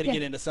to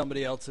get into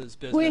somebody else's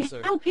We business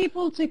or help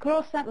people to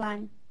cross that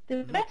line.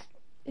 The rest,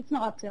 it's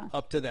not up to us.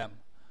 up to them.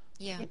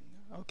 Yeah.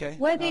 Okay.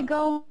 Where they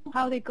go,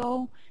 how they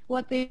go,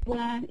 what they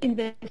want to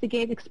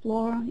investigate,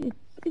 explore,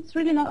 it's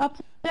really not up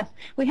to us.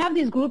 We have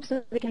these groups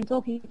so we can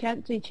talk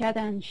to each other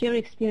and share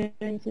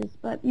experiences,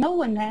 but no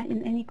one there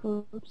in any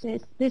group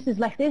says, this is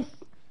like this.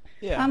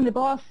 Yeah. I'm the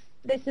boss.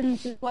 Listen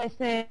to what I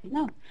say.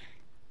 No.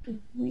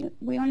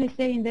 We only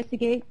say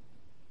investigate,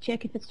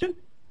 check if it's true.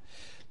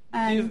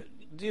 Do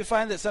you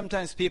find that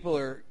sometimes people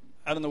are,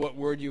 I don't know what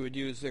word you would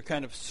use, they're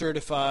kind of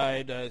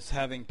certified as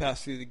having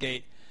passed through the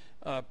gate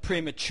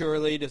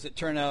prematurely? Does it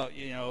turn out,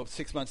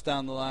 6 months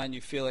down the line,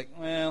 you feel like,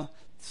 well,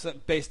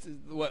 based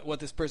what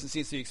this person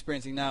seems to be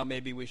experiencing now,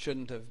 maybe we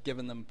shouldn't have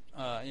given them,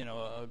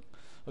 a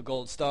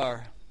gold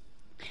star?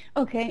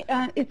 Okay,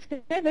 it's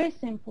very, very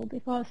simple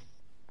because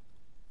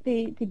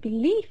the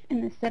belief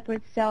in a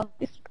separate self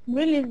is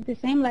really the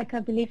same like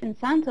a belief in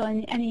Santa or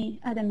in any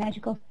other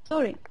magical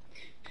story.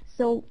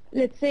 So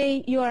let's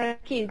say you are a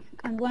kid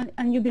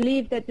and you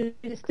believe that there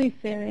is a tooth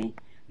fairy,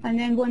 and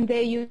then one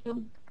day you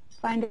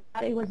find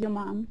out it was your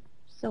mom,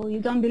 so you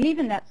don't believe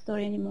in that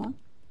story anymore.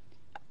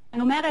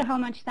 No matter how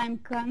much time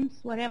comes,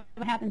 whatever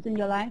happens in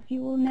your life,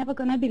 you will never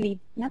gonna believe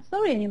in that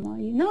story anymore.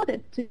 You know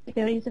that tooth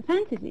fairy is a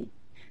fantasy.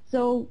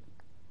 So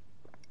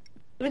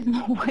there is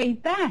no way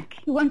back.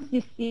 Once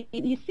you see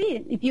it, you see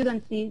it. If you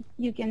don't see it,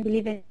 you can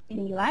believe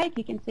anything you like,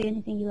 you can say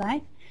anything you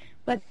like,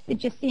 but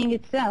it's just seeing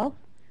itself,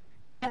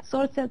 that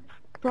sorts out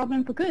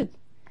problem for good.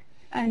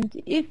 And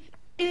if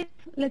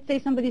let's say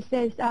somebody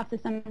says after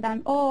some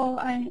time, oh,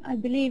 I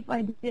believe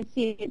I didn't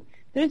see it,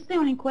 there is the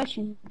only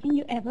question, can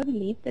you ever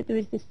believe that there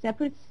is this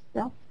separate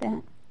self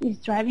that is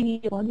driving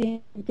your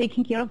body and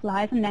taking care of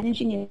life and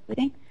managing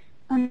everything?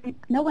 And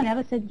no one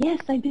ever said,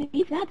 yes, I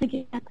believe that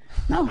again.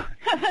 No.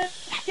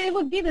 It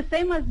would be the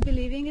same as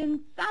believing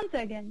in Santa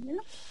again,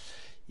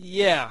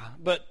 Yeah,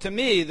 but to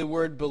me, the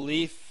word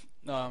belief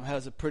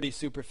has a pretty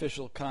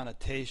superficial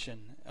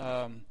connotation.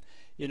 I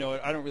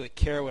don't really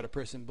care what a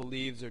person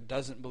believes or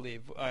doesn't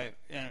believe.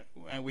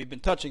 And we've been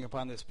touching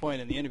upon this point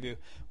in the interview.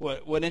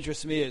 What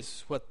interests me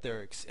is what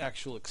their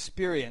actual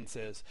experience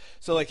is.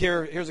 So, like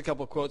here's a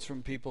couple of quotes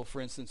from people,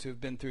 for instance,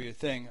 who've been through your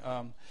thing.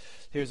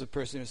 Here's a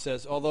person who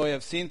says, although I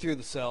have seen through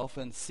the self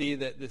and see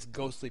that this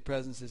ghostly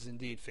presence is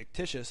indeed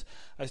fictitious,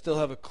 I still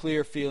have a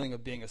clear feeling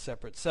of being a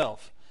separate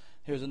self.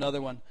 Here's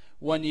another one.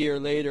 1 year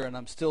later, and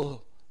I'm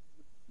still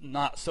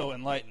not so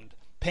enlightened.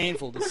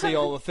 Painful to see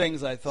all the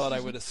things I thought I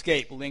would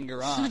escape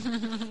linger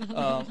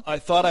on. I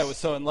thought I was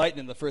so enlightened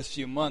in the first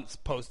few months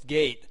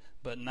post-gate,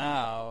 but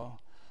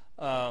now...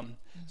 and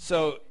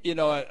the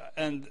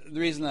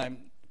reason I'm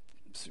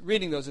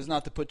reading those is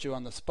not to put you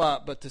on the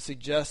spot, but to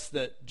suggest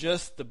that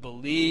just the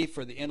belief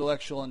or the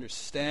intellectual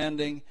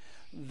understanding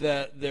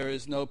that there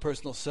is no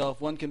personal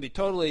self, one can be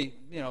totally,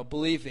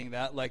 believing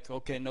that, like,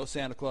 okay, no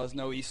Santa Claus,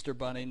 no Easter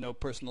Bunny, no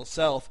personal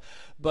self,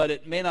 but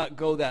it may not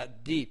go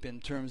that deep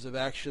in terms of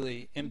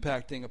actually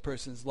impacting a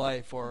person's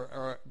life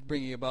or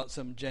bringing about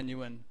some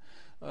genuine,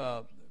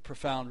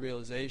 profound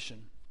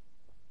realization.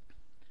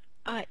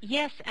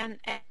 Yes, and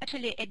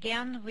actually,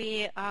 again,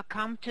 we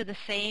come to the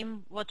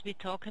same what we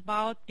talk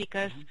about,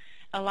 because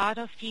a lot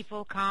of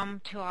people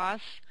come to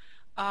us,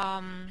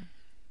 and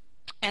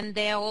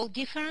they are all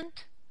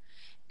different,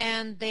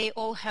 and they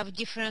all have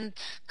different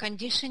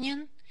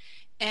conditioning,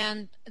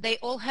 and they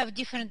all have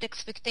different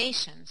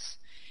expectations.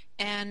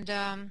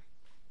 And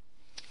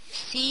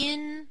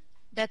seeing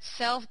that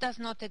self does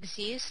not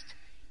exist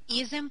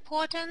is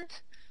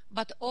important,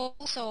 but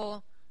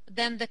also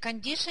then the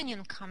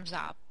conditioning comes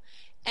up.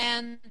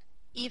 And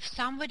if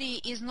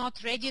somebody is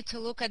not ready to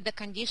look at the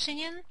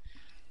conditioning,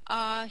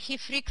 he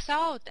freaks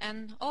out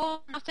and,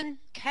 oh, nothing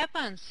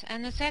happens.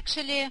 And it's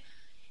actually,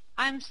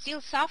 I'm still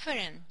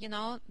suffering,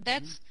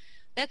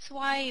 That's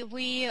why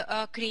we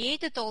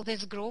created all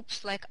these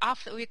groups, like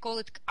we call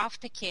it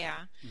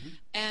aftercare.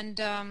 And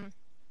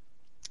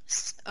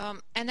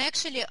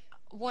actually,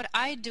 what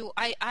I do,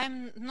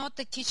 I'm not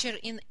a teacher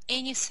in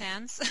any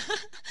sense,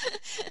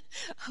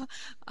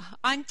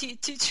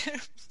 anti-teacher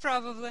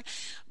probably,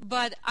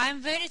 but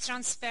I'm very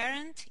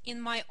transparent in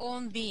my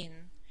own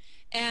being.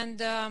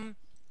 And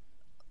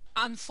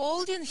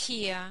unfolding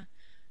here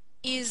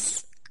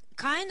is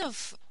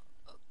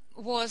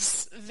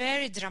was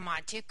very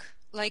dramatic.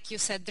 like you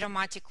said,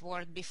 dramatic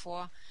word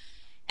before.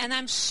 And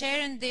I'm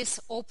sharing this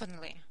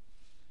openly,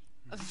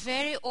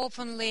 very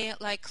openly,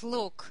 like,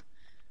 look,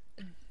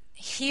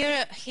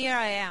 here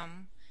I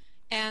am,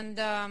 and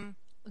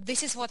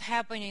this is what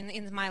happening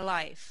in my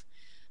life.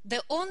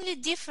 The only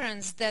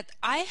difference that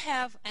I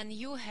have and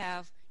you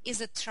have is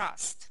a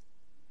trust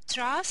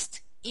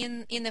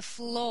in a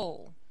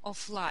flow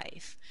of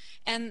life.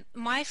 And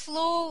my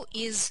flow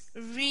is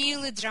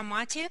really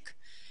dramatic,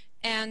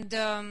 and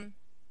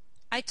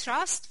I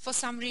trust for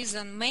some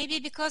reason, maybe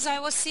because I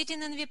was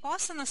sitting in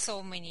Vipassana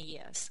so many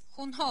years.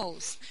 Who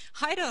knows?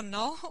 I don't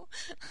know.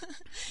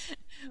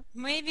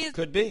 Maybe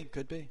Could be.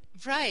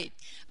 right.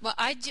 But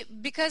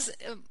because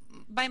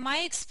by my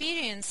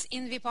experience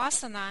in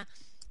Vipassana,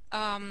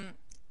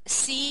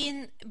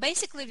 seeing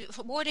basically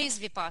what is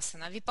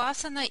Vipassana?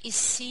 Vipassana is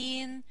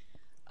seeing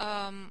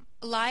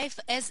life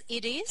as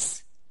it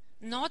is,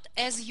 not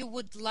as you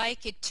would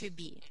like it to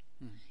be.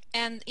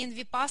 And in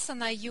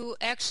Vipassana, you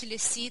actually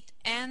sit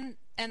and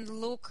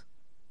look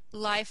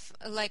life,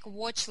 like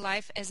watch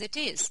life as it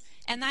is.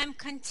 And I'm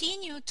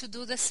continue to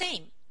do the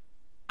same.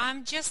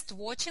 I'm just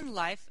watching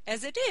life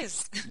as it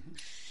is.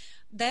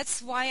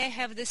 That's why I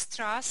have this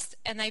trust,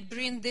 and I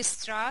bring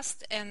this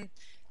trust and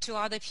to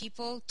other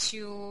people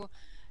to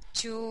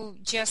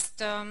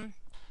just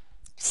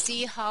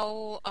see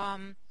how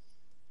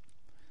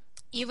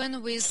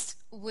even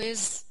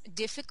with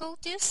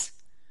difficulties,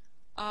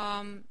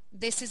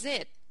 this is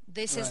it.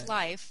 This is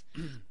life.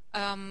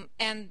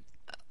 And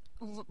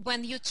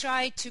when you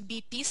try to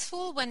be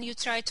peaceful, when you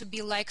try to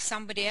be like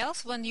somebody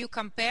else, when you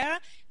compare,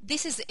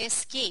 this is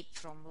escape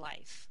from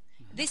life.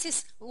 This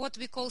is what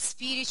we call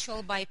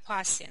spiritual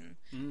bypassing,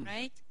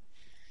 right?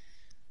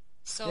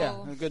 So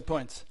Yeah, good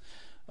points.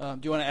 Do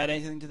you want to add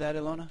anything to that,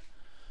 Ilona?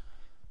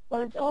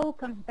 Well, it all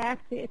comes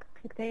back to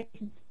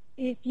expectations.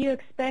 If you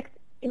expect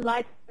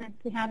enlightenment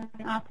to happen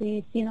after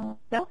you see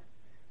yourself,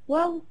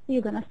 well,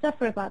 you're going to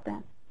suffer about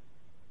that.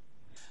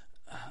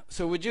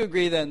 So would you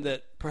agree then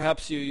that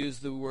perhaps you use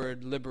the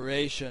word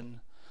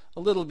liberation a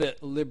little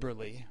bit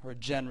liberally or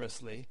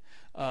generously?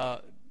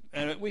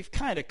 And we've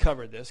kind of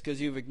covered this because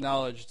you've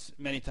acknowledged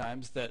many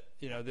times that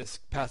this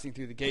passing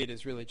through the gate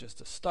is really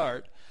just a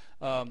start.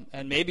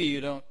 And maybe you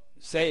don't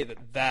say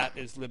that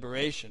is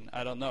liberation.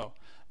 I don't know.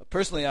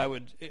 Personally, I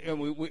would.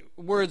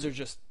 Words are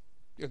just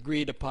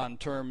agreed upon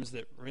terms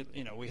that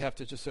we have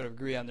to just sort of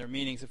agree on their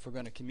meanings if we're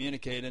going to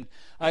communicate. And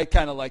I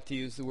kind of like to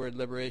use the word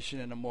liberation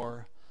in a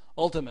more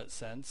ultimate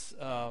sense,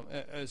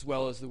 as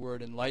well as the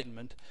word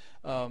enlightenment.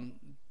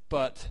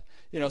 But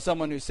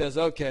someone who says,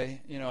 okay,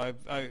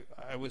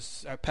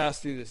 I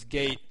passed through this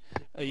gate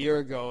a year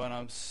ago and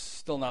I'm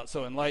still not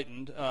so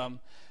enlightened.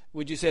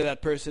 Would you say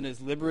that person is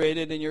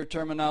liberated in your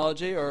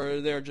terminology, or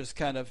they're just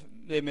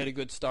they made a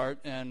good start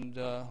and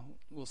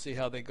we'll see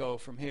how they go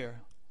from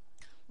here?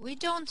 we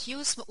don't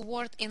use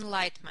word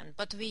enlightenment,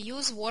 but we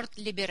use word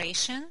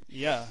liberation.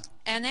 Yeah.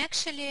 And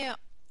actually,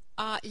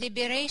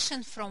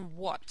 liberation from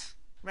what,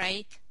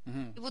 right?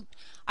 Mm-hmm.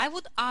 I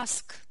would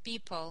ask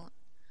people,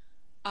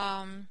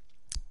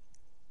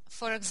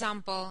 for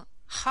example,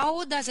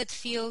 how does it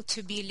feel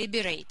to be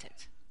liberated?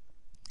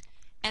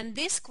 And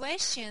this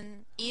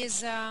question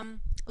is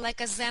like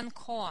a Zen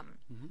koan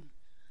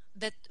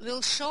that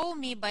will show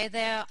me by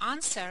their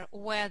answer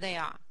where they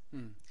are.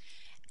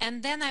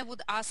 And then I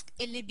would ask,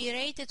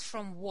 liberated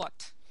from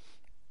what?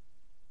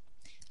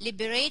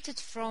 Liberated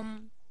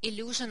from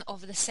illusion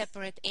of the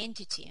separate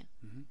entity.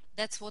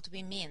 That's what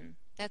we mean.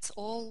 That's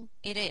all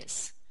it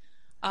is.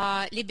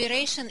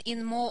 Liberation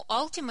in more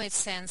ultimate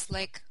sense,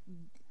 like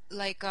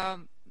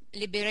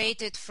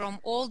liberated from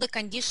all the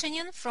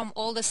conditioning, from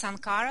all the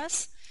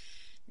sankharas.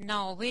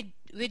 No, we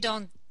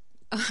don't.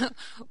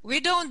 We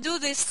don't do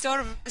these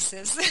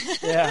services.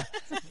 Yeah.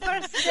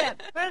 First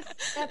step.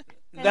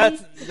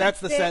 That's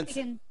the sense.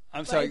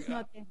 I'm sorry,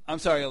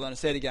 Ilona.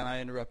 Say it again.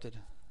 I interrupted.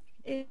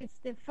 It's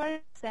the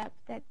first step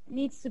that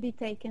needs to be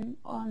taken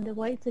on the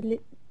way to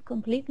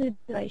complete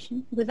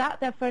liberation. Without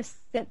that first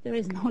step, there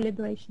is no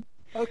liberation.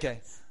 Okay.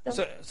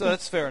 So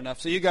that's fair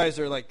enough. So you guys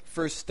are like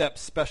first step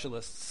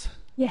specialists.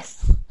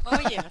 Yes. Oh,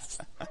 yes.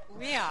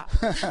 We are.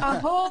 A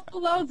whole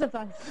loads of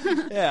us.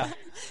 Yeah.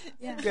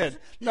 Yeah. Good.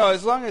 No,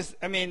 as long as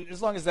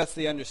that's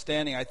the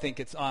understanding, I think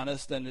it's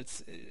honest and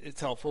it's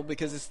helpful,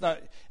 because it's not.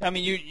 I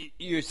mean, you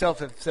yourself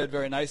have said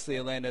very nicely,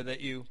 Elena,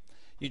 that you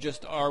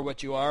just are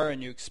what you are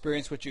and you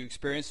experience what you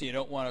experience, and you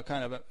don't want to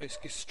kind of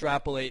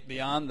extrapolate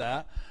beyond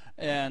that.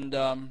 And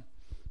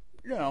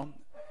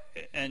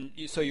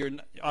so you're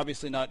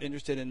obviously not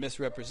interested in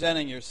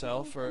misrepresenting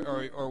yourself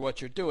or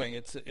what you're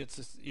doing.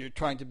 You're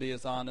trying to be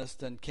as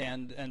honest and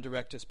candid and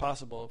direct as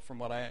possible, from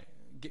what I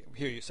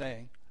hear you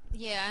saying.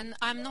 Yeah, and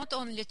I'm not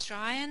only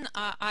trying,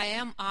 I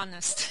am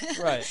honest.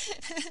 Right.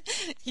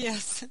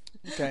 Yes.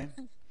 Okay.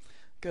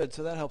 Good.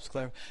 So that helps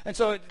clarify. And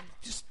so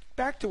just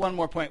back to one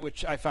more point,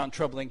 which I found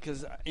troubling,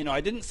 because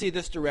I didn't see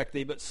this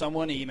directly, but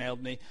someone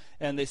emailed me,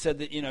 and they said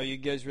that you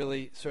guys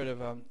really sort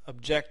of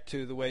object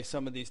to the way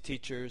some of these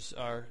teachers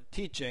are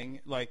teaching,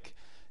 like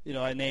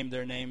I named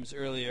their names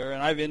earlier,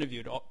 and I've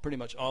interviewed pretty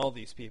much all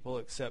these people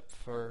except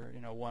for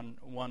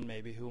one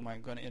maybe whom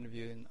I'm going to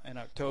interview in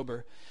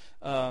October.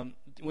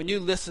 When you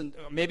listen,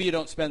 maybe you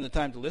don't spend the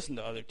time to listen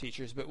to other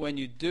teachers, but when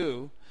you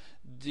do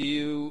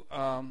you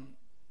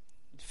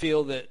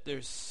feel that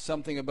there's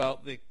something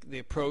about the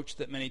approach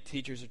that many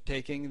teachers are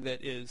taking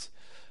that is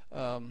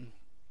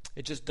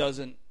it just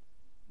doesn't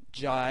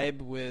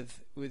jibe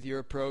with your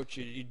approach?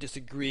 You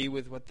disagree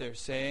with what they're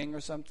saying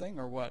or something,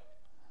 or what?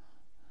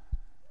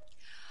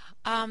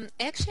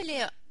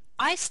 Actually,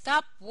 I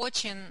stopped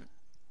watching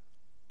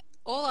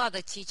all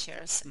other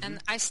teachers, and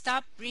I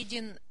stopped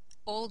reading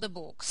all the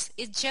books.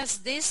 It's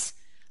just this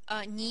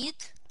need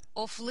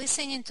of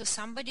listening to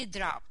somebody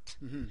dropped.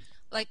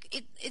 Like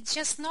it's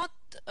just not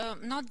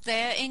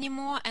there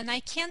anymore, and I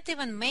can't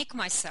even make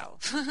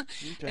myself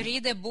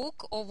read a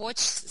book or watch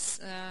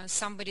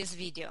somebody's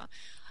video.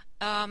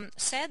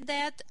 Said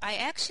that, I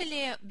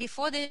actually,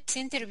 before this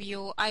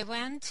interview, I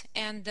went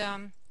and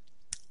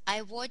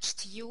I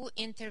watched you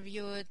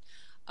interviewed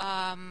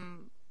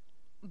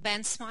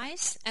Ben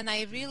Smythe, and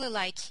I really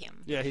like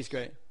him. Yeah, he's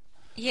great.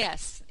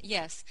 Yes.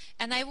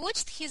 And I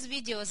watched his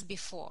videos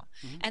before,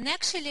 and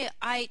actually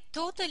I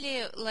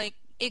totally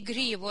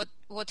agree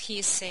what he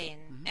is saying.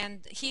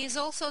 And he is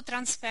also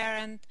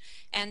transparent,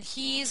 and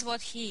he is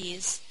what he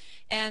is.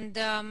 And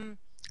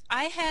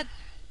I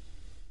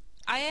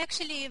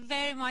actually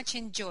very much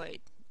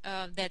enjoyed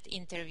that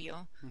interview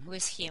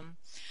with him.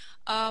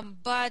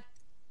 But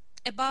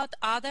about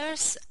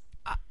others,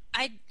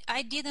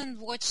 I didn't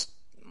watch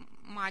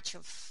much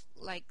of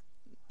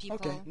people.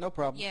 Okay, no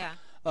problem. Yeah.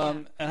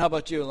 And how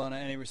about you,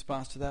 Ilona? Any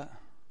response to that?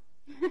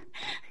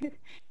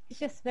 It's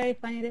just very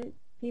funny that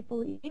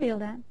people feel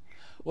that.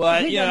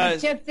 Well, We don't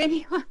reject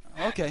anyone.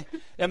 Okay.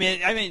 I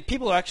mean,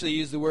 people actually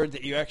use the word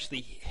that you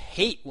actually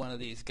hate one of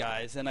these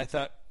guys, and I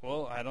thought,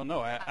 well, I don't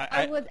know.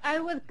 I would.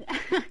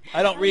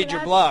 I don't read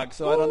your blog,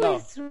 so I don't know. Who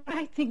is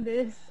writing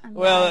this?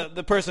 Well,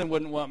 the person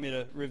wouldn't want me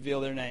to reveal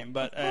their name,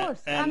 but of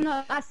course, I'm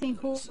not asking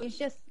who. It's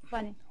just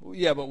funny.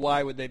 Yeah, but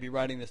why would they be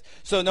writing this?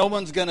 So no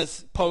one's going to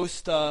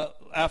post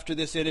after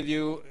this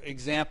interview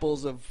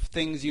examples of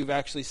things you've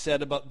actually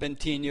said about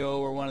Bentinho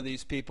or one of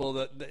these people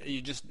that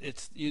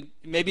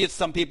maybe it's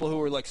some people who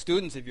were like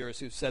students of yours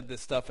who said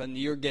this stuff and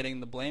you're getting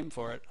the blame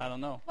for it. I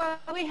don't know. Well,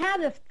 we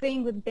had a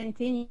thing with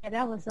Bentinho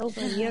that was over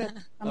a year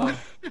ago.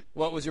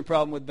 What was your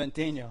problem with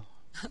Bentinho?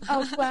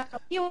 Well,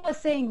 he was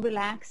saying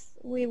relax.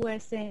 We were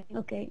saying,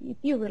 okay, if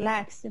you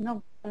relax, you're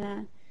not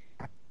gonna.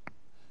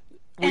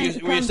 Were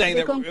you saying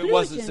that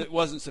it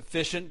wasn't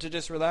sufficient to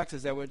just relax?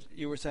 Is that what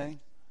you were saying?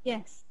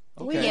 Yes.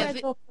 Okay. We were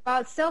talking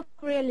about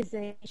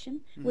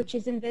self-realization, which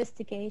is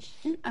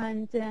investigation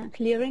and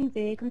clearing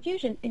the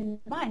confusion in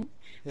the mind.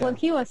 Yeah. What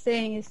he was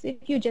saying is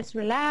if you just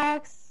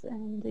relax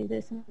and do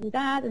this and do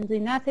that and do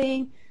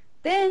nothing,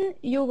 then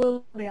you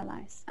will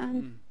realize.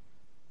 And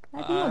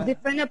I don't know,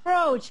 different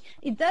approach.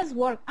 It does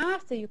work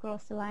after you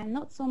cross the line,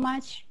 not so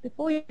much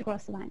before you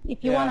cross the line.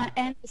 If you want to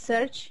end the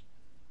search,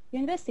 you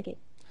investigate.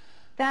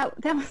 That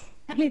was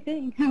the only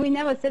thing. We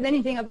never said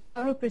anything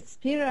about Rupert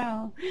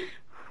Spira or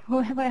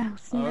whoever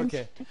else.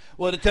 Okay.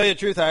 Well, to tell you the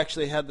truth, I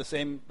actually had the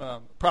same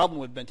problem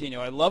with Bentinho.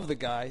 I love the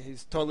guy.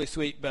 He's totally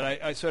sweet, but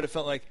I sort of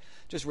felt like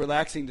just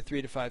relaxing to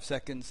 3 to 5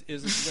 seconds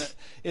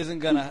isn't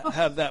going to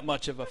have that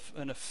much of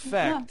an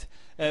effect.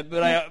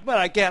 But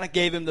I kind of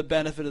gave him the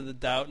benefit of the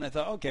doubt, and I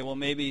thought, okay, well,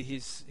 maybe he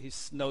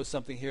knows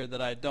something here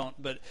that I don't.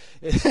 But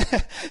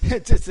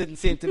it just didn't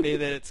seem to me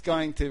that it's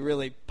going to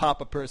really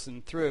pop a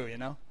person through, you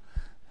know?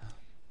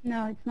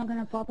 No, it's not going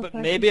to pop a person.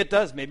 But maybe it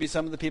does. Maybe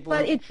some of the people...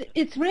 But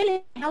it's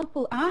really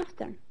helpful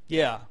after.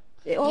 Yeah.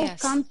 It all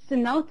comes to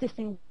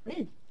noticing what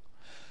it is.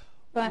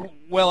 But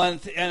well, and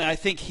I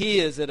think he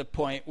is at a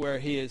point where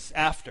he is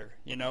after,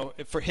 you know.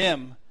 For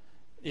him,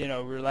 you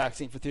know,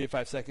 relaxing for 3 to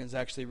 5 seconds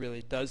actually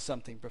really does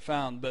something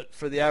profound. But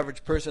for the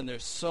average person,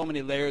 there's so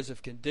many layers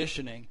of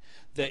conditioning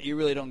that you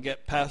really don't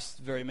get past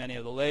very many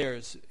of the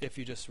layers if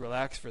you just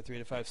relax for 3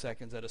 to 5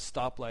 seconds at a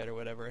stoplight or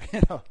whatever,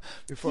 you know,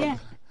 before... Yeah.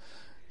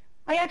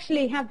 I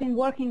actually have been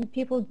working with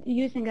people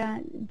using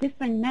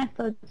different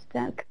methods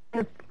that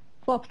kind of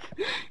popped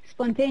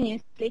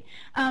spontaneously.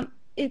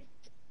 It's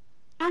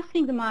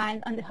asking the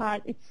mind and the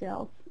heart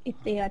itself if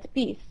they are at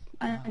peace.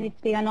 And if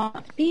they are not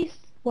at peace,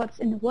 what's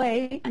in the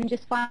way, and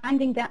just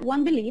finding that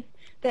one belief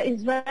that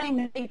is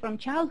running away from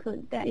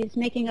childhood, that is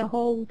making a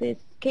whole this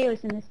chaos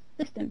in the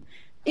system.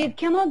 It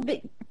cannot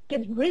be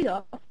get rid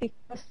of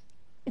because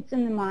it's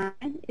in the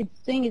mind, it's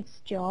doing its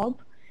job,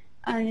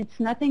 and it's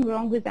nothing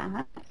wrong with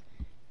that.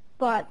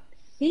 But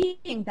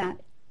seeing that,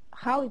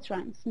 how it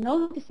runs,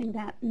 noticing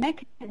that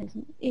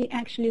mechanism, it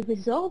actually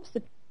resolves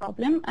the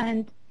problem,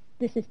 and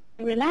the system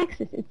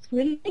relaxes. It's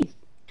released.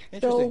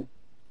 So,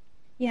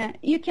 yeah,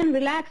 you can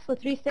relax for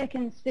 3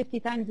 seconds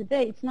 50 times a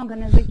day. It's not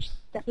going to reach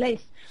that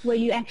place where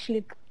you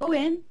actually go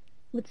in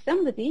with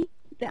somebody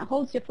that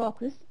holds your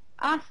focus,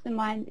 asks the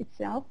mind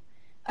itself,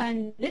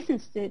 and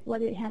listens to it,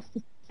 what it has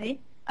to say,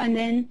 and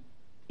then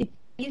it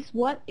is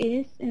what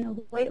is in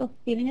a way of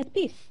feeling at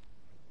peace.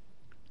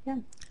 Yeah.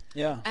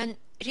 Yeah. And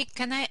Rick,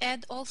 can I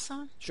add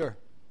also? Sure.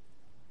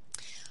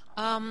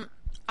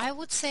 I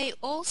would say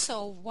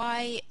also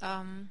why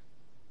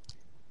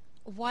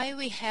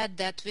we had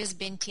that with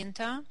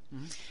Bentinta.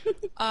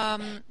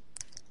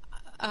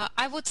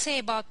 I would say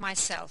about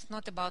myself,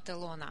 not about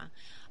Ilona.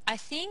 I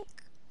think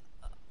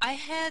I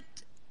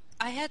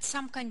had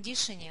some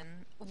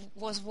conditioning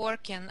was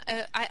working.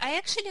 I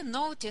actually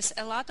notice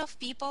a lot of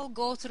people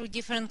go through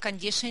different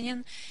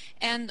conditioning,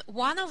 and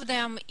one of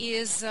them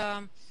is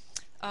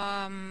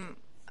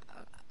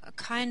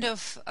kind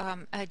of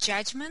a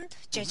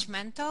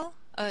judgmental,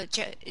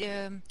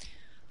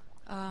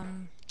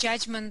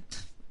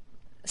 judgment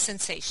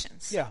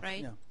sensations, Yeah.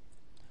 right? Yeah.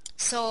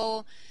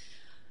 So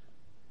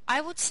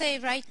I would say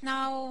right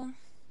now,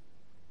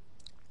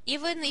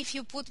 even if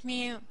you put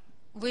me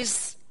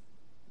with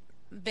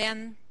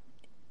Ben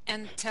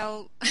and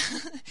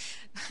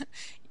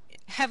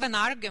have an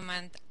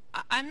argument,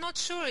 I'm not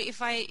sure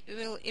if I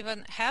will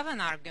even have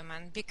an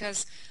argument,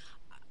 because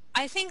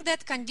I think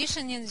that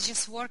conditioning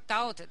just worked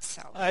out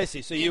itself. I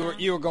see. So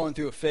you were going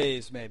through a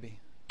phase, maybe.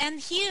 And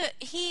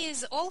he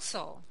is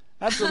also.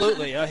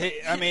 Absolutely.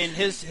 I mean,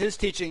 his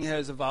teaching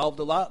has evolved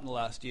a lot in the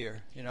last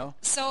year.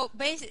 So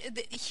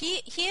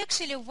he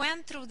actually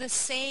went through the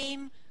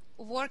same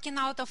working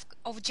out of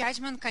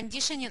judgment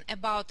conditioning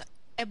about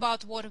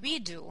what we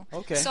do.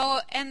 Okay.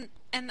 So and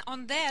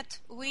on that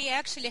we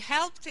actually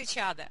helped each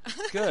other.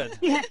 Good.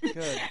 Yeah.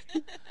 Good.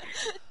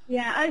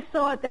 Yeah, I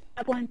saw at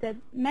that point that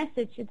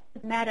message, it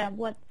doesn't matter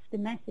what's the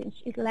message,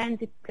 it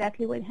lands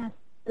exactly where it has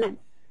to land.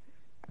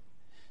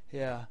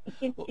 Yeah.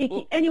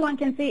 Anyone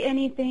can say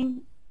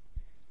anything,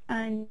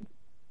 and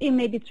it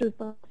may be true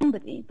for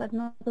somebody, but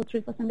not so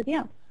true for somebody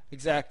else.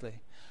 Exactly.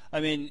 I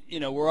mean,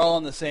 we're all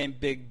on the same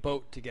big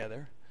boat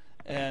together,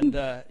 and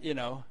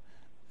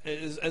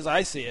as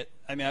I see it,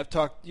 I mean, I've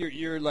talked.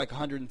 You're like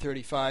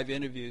 135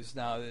 interviews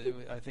now.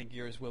 I think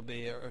yours will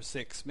be, or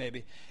 6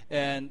 maybe.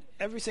 And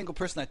every single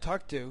person I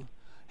talked to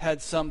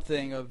had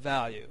something of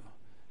value,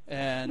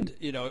 and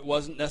it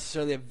wasn't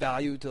necessarily a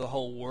value to the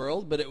whole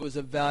world, but it was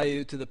a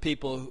value to the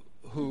people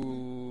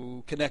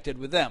who connected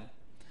with them.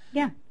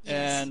 Yeah.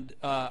 And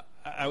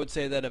I would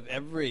say that of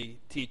every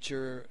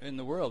teacher in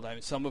the world, I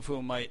mean, some of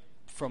whom might,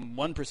 from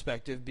one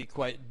perspective, be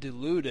quite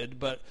deluded,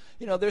 but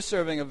they're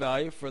serving a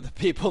value for the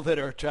people that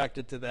are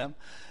attracted to them,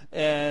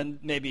 and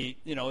maybe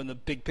in the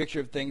big picture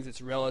of things, it's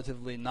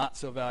relatively not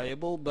so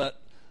valuable. But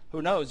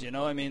who knows?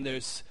 I mean,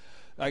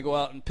 I go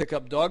out and pick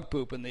up dog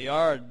poop in the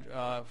yard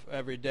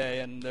every day,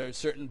 and there's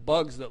certain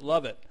bugs that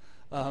love it.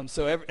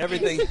 So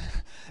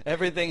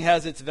everything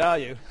has its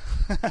value.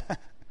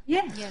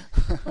 Yeah. Yeah.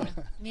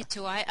 Me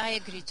too. I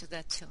agree to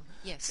that too.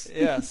 Yes.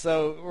 Yeah,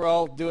 so we're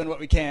all doing what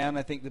we can,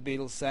 I think the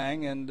Beatles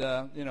sang, and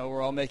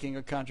we're all making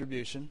a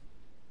contribution.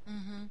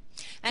 Mm-hmm.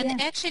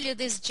 And actually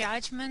this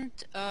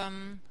judgment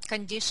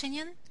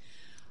conditioning,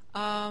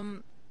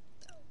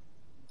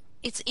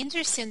 it's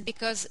interesting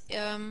because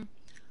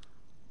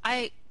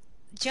I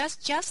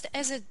just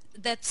as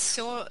that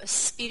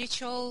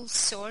spiritual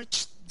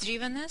search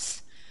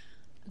drivenness,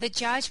 the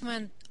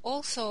judgment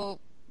also,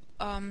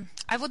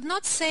 I would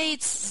not say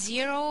it's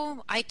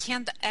zero. I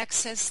can't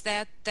access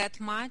that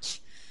much,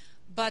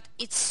 but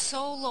it's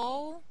so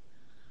low.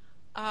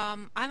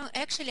 I'm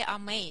actually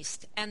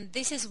amazed, and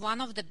this is one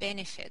of the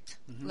benefits.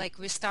 Mm-hmm. Like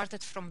we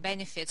started from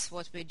benefits,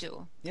 what we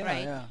do,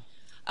 right?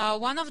 Yeah.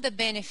 One of the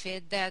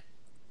benefits that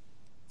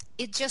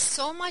it's just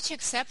so much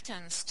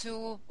acceptance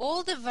to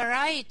all the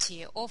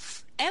variety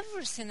of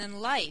everything in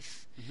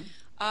life.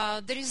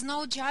 Mm-hmm. There is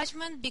no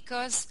judgment,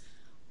 because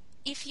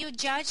if you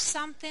judge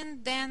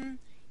something, then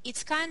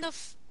it's kind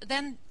of,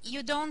 then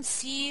you don't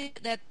see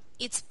that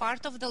it's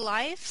part of the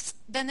life,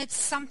 then it's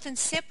something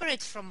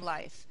separate from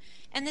life.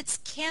 And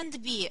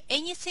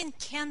anything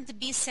can't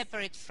be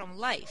separate from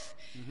life.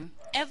 Mm-hmm.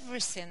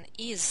 Everything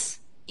is.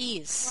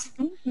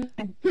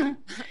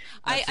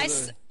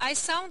 I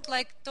sound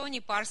like Tony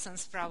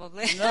Parsons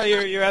probably. No,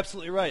 you're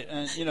absolutely right.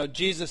 And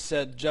Jesus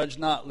said, "Judge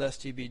not,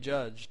 lest ye be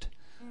judged."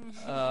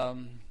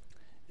 Mm-hmm.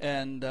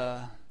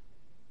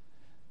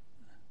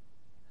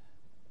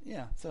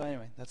 Yeah, so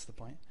anyway, that's the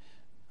point.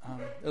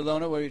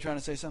 Ilona, were you trying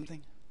to say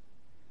something?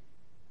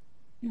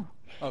 No.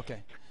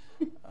 Okay.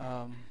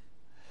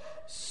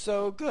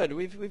 So good.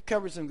 We've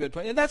covered some good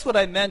points. And that's what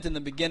I meant in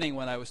the beginning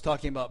when I was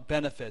talking about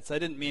benefits. I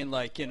didn't mean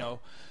like,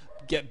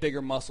 get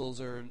bigger muscles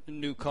or a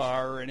new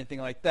car or anything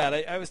like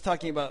that. I was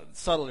talking about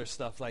subtler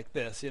stuff like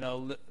this,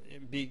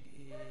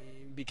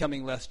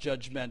 becoming less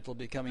judgmental,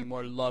 becoming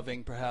more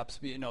loving, perhaps,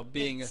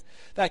 being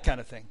that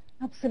kind of thing.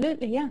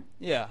 Absolutely, yeah.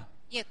 Yeah.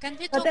 Yeah, can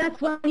we but that's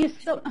when you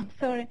stop. I'm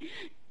sorry.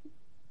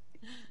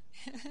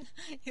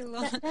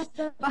 That's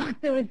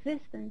about the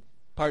resistance.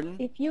 Pardon?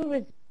 If you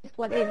resist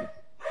what is.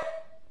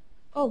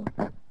 Oh.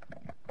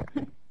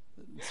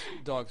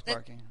 Dog's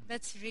barking.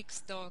 That's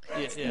Rick's dog.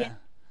 Yeah.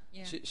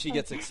 She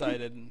gets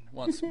excited and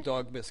wants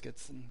dog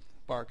biscuits and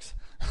barks.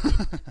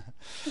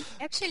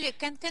 Actually,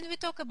 can we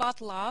talk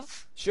about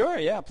love? Sure,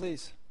 yeah,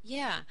 please.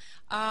 Yeah.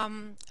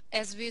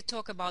 As we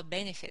talk about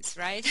benefits,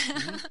 right?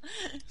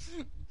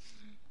 Mm-hmm.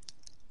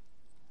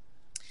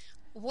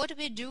 what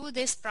we do,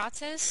 this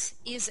process,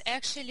 is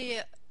actually,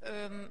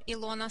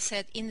 Ilona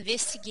said,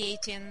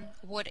 investigating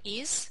what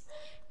is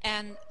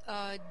and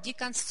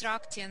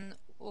deconstructing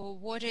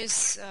what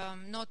is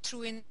not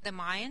true in the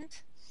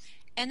mind.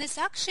 And it's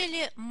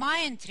actually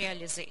mind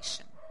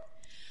realization.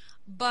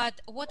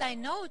 But what I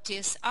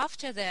notice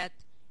after that,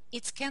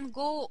 it can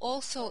go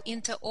also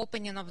into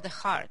opening of the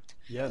heart,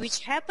 Yes. which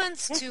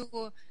happens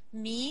to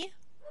me,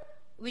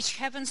 which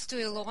happens to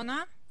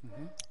Ilona,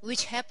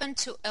 which happened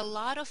to a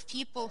lot of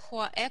people who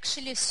are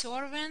actually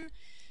serving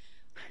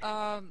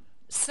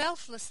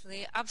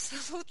selflessly,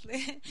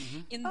 absolutely,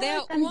 in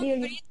their I can hear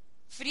own you.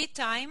 free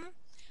time,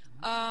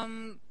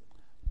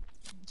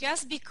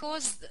 just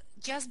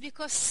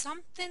because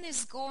something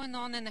is going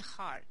on in the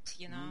heart,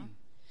 you know.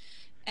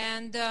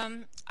 And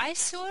I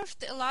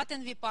served a lot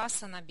in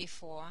Vipassana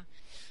before,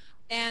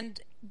 and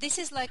this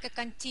is like a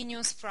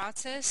continuous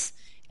process,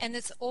 and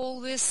it's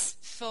always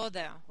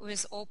further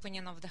with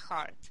opening of the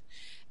heart.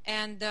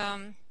 And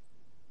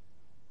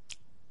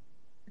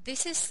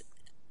this is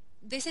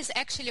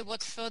actually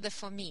what further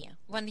for me.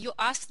 When you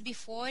asked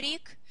before,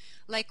 Rick,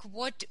 like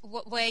what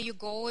where you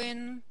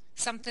going,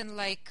 something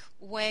like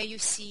where you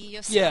see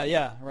yourself.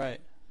 Yeah, right.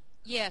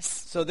 Yes.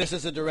 So this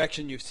is a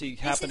direction you see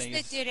happening.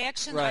 This is the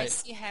direction I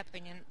see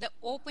happening, the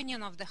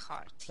opening of the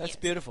heart. That's yes.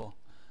 beautiful.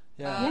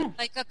 Yeah.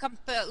 Like a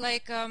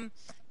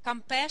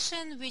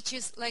compassion, which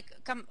is like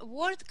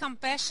word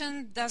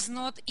compassion does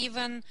not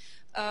even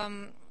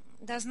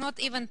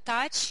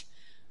touch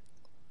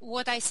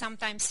what I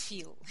sometimes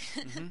feel.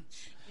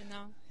 You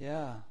know.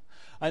 Yeah.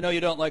 I know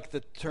you don't like the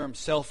term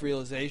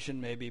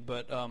self-realization, maybe,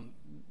 but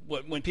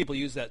when people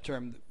use that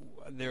term,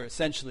 they're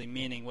essentially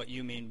meaning what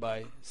you mean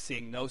by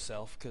seeing no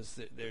self, because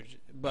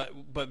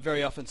but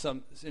very often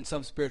in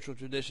some spiritual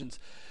traditions,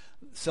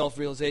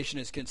 self-realization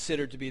is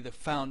considered to be the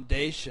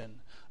foundation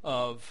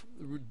of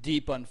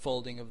deep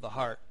unfolding of the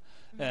heart,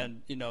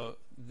 and you know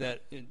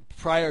that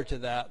prior to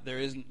that there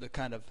isn't the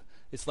kind of,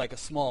 it's like a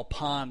small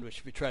pond which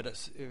if you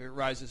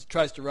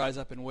tries to rise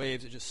up in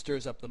waves, it just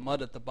stirs up the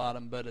mud at the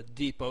bottom, but a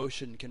deep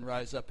ocean can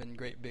rise up in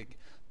great big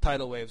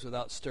tidal waves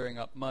without stirring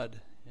up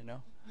mud, you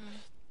know.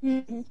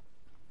 Mm-hmm.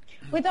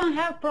 We don't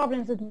have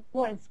problems with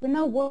words. We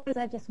know words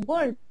are just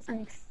words,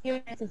 and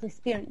experience is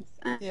experience.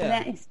 And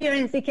that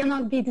experience, it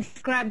cannot be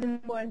described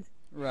in words.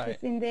 Right.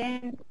 Because in the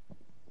end,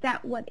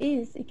 that what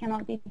is, it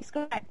cannot be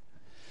described.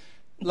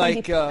 It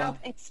like can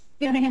be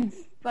experience,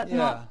 but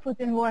not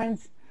put in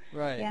words.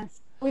 Right.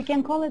 Yes. We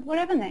can call it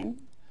whatever name.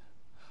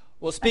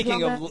 Well,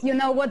 speaking of, you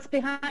know what's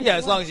behind. Yeah,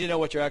 as long as you know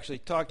what you're actually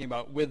talking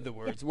about with the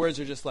words. Words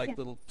are just like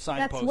little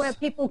signposts. That's where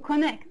people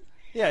connect.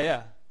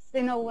 Yeah.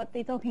 They know what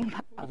they're talking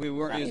about. If we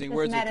weren't using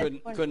words,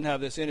 we couldn't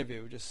have this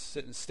interview. We'd just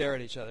sit and stare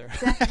at each other.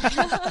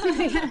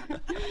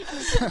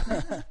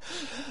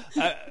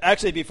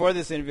 Actually, before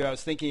this interview, I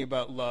was thinking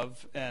about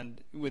love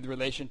and with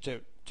relation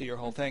to your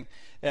whole thing,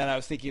 and I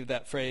was thinking of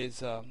that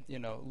phrase,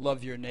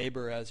 love your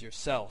neighbor as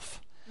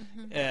yourself.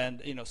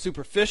 And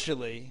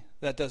superficially,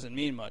 that doesn't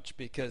mean much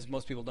because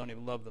most people don't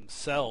even love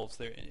themselves.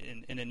 They're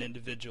in an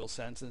individual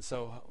sense, and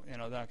so they're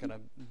not going to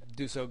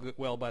do so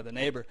well by the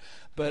neighbor.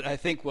 But I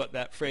think what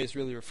that phrase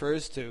really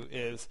refers to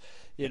is,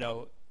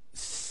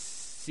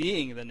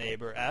 seeing the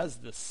neighbor as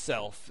the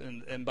self,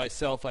 and by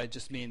self I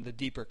just mean the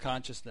deeper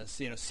consciousness.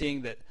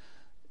 Seeing that,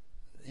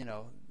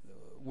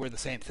 we're the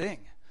same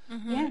thing.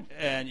 Yeah.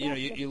 And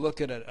you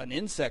look at an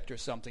insect or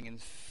something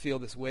and feel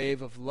this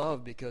wave of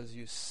love because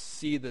you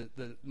see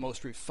the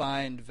most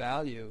refined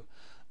value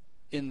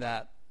in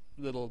that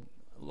little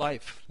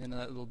life, in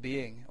that little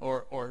being,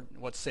 or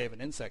let's say of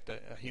an insect, a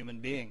human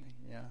being.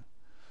 Yeah.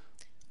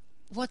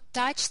 What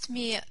touched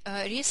me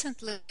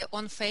recently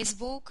on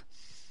Facebook,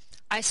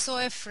 I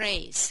saw a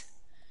phrase,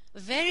 a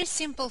very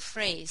simple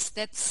phrase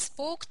that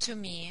spoke to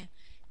me,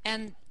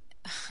 and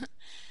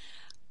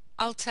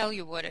I'll tell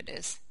you what it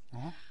is.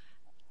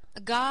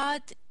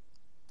 God,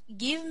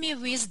 give me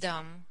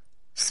wisdom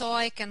so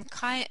I can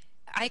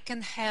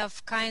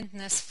have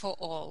kindness for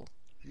all.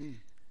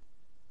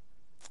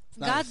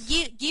 Nice. God,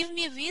 give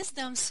me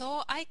wisdom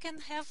so I can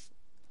have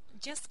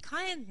just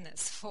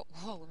kindness for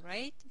all,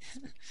 right?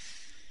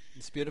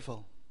 It's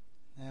beautiful.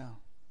 Yeah.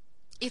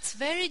 It's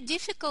very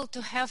difficult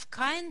to have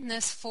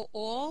kindness for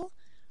all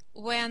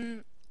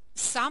when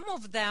some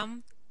of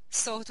them,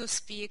 so to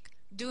speak,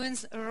 doing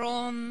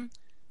wrong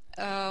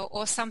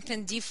or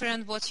something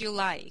different what you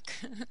like.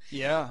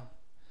 Yeah.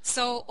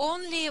 So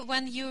only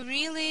when you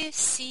really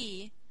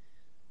see,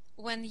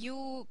 when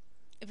you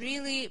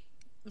really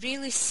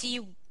see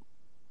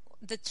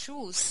the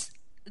truth,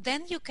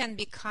 then you can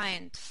be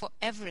kind for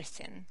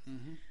everything.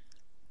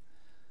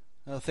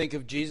 Now think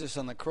of Jesus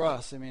on the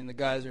cross. I mean, the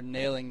guys are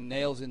nailing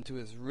nails into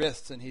his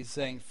wrists, and he's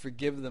saying,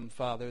 "Forgive them,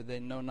 Father. They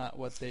know not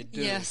what they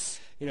do."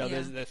 Yes.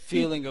 There's the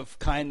feeling of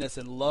kindness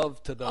and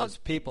love to those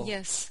people.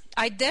 Yes,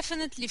 I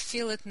definitely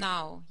feel it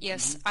now.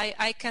 Yes,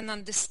 I can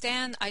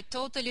understand. I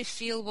totally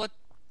feel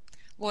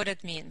what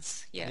it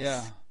means. Yes.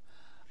 Yeah.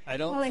 I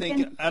don't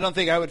Well,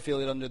 think I would feel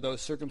it under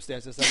those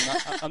circumstances.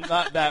 I'm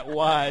not that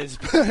wise,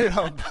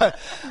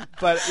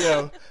 but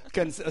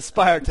can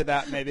aspire to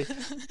that maybe.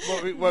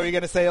 What were you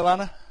going to say,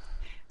 Ilana?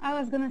 I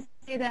was going to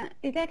say that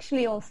it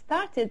actually all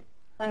started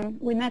when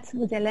we met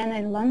with Elena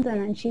in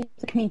London, and she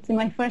took me to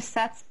my first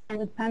satsang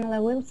with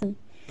Pamela Wilson.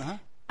 Uh-huh.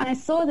 And I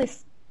saw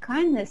this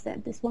kindness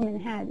that this woman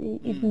had.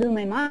 It blew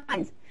my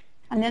mind.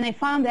 And then I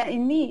found that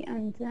in me,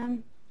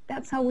 and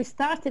that's how we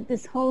started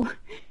this whole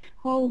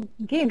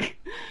gig.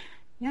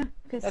 Yeah,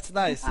 that's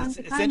nice.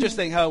 It's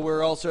interesting how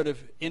we're all sort of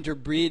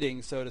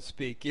interbreeding, so to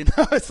speak.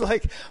 It's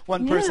like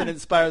one person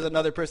inspires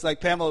another person. Like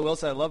Pamela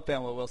Wilson, I love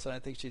Pamela Wilson. I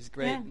think she's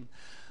great,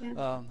 and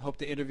hope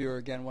to interview her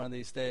again one of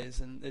these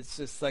days. And it's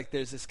just like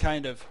there's this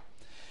kind of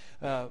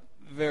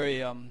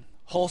very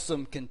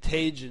wholesome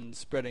contagion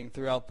spreading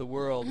throughout the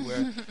world,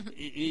 where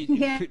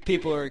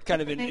people are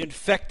kind of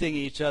infecting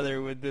each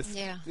other with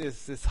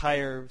this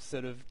higher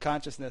sort of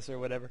consciousness or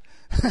whatever.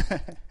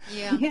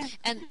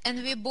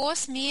 And we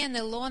both, me and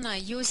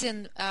Ilona,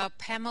 using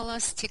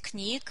Pamela's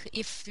technique,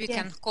 if we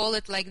can call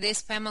it like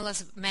this,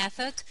 Pamela's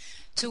method,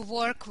 to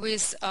work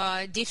with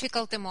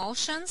difficult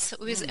emotions,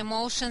 with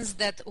emotions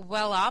that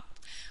well up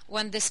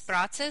when this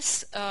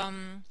process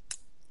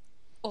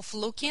of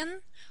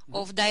looking,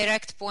 of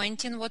direct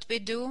pointing what we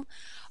do,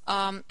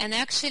 and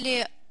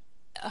actually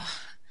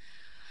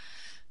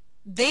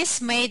this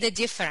made a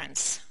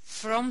difference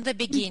from the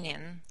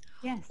beginning.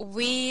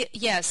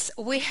 Yes.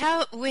 We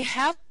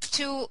have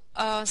to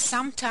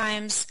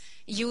sometimes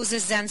use a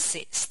Zen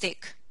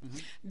stick,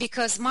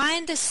 because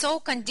mind is so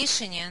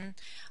conditioned.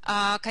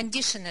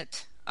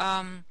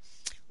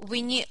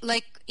 We need,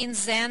 like in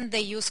Zen,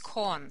 they use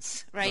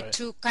koans, right,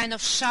 to kind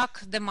of shock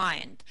the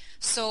mind.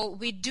 So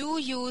we do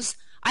use.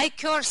 I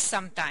curse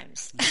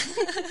sometimes,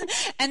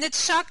 and it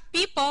shocked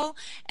people,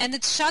 and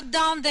it shut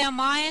down their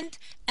mind,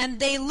 and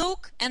they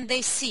look and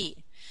they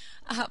see.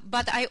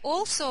 But I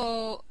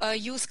also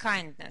use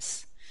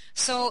kindness.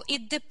 So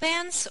it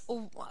depends,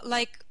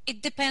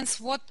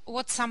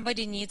 what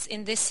somebody needs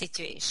in this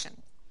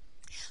situation.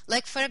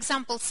 Like, for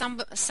example, some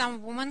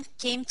woman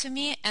came to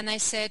me, and I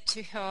said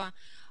to her,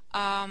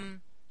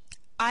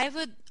 I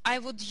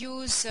would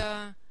use.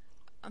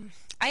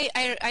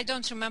 I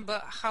don't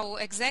remember how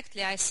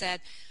exactly I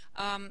said,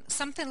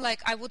 something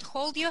like, I would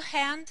hold your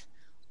hand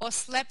or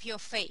slap your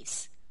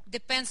face.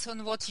 Depends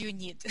on what you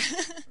need.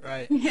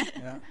 Right,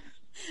 yeah.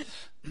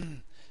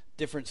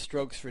 Different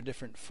strokes for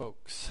different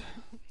folks.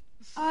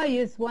 I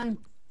use one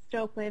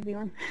stroke for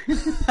everyone.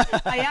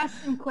 I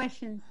ask them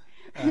questions.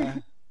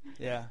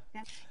 Yeah,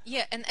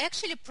 and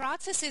actually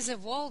process is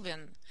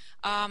evolving.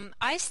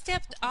 I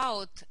stepped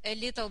out a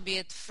little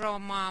bit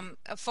from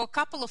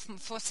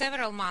for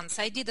several months.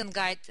 I didn't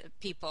guide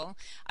people.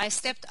 I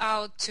stepped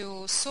out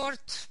to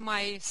sort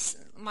my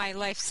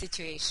life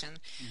situation,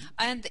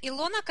 and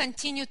Ilona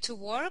continued to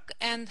work,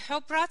 and her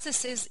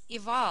process is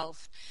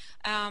evolved.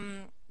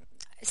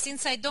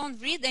 Since I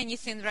don't read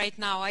anything right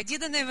now, I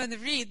didn't even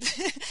read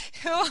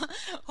her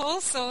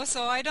also,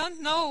 so I don't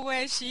know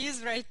where she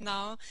is right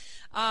now.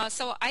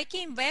 So I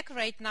came back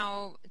right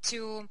now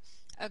to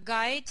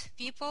guide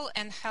people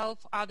and help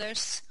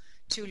others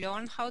to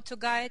learn how to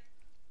guide,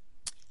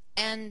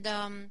 and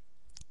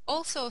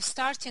also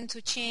starting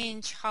to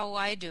change how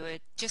I do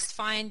it, just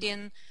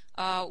finding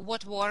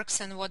what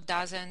works and what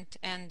doesn't,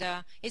 and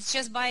it's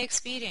just by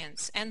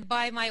experience and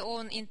by my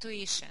own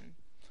intuition.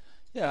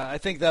 Yeah, I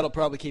think that'll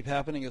probably keep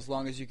happening as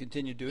long as you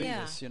continue doing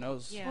this,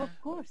 Well,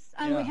 of course.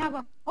 And we have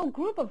a whole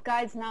group of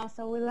guides now,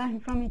 so we learn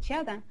from each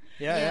other.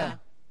 Yeah.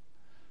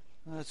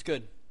 Well, that's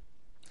good.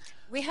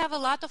 We have a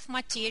lot of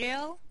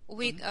material.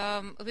 We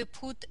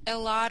put a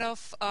lot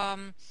of,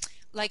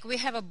 like we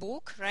have a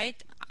book, right?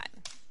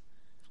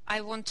 I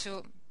want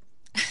to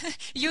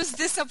use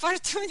this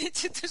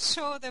opportunity to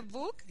show the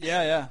book.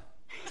 Yeah.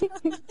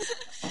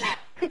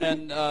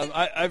 And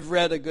I've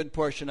read a good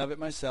portion of it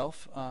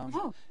myself.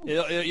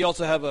 You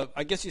also have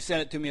I guess you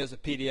sent it to me as a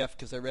PDF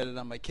because I read it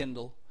on my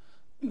Kindle.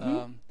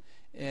 And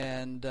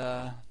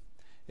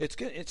it's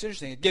good. It's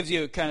interesting. It gives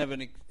you kind of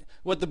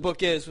what the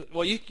book is.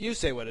 Well, you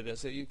say what it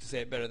is. You can say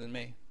it better than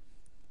me.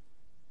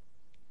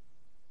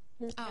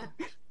 Oh,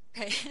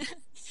 okay.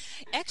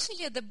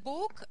 Actually, the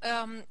book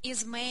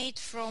is made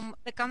from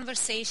the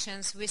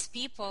conversations with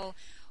people.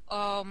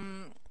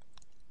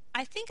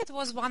 I think it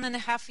was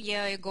 1.5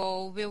 years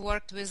ago. We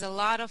worked with a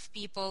lot of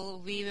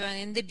people. We were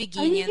in the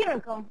beginning. A year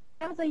ago.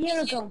 That was a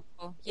year ago.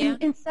 Yeah.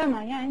 In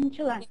summer, in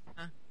July.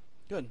 Yeah.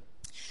 Good.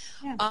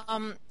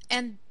 Yeah.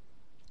 And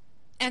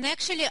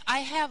actually, I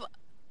have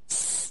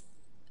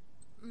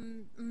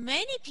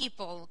many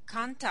people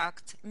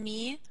contact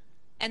me,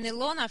 and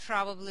Ilona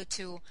probably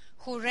too,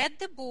 who read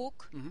the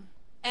book,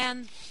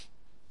 and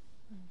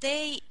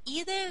they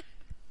either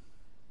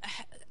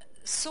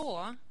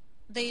saw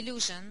the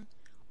illusion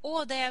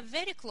or they are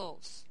very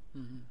close.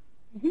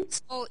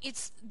 So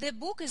the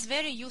book is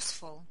very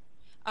useful.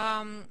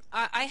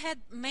 I had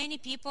many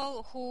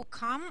people who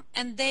come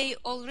and they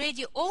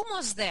already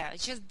almost there.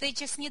 They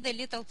just need a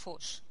little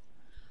push,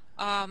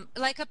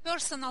 like a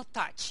personal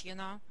touch,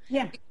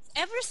 Yeah. Because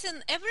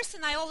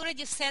everything I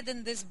already said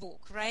in this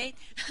book, right?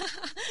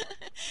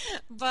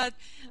 But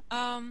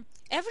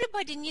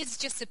everybody needs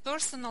just a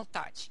personal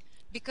touch,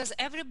 because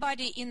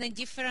everybody in a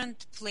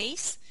different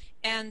place,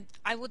 and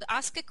I would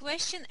ask a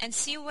question and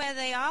see where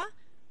they are,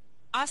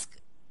 ask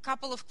a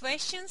couple of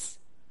questions,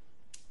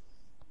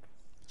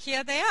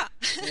 here they are.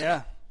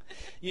 Yeah.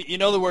 You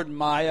know the word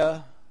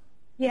Maya,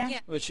 Yeah. Yeah.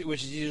 which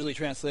is usually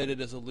translated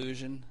as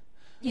illusion.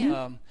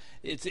 Yeah.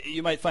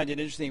 You might find it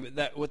interesting,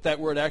 but what that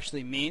word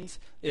actually means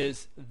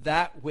is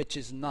that which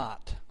is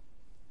not.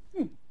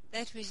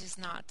 That which is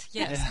not.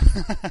 Yes.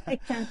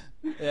 Makes sense.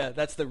 Yeah,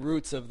 that's the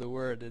roots of the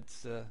word.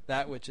 It's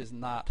that which is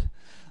not,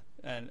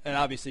 and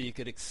obviously you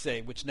could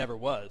say which never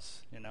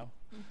was.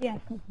 Yes,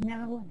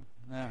 never would.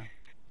 Yeah.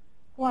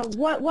 Well,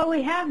 what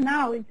we have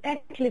now is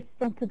actually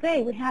from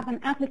today. We have an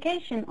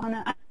application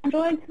on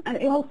Android, and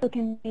it also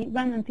can be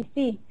run on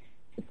PC.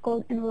 It's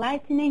called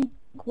Enlightening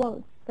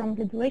Quotes from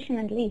Liberation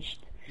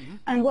Unleashed. Mm-hmm.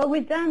 And what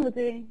we've done with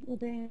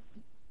the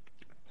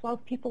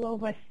 12 people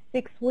over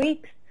 6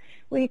 weeks,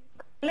 we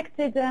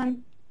collected the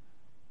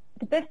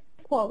best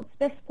quotes,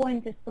 best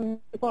pointers from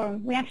the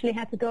forum. We actually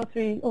had to go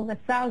through over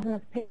 1,000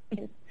 of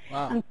pages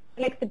Wow. and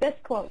collect the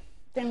best quotes.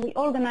 Then we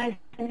organized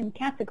them in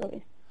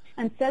categories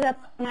and set up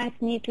a nice,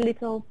 neat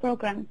little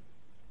program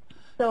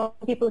so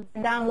people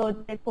can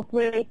download it for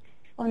free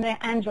on their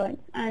Android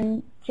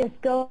and just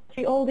go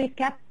through all these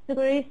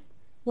categories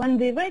when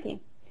they're ready.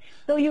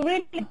 So you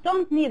really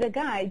don't need a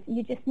guide.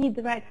 You just need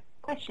the right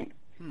question.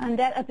 And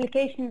that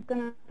application is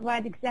going to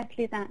provide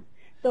exactly that.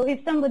 So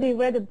if somebody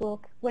read a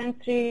book,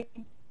 went through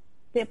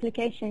the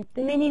application,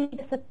 they may need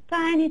just a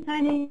tiny,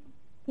 tiny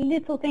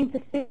little thing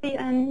to see,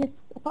 and it's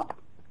a book.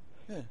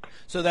 Good.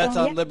 So that's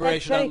So, on yeah,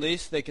 Liberation that's great.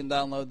 Unleashed. They can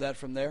download that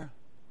from there.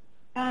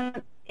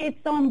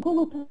 It's on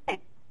Google Play.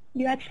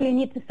 You actually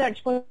need to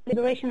search for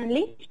Liberation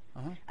Unleashed,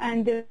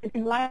 and there's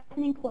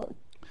enlightening quotes.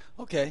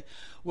 Okay.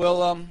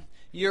 Well,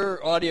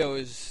 your audio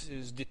is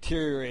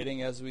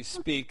deteriorating as we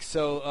speak,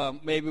 so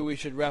maybe we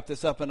should wrap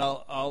this up. And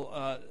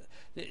I'll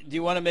do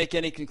you want to make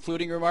any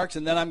concluding remarks?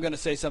 And then I'm going to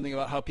say something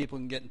about how people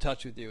can get in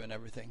touch with you and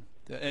everything.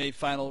 Any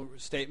final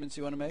statements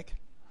you want to make?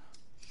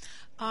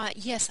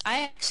 Yes,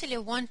 I actually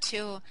want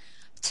to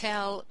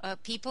tell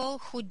people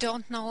who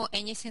don't know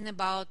anything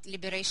about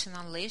Liberation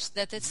Unleashed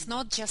that it's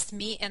not just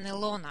me and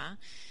Ilona,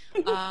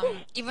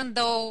 even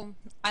though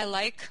I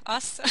like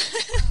us,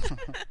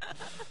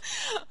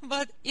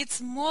 but it's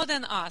more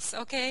than us,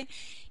 okay?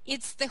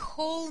 It's the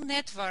whole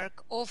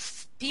network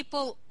of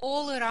people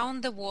all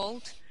around the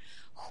world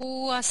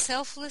who are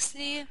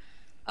selflessly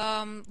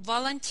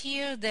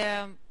volunteer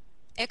their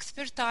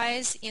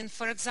expertise in,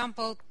 for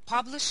example,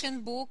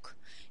 publishing book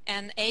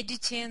and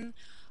editing,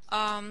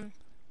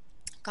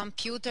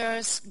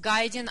 computers,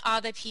 guiding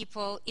other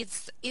people.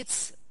 It's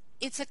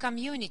a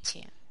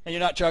community. And you're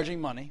not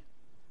charging money.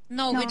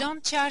 No, No. we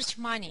don't charge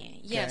money.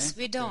 Yes,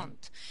 Okay, we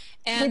don't.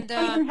 We And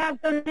don't even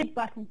have donate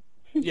button.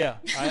 Yeah,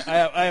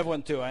 I have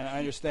one too. I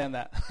understand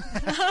that.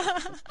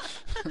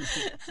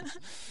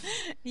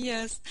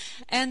 yes,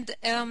 and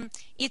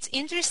it's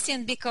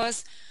interesting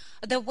because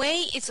the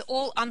way it's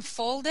all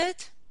unfolded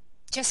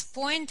just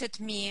pointed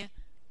me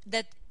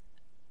that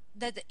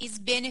it's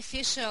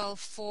beneficial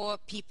for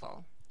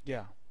people.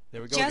 Yeah,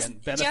 there we go Just-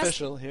 again.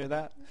 Beneficial. Hear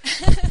that?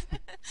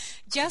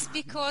 Just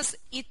because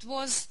it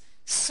was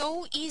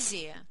so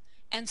easy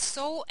and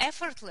so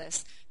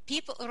effortless.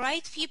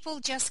 Right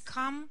people just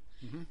come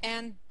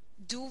and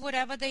do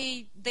whatever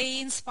they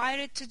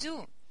inspired to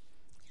do.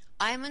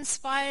 I'm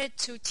inspired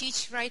to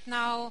teach right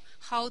now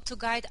how to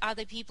guide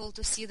other people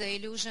to see the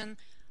illusion.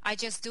 I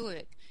just do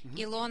it.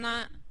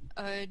 Ilona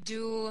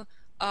do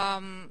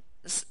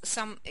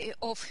some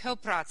of her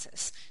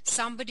process.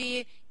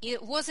 Somebody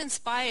was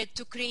inspired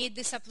to create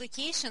this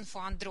application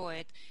for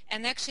Android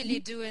and actually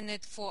doing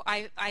it for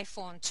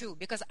iPhone too,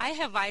 because I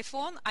have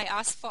iPhone. I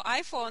asked for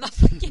iPhone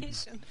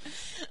application.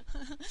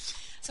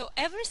 So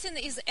everything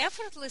is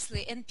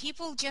effortlessly, and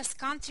people just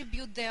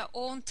contribute their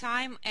own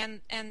time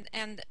and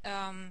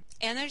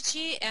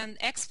energy and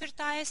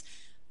expertise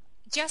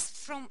just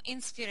from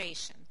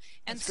inspiration.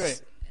 And That's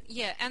great.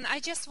 Yeah, and I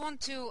just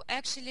want to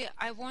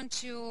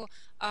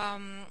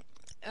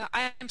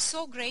I am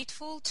so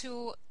grateful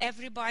to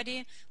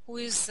everybody who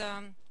is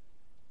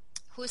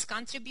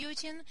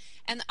contributing,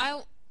 and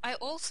I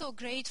also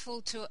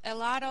grateful to a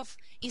lot of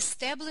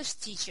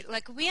established teachers.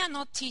 Like, we are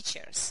not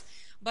teachers,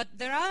 but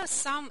there are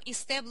some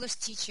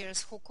established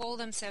teachers who call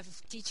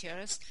themselves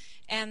teachers,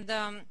 and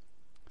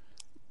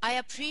I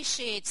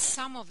appreciate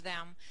some of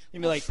them. You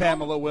mean like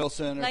Pamela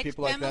Wilson or like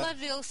people like Pamela that?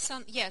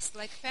 Wilson, yes,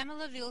 like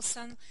Pamela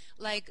Wilson,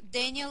 like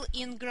Daniel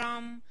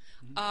Ingram,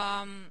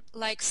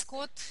 like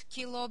Scott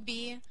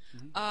Kiloby,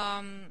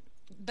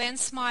 Ben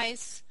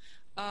Smythe.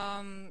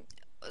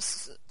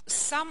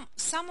 Some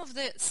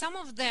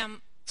of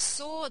them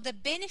saw the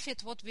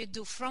benefit what we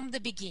do from the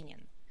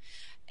beginning,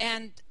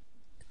 and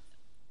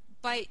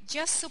by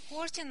just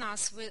supporting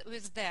us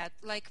with that,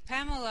 like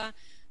Pamela,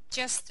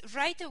 just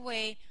right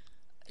away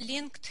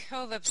linked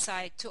her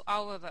website to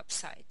our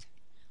website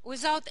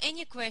without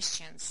any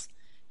questions.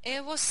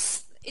 It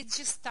was it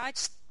just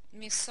touched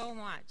me so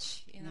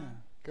much, you know.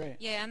 Great.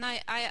 Yeah, and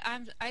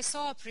I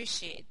so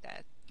appreciate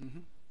that.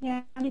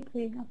 Yeah, me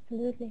too,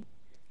 absolutely.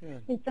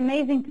 Good. It's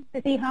amazing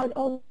to see how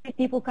all these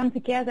people come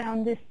together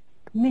on this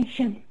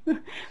mission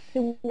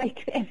to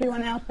wake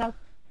everyone else up.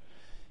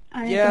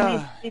 And it's amazing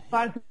to be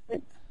part of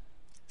it.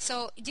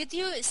 So did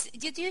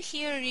you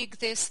hear, Rick,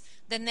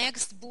 the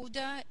next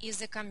Buddha is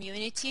a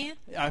community?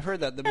 I've heard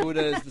that the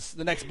Buddha is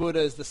the next Buddha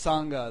is the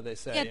Sangha, they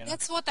say. Yeah, you know?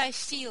 that's what I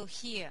feel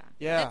here.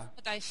 Yeah. That's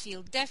what I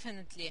feel,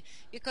 definitely.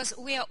 Because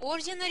we are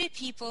ordinary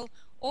people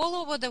all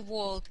over the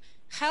world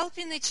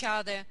helping each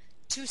other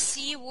to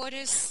see what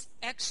is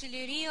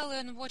actually real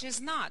and what is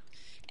not.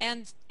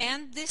 And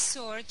end this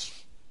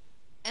search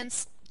and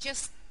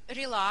just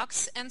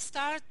relax and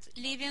start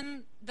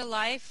living the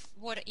life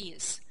what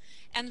is.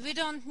 And we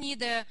don't need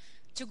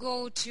to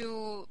go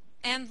to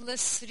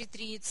endless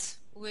retreats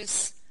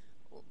with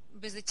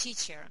a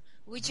teacher.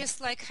 We just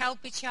like help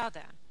each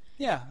other.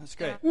 Yeah, that's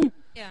great.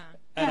 Yeah.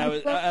 And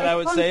I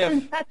would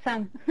say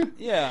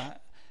Yeah.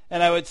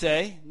 And I would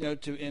say, you know,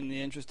 in the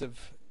interest of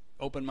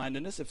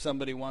open-mindedness, if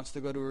somebody wants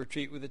to go to a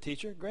retreat with a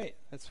teacher, great.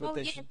 That's what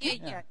they should.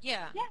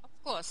 Yeah.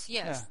 Of course,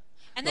 yes.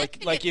 Yeah.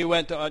 And like you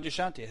went to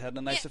Adyashanti, it had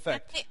a nice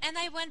effect. And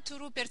I went to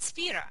Rupert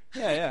Spira.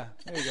 Yeah,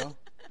 there you go.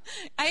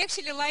 I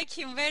actually like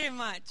him very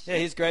much. Yeah,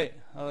 he's great.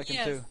 I like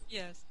him too.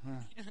 Yes.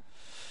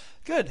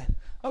 Good.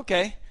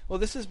 Okay. Well,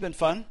 this has been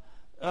fun.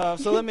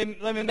 So let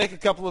me make a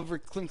couple of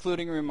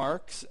concluding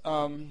remarks.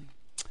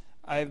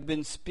 I've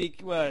been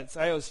speaking. Well,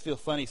 I always feel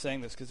funny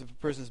saying this because if a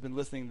person's been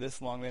listening this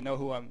long, they know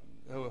who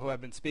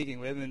I've been speaking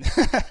with. And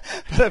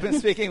but I've been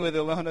speaking with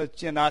Ilona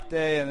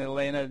Tionate and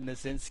Elena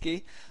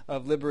Nizinsky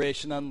of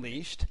Liberation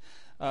Unleashed.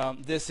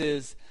 This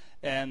is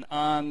an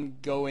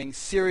ongoing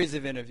series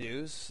of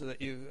interviews that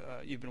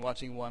you've been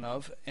watching one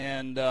of,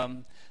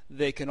 and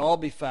they can all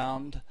be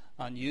found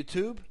on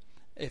YouTube.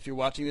 If you're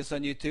watching this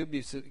on YouTube,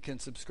 you can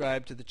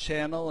subscribe to the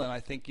channel, and I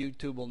think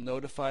YouTube will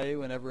notify you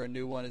whenever a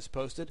new one is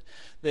posted.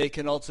 They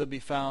can also be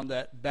found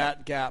at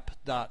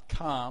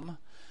batgap.com,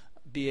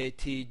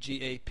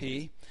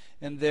 BATGAP,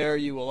 and there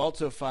you will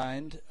also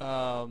find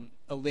a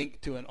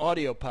link to an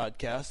audio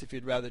podcast if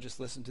you'd rather just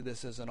listen to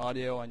this as an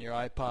audio on your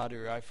iPod or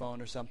your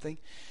iPhone or something.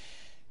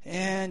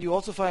 And you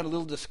also find a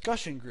little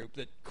discussion group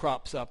that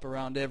crops up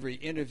around every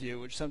interview,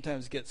 which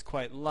sometimes gets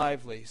quite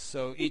lively.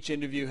 So each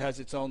interview has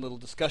its own little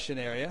discussion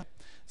area.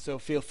 So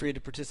feel free to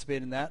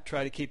participate in that.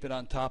 Try to keep it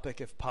on topic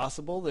if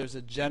possible. There's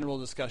a general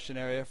discussion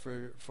area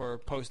for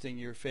posting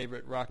your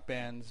favorite rock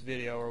band's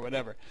video or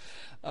whatever.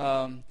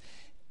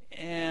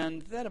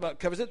 And that about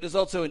covers it. There's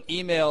also an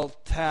email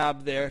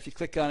tab there. If you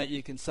click on it,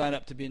 you can sign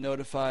up to be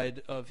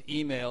notified of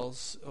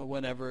emails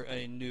whenever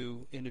a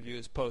new interview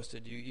is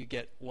posted. You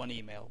get one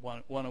email,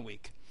 one a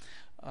week.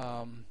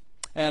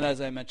 And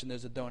as I mentioned,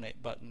 there's a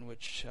donate button,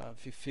 which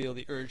if you feel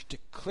the urge to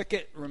click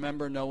it,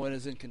 remember no one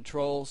is in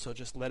control, so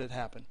just let it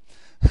happen.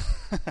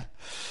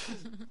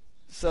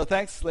 So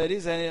thanks,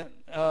 ladies.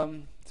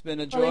 It's been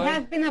a joy. Well, it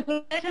has been a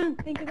pleasure.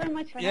 Thank you very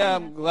much for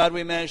having I'm us. glad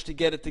we managed to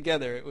get it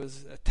together. It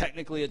was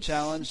technically a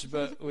challenge,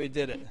 but we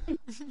did it.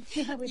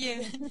 Yeah, we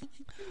did.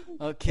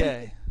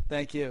 Okay.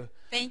 Thank you.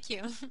 Thank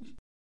you.